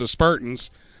 error for the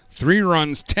Spartans. 3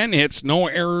 runs, 10 hits, no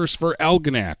errors for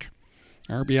Algonac.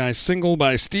 RBI single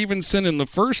by Stevenson in the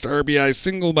 1st, RBI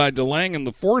single by DeLange in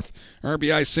the 4th,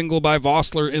 RBI single by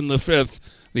Vossler in the 5th.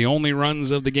 The only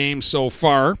runs of the game so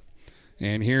far.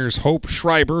 And here's Hope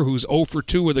Schreiber, who's 0 for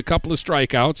 2 with a couple of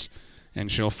strikeouts,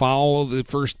 and she'll foul the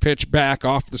first pitch back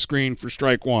off the screen for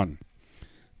strike 1.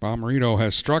 Bomarito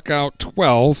has struck out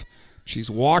 12. She's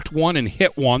walked 1 and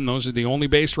hit 1. Those are the only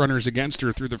base runners against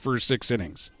her through the first 6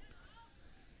 innings.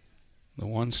 The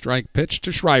 1-strike pitch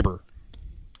to Schreiber.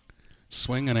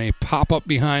 Swing and a pop-up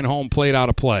behind home plate out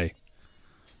of play.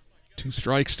 2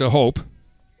 strikes to Hope.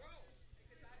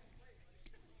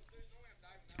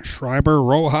 Schreiber,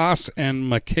 Rojas, and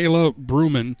Michaela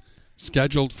Bruman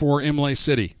scheduled for Imlay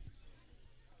City.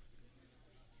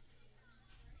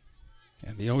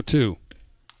 And the 0-2.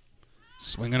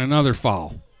 Swinging another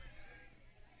foul.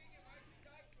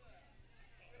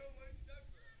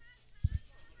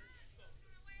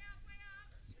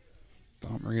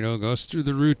 Bomarito goes through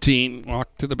the routine,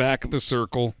 walk to the back of the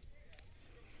circle,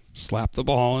 slap the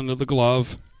ball into the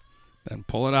glove, then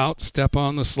pull it out, step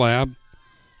on the slab,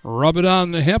 rub it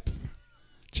on the hip,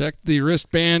 check the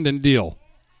wristband, and deal.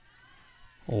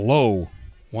 Low.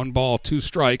 1 ball, 2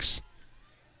 strikes.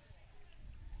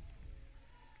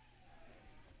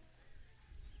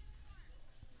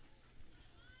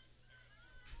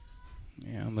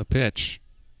 And the pitch.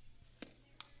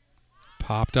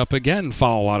 Popped up again,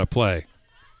 foul out of play.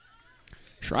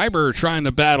 Schreiber trying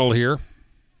to battle here.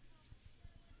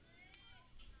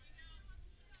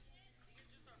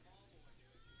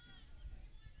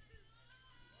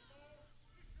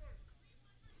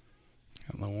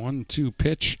 And the 1-2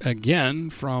 pitch again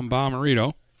from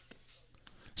Bomarito.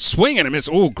 Swing and a miss.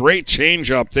 Oh, great change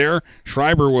up there.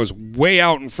 Schreiber was way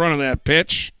out in front of that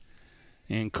pitch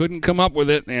and couldn't come up with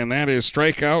it, and that is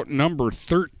strikeout number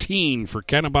 13 for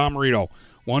Kenna Bomarito.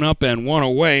 One up and one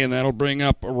away, and that'll bring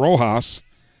up Rojas.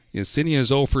 Yesenia is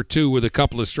 0 for 2 with a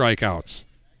couple of strikeouts.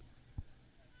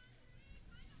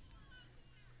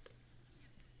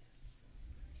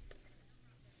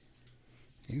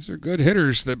 These are good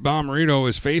hitters that Bomarito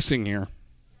is facing here.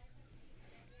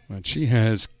 But she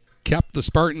has kept the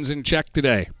Spartans in check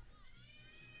today.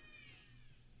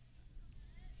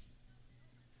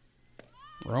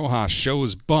 Rojas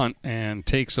shows bunt and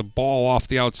takes a ball off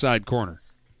the outside corner.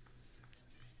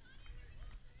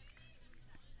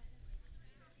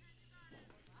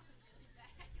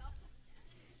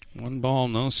 One ball,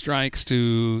 no strikes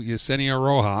to Yesenia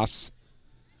Rojas.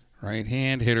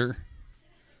 Right-hand hitter.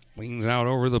 Leans out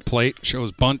over the plate,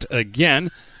 shows bunt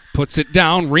again, puts it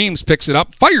down. Reams picks it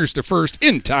up, fires to first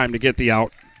in time to get the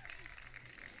out.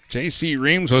 J.C.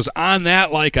 Reams was on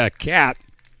that like a cat.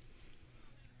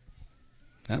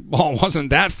 That ball wasn't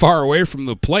that far away from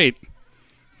the plate,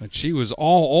 but she was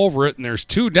all over it, and there's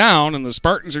 2 down, and the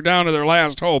Spartans are down to their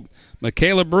last hope.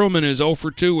 Michaela Bruman is 0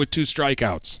 for 2 with 2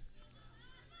 strikeouts.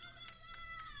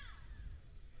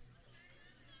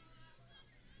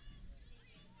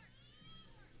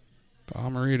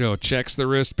 Bomarito checks the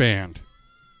wristband.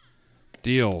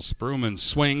 Deals. Bruman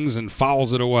swings and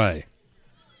fouls it away.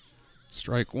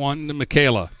 Strike 1 to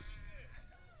Michaela.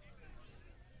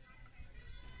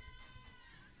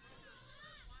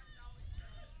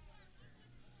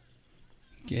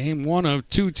 Game 1 of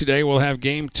 2 today. We'll have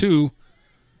game 2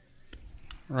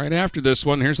 right after this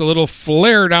one. Here's a little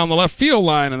flare down the left field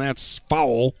line, and that's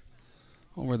foul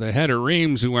over the head of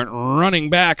Reams, who went running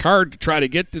back hard to try to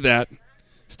get to that.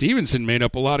 Stevenson made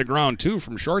up a lot of ground, too,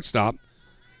 from shortstop.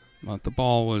 But the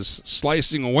ball was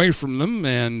slicing away from them,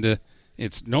 and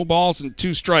it's no balls and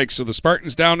 2 strikes, so the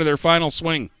Spartans down to their final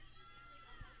swing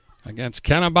against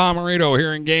Kenna Bomarito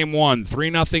here in Game 1.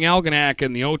 3-0 Algonac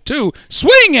in the 0-2.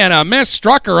 Swing and a miss,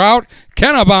 struck her out.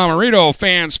 Kenna Bomarito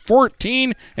fans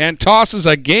 14 and tosses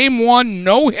a Game 1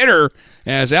 no-hitter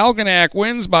as Algonac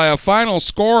wins by a final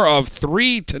score of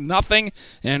 3-0.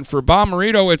 And for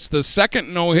Bomarito, it's the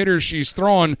second no-hitter she's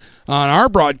thrown on our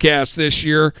broadcast this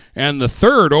year, and the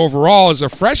third overall as a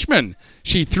freshman.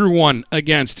 She threw one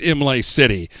against Imlay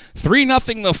City.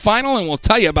 3-0 the final, and we'll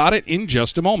tell you about it in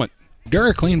just a moment.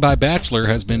 DuraClean by Bachelor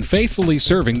has been faithfully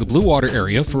serving the Blue Water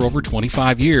area for over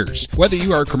 25 years. Whether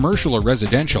you are commercial or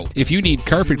residential, if you need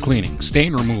carpet cleaning,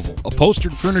 stain removal,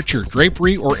 upholstered furniture,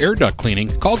 drapery, or air duct cleaning,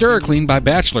 call DuraClean by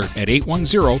Bachelor at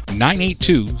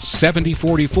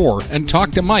 810-982-7044 and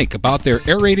talk to Mike about their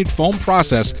aerated foam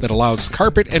process that allows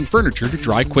carpet and furniture to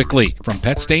dry quickly. From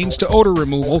pet stains to odor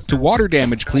removal to water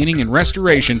damage cleaning and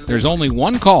restoration, there's only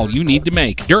one call you need to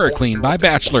make. DuraClean by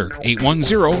Bachelor,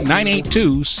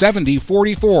 810-982-7044.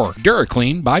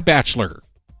 DuraClean by Bachelor.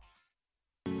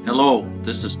 Hello,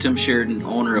 this is Tim Sheridan,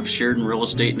 owner of Sheridan Real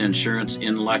Estate and Insurance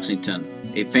in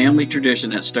Lexington. A family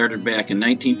tradition that started back in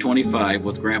 1925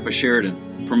 with Grandpa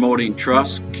Sheridan. Promoting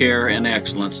trust, care, and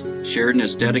excellence, Sheridan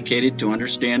is dedicated to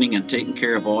understanding and taking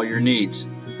care of all your needs.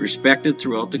 Respected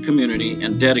throughout the community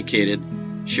and dedicated,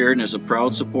 Sheridan is a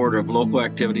proud supporter of local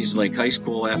activities like high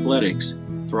school athletics.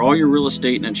 For all your real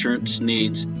estate and insurance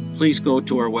needs, please go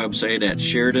to our website at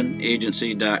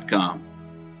SheridanAgency.com.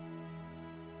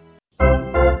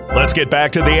 Let's get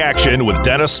back to the action with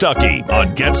Dennis Stuckey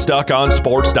on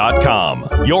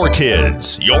GetStuckOnSports.com. Your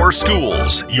kids, your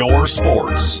schools, your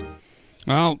sports.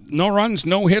 Well, no runs,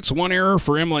 no hits, 1 error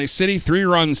for Imlay City. 3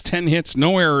 runs, 10 hits,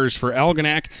 no errors for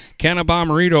Algonac. Kenna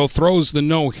Bomarito throws the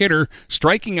no-hitter,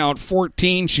 striking out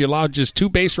 14. She allowed just 2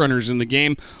 base runners in the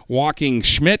game, walking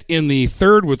Schmidt in the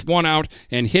 3rd with 1 out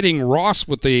and hitting Ross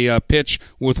with the pitch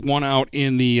with 1 out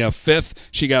in the 5th.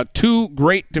 She got 2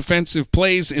 great defensive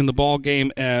plays in the ball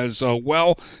game as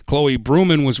well. Chloe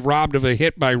Bruman was robbed of a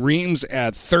hit by Reams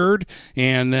at 3rd,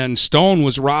 and then Stone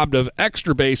was robbed of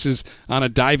extra bases on a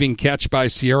diving catch by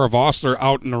Sierra Vossler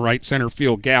out in the right center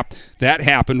field gap. That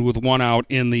happened with 1 out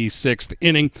in the 6th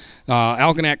inning.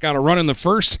 Algonac got a run in the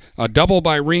first, a double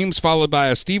by Reams, followed by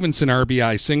a Stevenson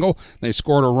RBI single. They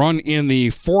scored a run in the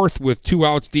 4th with 2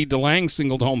 outs. D. DeLange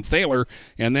singled home Thaler.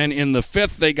 And then in the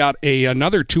 5th, they got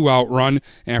another 2-out run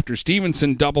after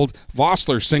Stevenson doubled.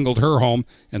 Vossler singled her home,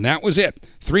 and that was it.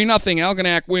 3-0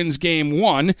 Algonac wins game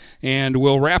 1, and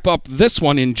we'll wrap up this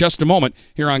one in just a moment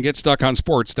here on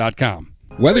GetStuckOnSports.com.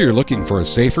 Whether you're looking for a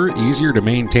safer, easier to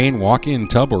maintain walk-in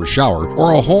tub or shower,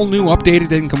 or a whole new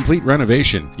updated and complete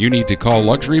renovation, you need to call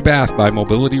Luxury Bath by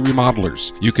Mobility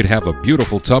Remodelers. You could have a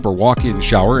beautiful tub or walk-in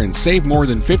shower and save more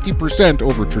than 50%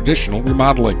 over traditional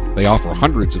remodeling. They offer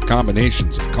hundreds of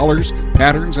combinations of colors,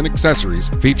 patterns, and accessories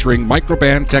featuring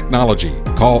microband technology.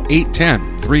 Call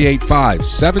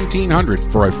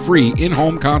 810-385-1700 for a free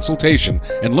in-home consultation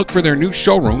and look for their new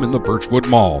showroom in the Birchwood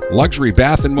Mall. Luxury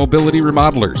Bath and Mobility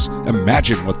Remodelers. Imagine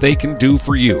what they can do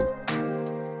for you.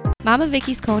 Mama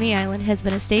Vicky's Coney Island has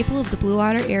been a staple of the Blue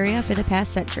Water area for the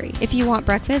past century. If you want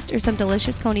breakfast or some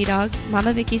delicious Coney dogs,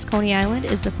 Mama Vicky's Coney Island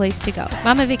is the place to go.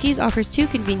 Mama Vicky's offers 2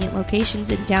 convenient locations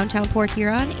in downtown Port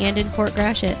Huron and in Fort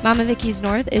Gratiot. Mama Vicky's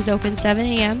North is open 7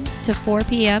 a.m. to 4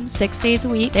 p.m. 6 days a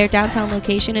week. Their downtown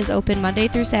location is open Monday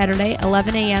through Saturday,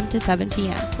 11 a.m. to 7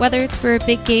 p.m. Whether it's for a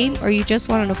big game or you just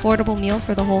want an affordable meal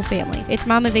for the whole family, it's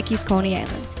Mama Vicky's Coney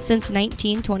Island since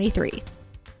 1923.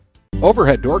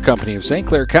 Overhead Door Company of St.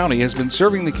 Clair County has been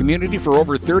serving the community for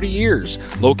over 30 years.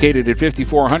 Located at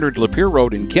 5400 Lapeer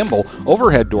Road in Kimball,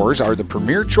 Overhead Doors are the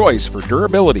premier choice for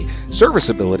durability,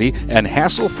 serviceability, and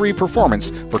hassle-free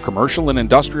performance for commercial and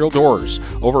industrial doors.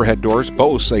 Overhead Doors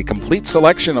boasts a complete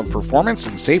selection of performance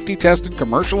and safety-tested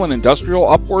commercial and industrial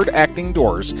upward-acting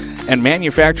doors and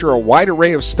manufacture a wide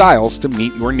array of styles to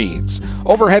meet your needs.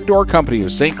 Overhead Door Company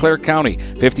of St. Clair County,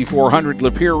 5400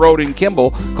 Lapeer Road in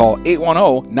Kimball. Call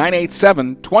 810-987-2185.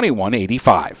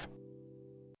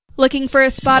 Looking for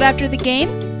a spot after the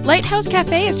game? Lighthouse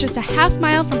Cafe is just a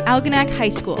half-mile from Algonac High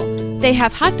School. They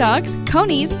have hot dogs,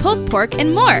 conies, pulled pork,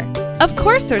 and more. Of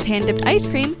course, there's hand-dipped ice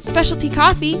cream, specialty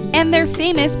coffee, and their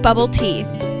famous bubble tea.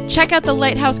 Check out the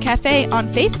Lighthouse Cafe on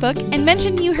Facebook and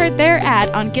mention you heard their ad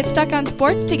on Get Stuck on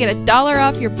Sports to get $1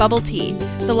 off your bubble tea.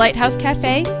 The Lighthouse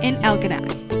Cafe in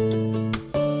Algonac.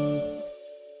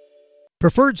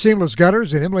 Preferred Seamless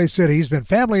Gutters in Imlay City has been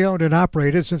family-owned and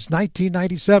operated since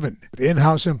 1997. With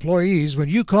in-house employees, when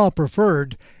you call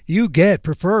Preferred, you get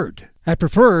Preferred. At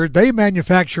Preferred, they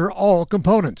manufacture all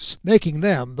components, making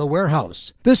them the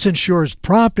warehouse. This ensures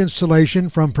prompt installation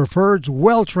from Preferred's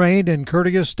well-trained and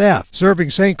courteous staff, serving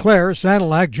St. Clair,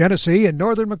 Sanilac, Genesee, and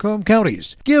northern Macomb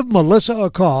counties. Give Melissa a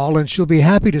call and she'll be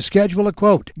happy to schedule a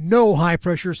quote. No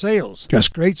high-pressure sales,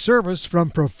 just great service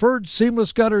from Preferred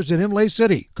Seamless Gutters in Imlay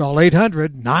City. Call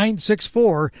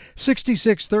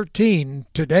 800-964-6613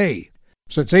 today.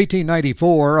 Since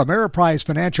 1894, Ameriprise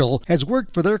Financial has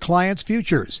worked for their clients'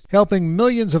 futures, helping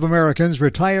millions of Americans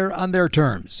retire on their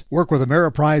terms. Work with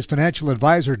Ameriprise Financial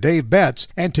Advisor Dave Betts,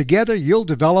 and together you'll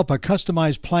develop a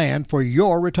customized plan for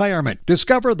your retirement.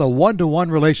 Discover the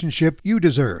one-to-one relationship you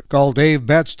deserve. Call Dave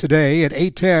Betts today at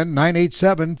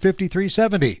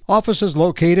 810-987-5370. Office is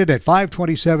located at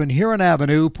 527 Huron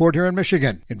Avenue, Port Huron,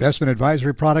 Michigan. Investment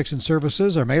advisory products and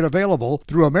services are made available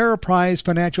through Ameriprise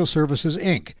Financial Services,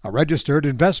 Inc., a registered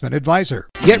investment advisor.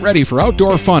 Get ready for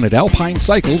outdoor fun at Alpine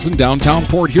Cycles in downtown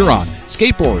Port Huron.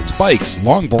 Skateboards, bikes,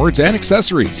 longboards, and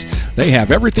accessories. They have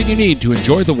everything you need to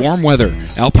enjoy the warm weather.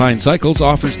 Alpine Cycles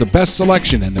offers the best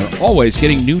selection, and they're always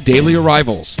getting new daily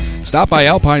arrivals. Stop by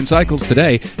Alpine Cycles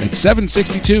today at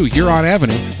 762 Huron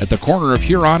Avenue at the corner of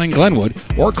Huron and Glenwood,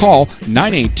 or call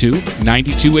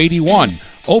 982-9281.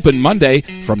 Open Monday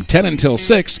from 10 until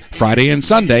 6, Friday and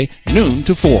Sunday, noon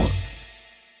to 4.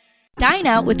 Dine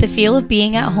out with the feel of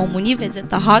being at home when you visit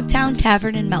the Hogtown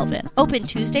Tavern in Melvin. Open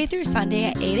Tuesday through Sunday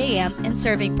at 8 a.m. and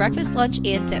serving breakfast, lunch,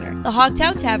 and dinner. The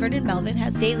Hogtown Tavern in Melvin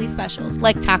has daily specials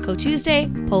like Taco Tuesday,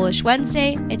 Polish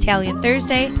Wednesday, Italian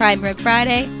Thursday, Prime Rib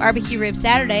Friday, Barbecue Rib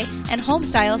Saturday, and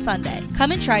Homestyle Sunday.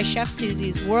 Come and try Chef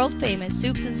Susie's world-famous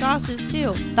soups and sauces,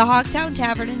 too. The Hogtown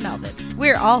Tavern in Melvin.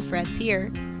 We're all friends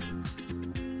here.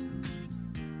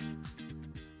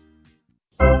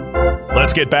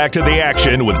 Let's get back to the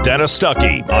action with Dennis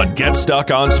Stuckey on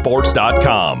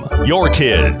GetStuckOnSports.com. Your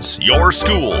kids, your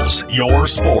schools, your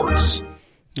sports.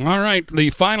 All right, the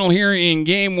final here in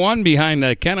Game 1 behind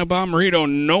the Kennebaum-Marito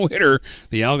no-hitter.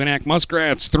 The Algonac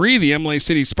Muskrats 3, the Imlay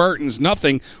City Spartans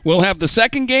nothing. We'll have the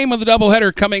second game of the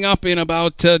doubleheader coming up in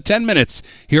about 10 minutes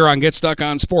here on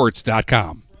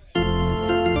GetStuckOnSports.com.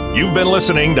 You've been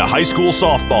listening to High School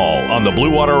Softball on the Blue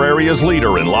Water area's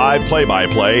leader in live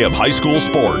play-by-play of high school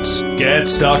sports.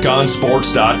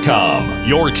 GetStuckOnSports.com.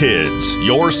 Your kids,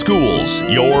 your schools,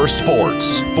 your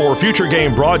sports. For future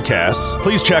game broadcasts,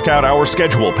 please check out our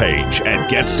schedule page at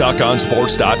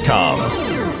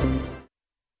GetStuckOnSports.com.